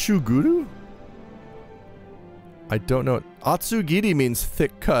 Ashuguru? I don't know. Atsugiri means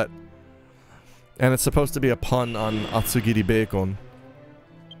thick cut. And it's supposed to be a pun on Atsugiri bacon.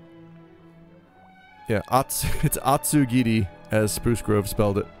 Yeah, it's Atsugiri, as Spruce Grove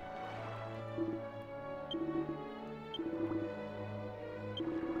spelled it.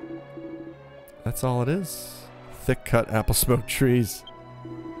 That's all it is. Thick cut apple smoke trees.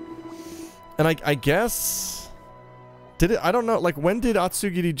 And I guess... Did it... I don't know, like, when did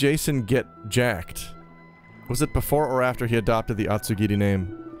Atsugiri Jason get jacked? Was it before or after he adopted the Atsugiri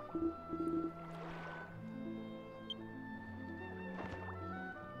name?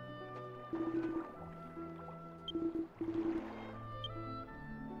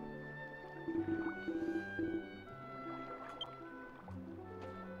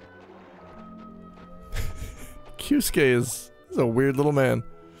 Kyusuke is a weird little man.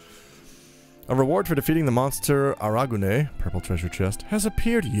 A reward for defeating the monster Aragune, purple treasure chest, has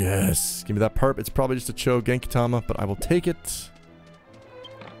appeared. Yes! Give me that perp. It's probably just a Cho Genkitama, but I will take it.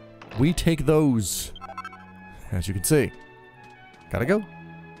 We take those. As you can see. Gotta go.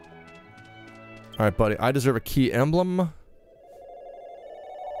 Alright, buddy. I deserve a key emblem.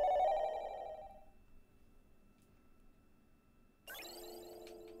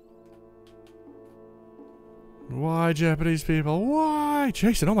 Why, Japanese people? Why?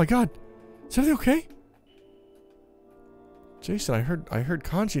 Jason, oh my god. Is everything okay? Jason, I heard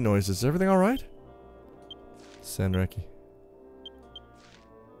kanji noises. Is everything alright? Senreki.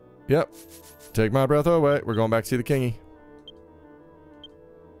 Yep. Take my breath away. We're going back to see the kingy.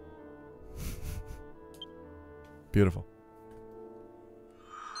 Beautiful.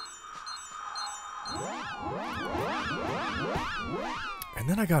 And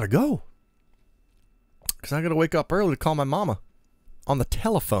then I gotta go. Because I gotta wake up early to call my mama. On the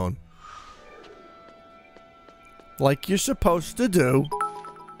telephone. Like you're supposed to do.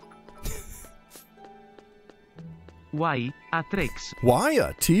 Why, a T-Rex? Why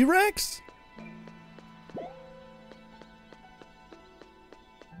a T-Rex?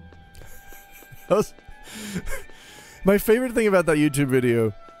 My favorite thing about that YouTube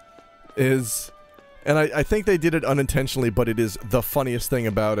video is, and I think they did it unintentionally, but it is the funniest thing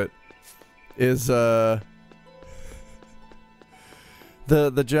about it, is,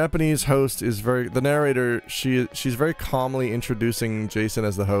 The Japanese host is the narrator, she's very calmly introducing Jason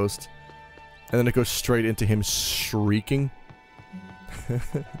as the host, and then it goes straight into him shrieking.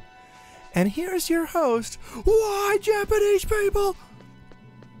 And here's your host. Why, Japanese people?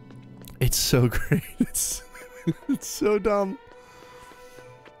 It's so great. It's so dumb.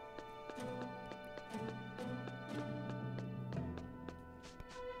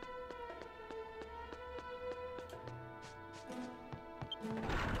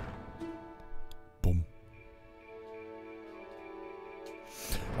 Boom.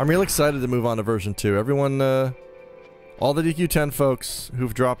 I'm real excited to move on to version 2. Everyone, all the DQ10 folks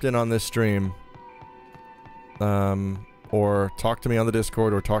who've dropped in on this stream, or talked to me on the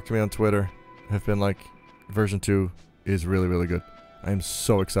Discord, or talked to me on Twitter, have been like, version 2 is really, really good. I am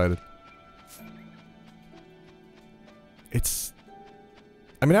so excited.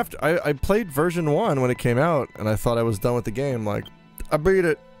 I mean, after I played version 1 when it came out, and I thought I was done with the game, like, I beat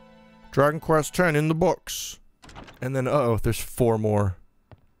it. Dragon Quest X in the books. And then, uh-oh, there's 4 more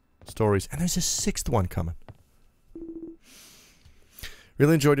stories. And there's a 6th one coming.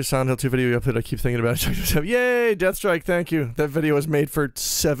 Really enjoyed your Silent Hill 2 video you uploaded. I keep thinking about it. Yay, Deathstrike, thank you. That video was made for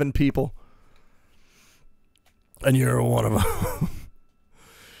 7 people. And you're one of them.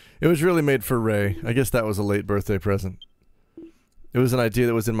 It was really made for Ray. I guess that was a late birthday present. It was an idea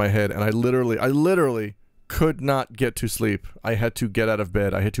that was in my head, and I literally could not get to sleep. I had to get out of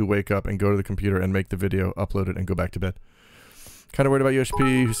bed. I had to wake up and go to the computer and make the video, upload it, and go back to bed. Kind of worried about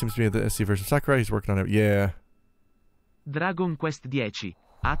UHP, who seems to be the SC version of Sakurai. He's working on it. Yeah. Dragon Quest X.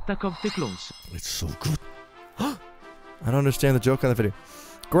 Attack of the Clones. It's so good. I don't understand the joke on the video.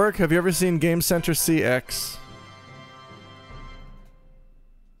 Gork, have you ever seen Game Center CX?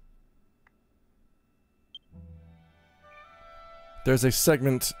 There's a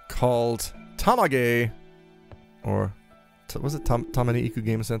segment called Tamage, or was it Tamani Iku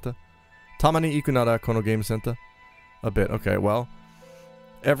Game Center? Tamani Iku Nara Kono Game Center? A bit, okay, well,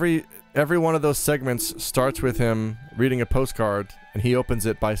 every one of those segments starts with him reading a postcard, and he opens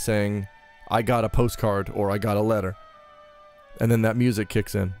it by saying, I got a postcard, or I got a letter. And then that music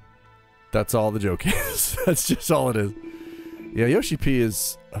kicks in. That's all the joke is. That's just all it is. Yeah, Yoshi P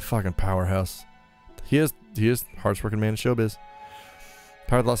is a fucking powerhouse. He is hardest working man in showbiz.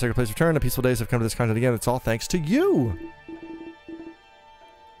 Power of the Lost Sacred Place return. The peaceful days have come to this content again. It's all thanks to you.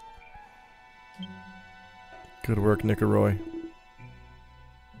 Good work, Nickeroy.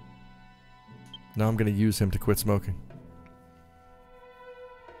 Now I'm gonna use him to quit smoking.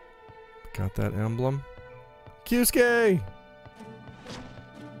 Got that emblem. Kyusuke!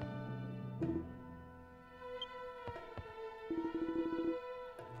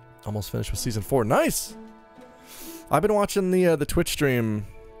 Almost finished with season 4. Nice! I've been watching the Twitch stream.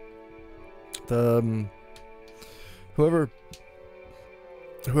 Whoever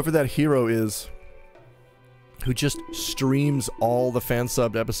that hero is, who just streams all the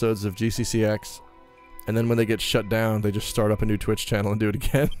fan-subbed episodes of GCCX, and then when they get shut down, they just start up a new Twitch channel and do it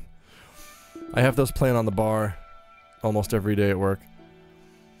again. I have those playing on the bar almost every day at work.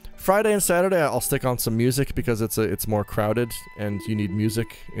 Friday and Saturday, I'll stick on some music because it's more crowded, and you need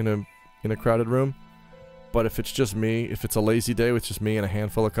music in a crowded room. But if it's just me, if it's a lazy day with just me and a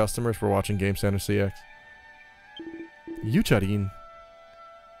handful of customers, we're watching Game Center CX. Yucharin.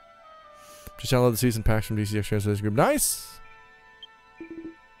 Just download the season packs from DCX Translation Group. Nice!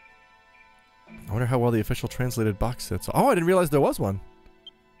 I wonder how well the official translated box sits. Oh, I didn't realize there was one.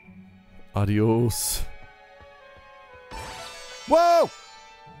 Adios. Whoa!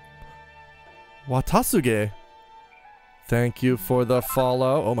 Watasuge. Thank you for the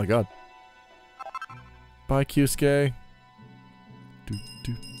follow. Oh my god. Bye, Kyusuke.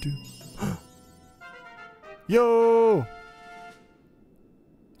 Yo!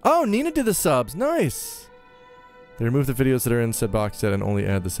 Oh, Nina did the subs. Nice. They remove the videos that are in said box set and only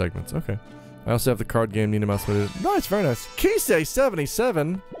add the segments. Okay. I also have the card game Nina Mouse. Nice, very nice.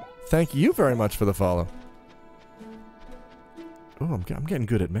 Kisei77. Thank you very much for the follow. Oh, I'm getting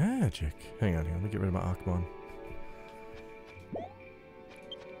good at magic. Hang on here. Let me get rid of my Akmon.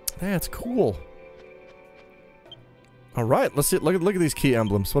 That's cool. All right, let's see. Look at these key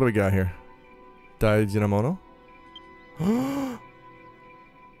emblems. What do we got here? Dai Jinamono.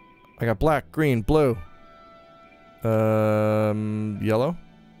 I got black, green, blue. Yellow,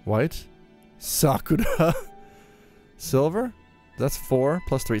 white, Sakura, silver. That's 4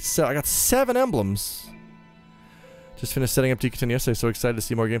 plus 3. So I got 7 emblems. Just finished setting up DQ10 yesterday. So excited to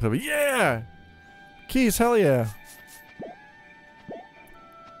see more gameplay. But yeah, keys, hell yeah.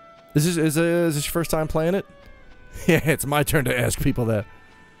 Is this your first time playing it? Yeah, it's my turn to ask people that.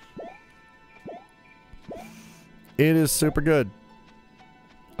 It is super good.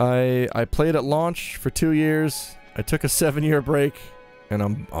 I played at launch for 2 years. I took a 7-year break,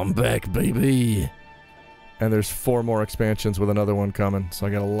 and I'm back, baby. And there's 4 more expansions with another one coming, so I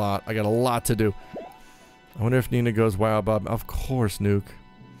got a lot to do. I wonder if Nina goes, wow, Bob. Of course, Nuke.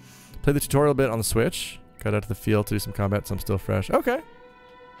 Played the tutorial bit on the Switch. Got out to the field to do some combat, so I'm still fresh. Okay.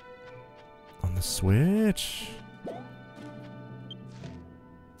 On the Switch.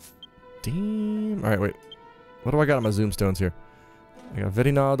 Damn. Alright, wait. What do I got on my Zoom stones here? I got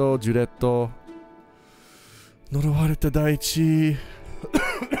Verinado, Juretto, Norowareta Daichi.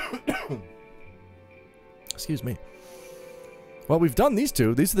 Excuse me. Well, we've done these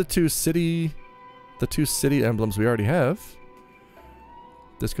two. These are the two city emblems we already have.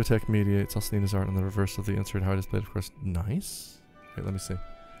 Discotheque mediates Alcina's art on the reverse of the insert how it is played, of course. Nice. Wait, let me see.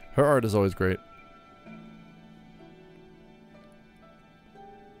 Her art is always great.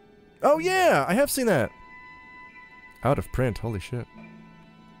 Oh yeah, I have seen that. Out of print, holy shit.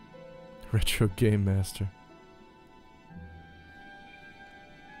 Retro Game Master.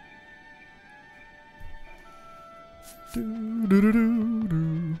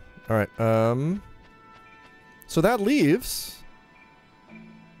 Alright, so that leaves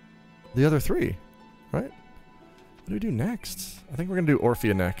the other 3, right? What do we do next? I think we're gonna do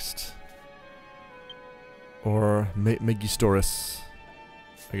Orphea next. Or Megistoris,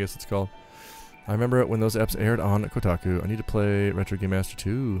 I guess it's called. I remember it when those eps aired on Kotaku. I need to play Retro Game Master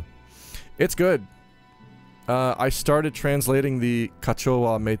 2. It's good. I started translating the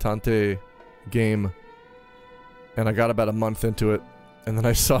Kachowa Meitante game, and I got about a month into it, and then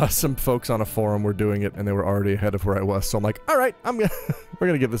I saw some folks on a forum were doing it, and they were already ahead of where I was. So I'm like, all right, we're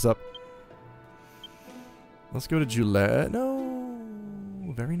gonna give this up. Let's go to Juliet. No,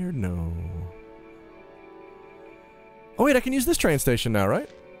 Very Nerd. No. Oh wait, I can use this train station now, right?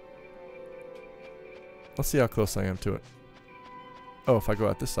 Let's see how close I am to it. Oh, if I go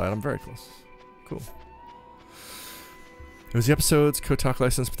out this side, I'm very close. Cool. It was the episodes Kotaku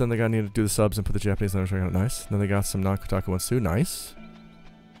license, but then they got needed to do the subs and put the Japanese language on it. Nice. Then they got some non-Kotaku ones too. Nice.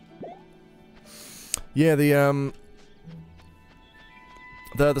 Yeah, the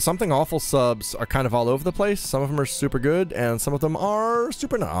Something Awful subs are kind of all over the place. Some of them are super good, and some of them are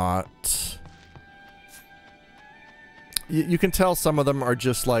super not. You can tell some of them are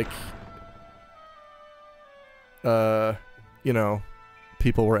just like, you know,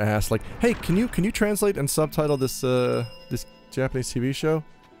 people were asked like, "Hey, can you translate and subtitle this this Japanese TV show?"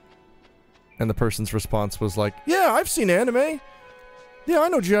 And the person's response was like, "Yeah, I've seen anime. Yeah, I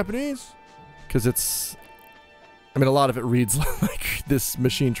know Japanese." Because it's, I mean, a lot of it reads like this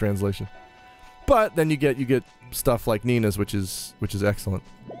machine translation. But then you get stuff like Nina's, which is excellent.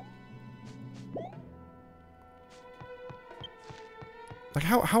 Like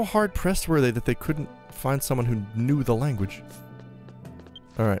how hard pressed were they that they couldn't find someone who knew the language?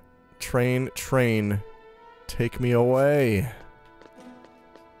 All right, train, take me away.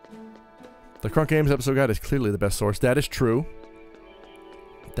 The Crunk Games episode guide is clearly the best source. That is true.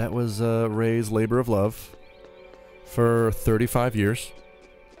 That was Ray's labor of love for 35 years.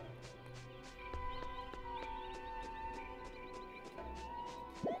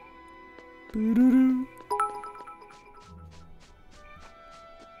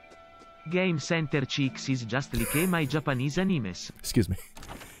 Game Center Cheeks is just like my Japanese animes. Excuse me.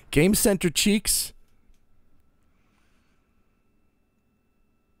 Game Center Cheeks.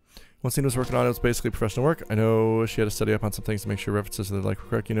 One scene was working on, it was basically professional work. I know she had to study up on some things to make sure references are like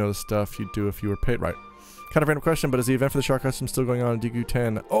correct. You know the stuff you'd do if you were paid right. Kind of random question, but is the event for the Shark Custom still going on in DQ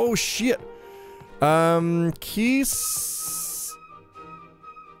 10? Oh shit! Keys...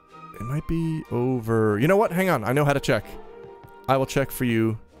 It might be over. You know what? Hang on, I know how to check. I will check for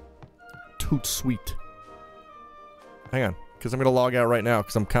you. Toot sweet. Hang on, because I'm gonna log out right now,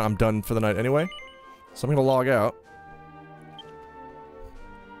 because I'm done for the night anyway. So I'm gonna log out.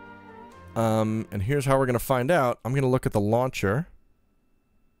 And here's how we're gonna find out. I'm gonna look at the launcher,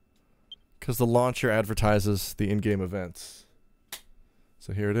 because the launcher advertises the in-game events.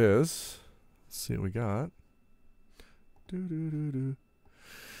 So here it is. Let's see what we got. Dragon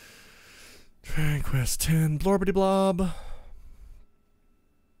Quest 10, Blorbity Blob.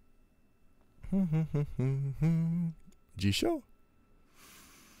 G-Show?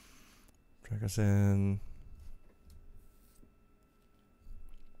 Dragon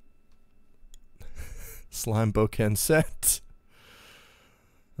Slime Boken set.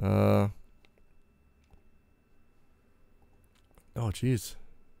 Oh, jeez.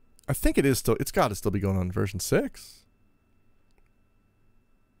 I think it is still... It's got to still be going on version 6.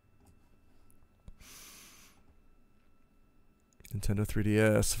 Nintendo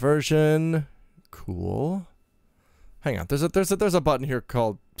 3DS version. Cool. Hang on. There's a button here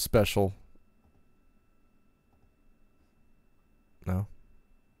called special. No.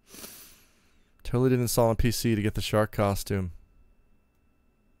 Totally didn't install on PC to get the shark costume.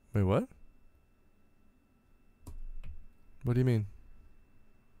 Wait, what? What do you mean?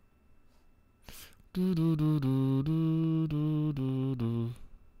 The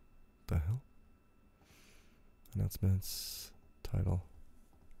hell? Announcements. Title.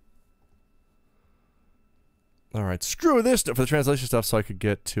 Alright, screw this for the translation stuff so I could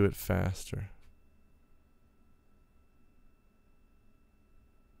get to it faster.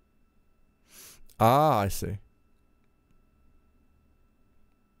 Ah, I see.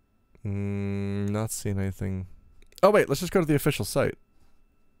 Not seeing anything. Oh wait, let's just go to the official site.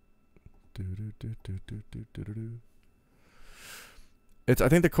 I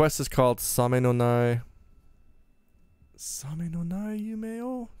think the quest is called Same no Nai. Same no Nai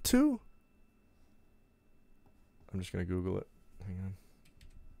Yumeo 2? I'm just gonna Google it. Hang on.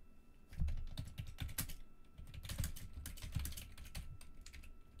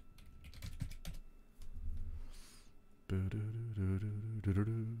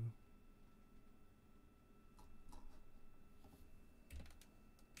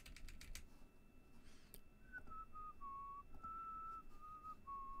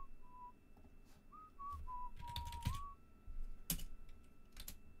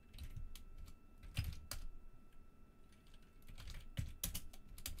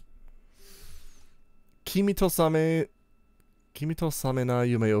 Kimito Same na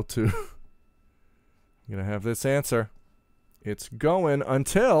Yumeo 2. I'm gonna have this answer. It's going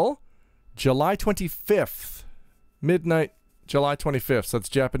until July 25th. Midnight, July 25th. So that's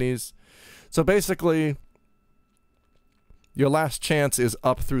Japanese. So basically, your last chance is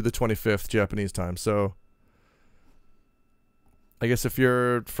up through the 25th Japanese time. So I guess if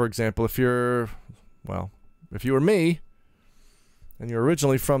you're, for example, if you were me, and you're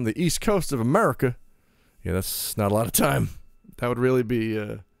originally from the East Coast of America, yeah, that's not a lot of time. That would really be,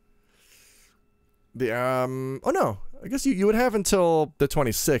 oh no. I guess you would have until the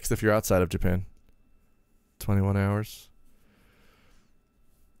 26th if you're outside of Japan. 21 hours.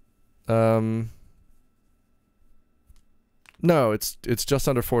 No, it's just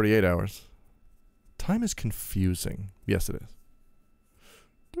under 48 hours. Time is confusing. Yes, it is.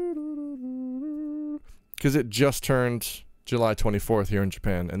 Because it just turned July 24th here in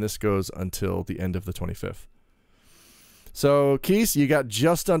Japan, and this goes until the end of the 25th. So, Keith, you got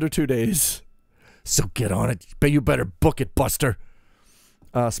just under 2 days. So get on it. But you better book it, Buster.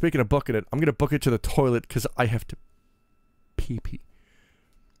 Speaking of booking it, I'm going to book it to the toilet because I have to pee-pee.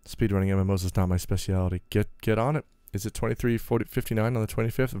 Speedrunning MMOs is not my specialty. Get on it. Is it 23:59 on the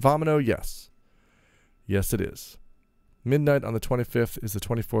 25th? Vomino, yes. Yes, it is. Midnight on the 25th is the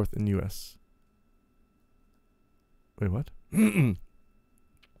 24th in US. Wait, what?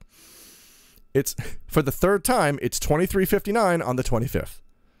 It's, for the third time, it's 23:59 on the 25th.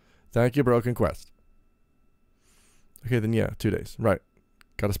 Thank you, Broken Quest. Okay, then yeah, 2 days. Right.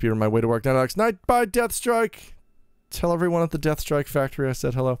 Gotta speed on my way to work. Night, bye, Deathstrike. Tell everyone at the Deathstrike factory I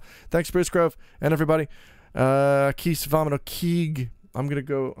said hello. Thanks, Bruce Grove, and everybody. Keith Vomino Keeg. I'm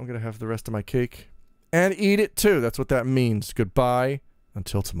gonna have the rest of my cake. And eat it too. That's what that means. Goodbye.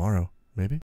 Until tomorrow, maybe.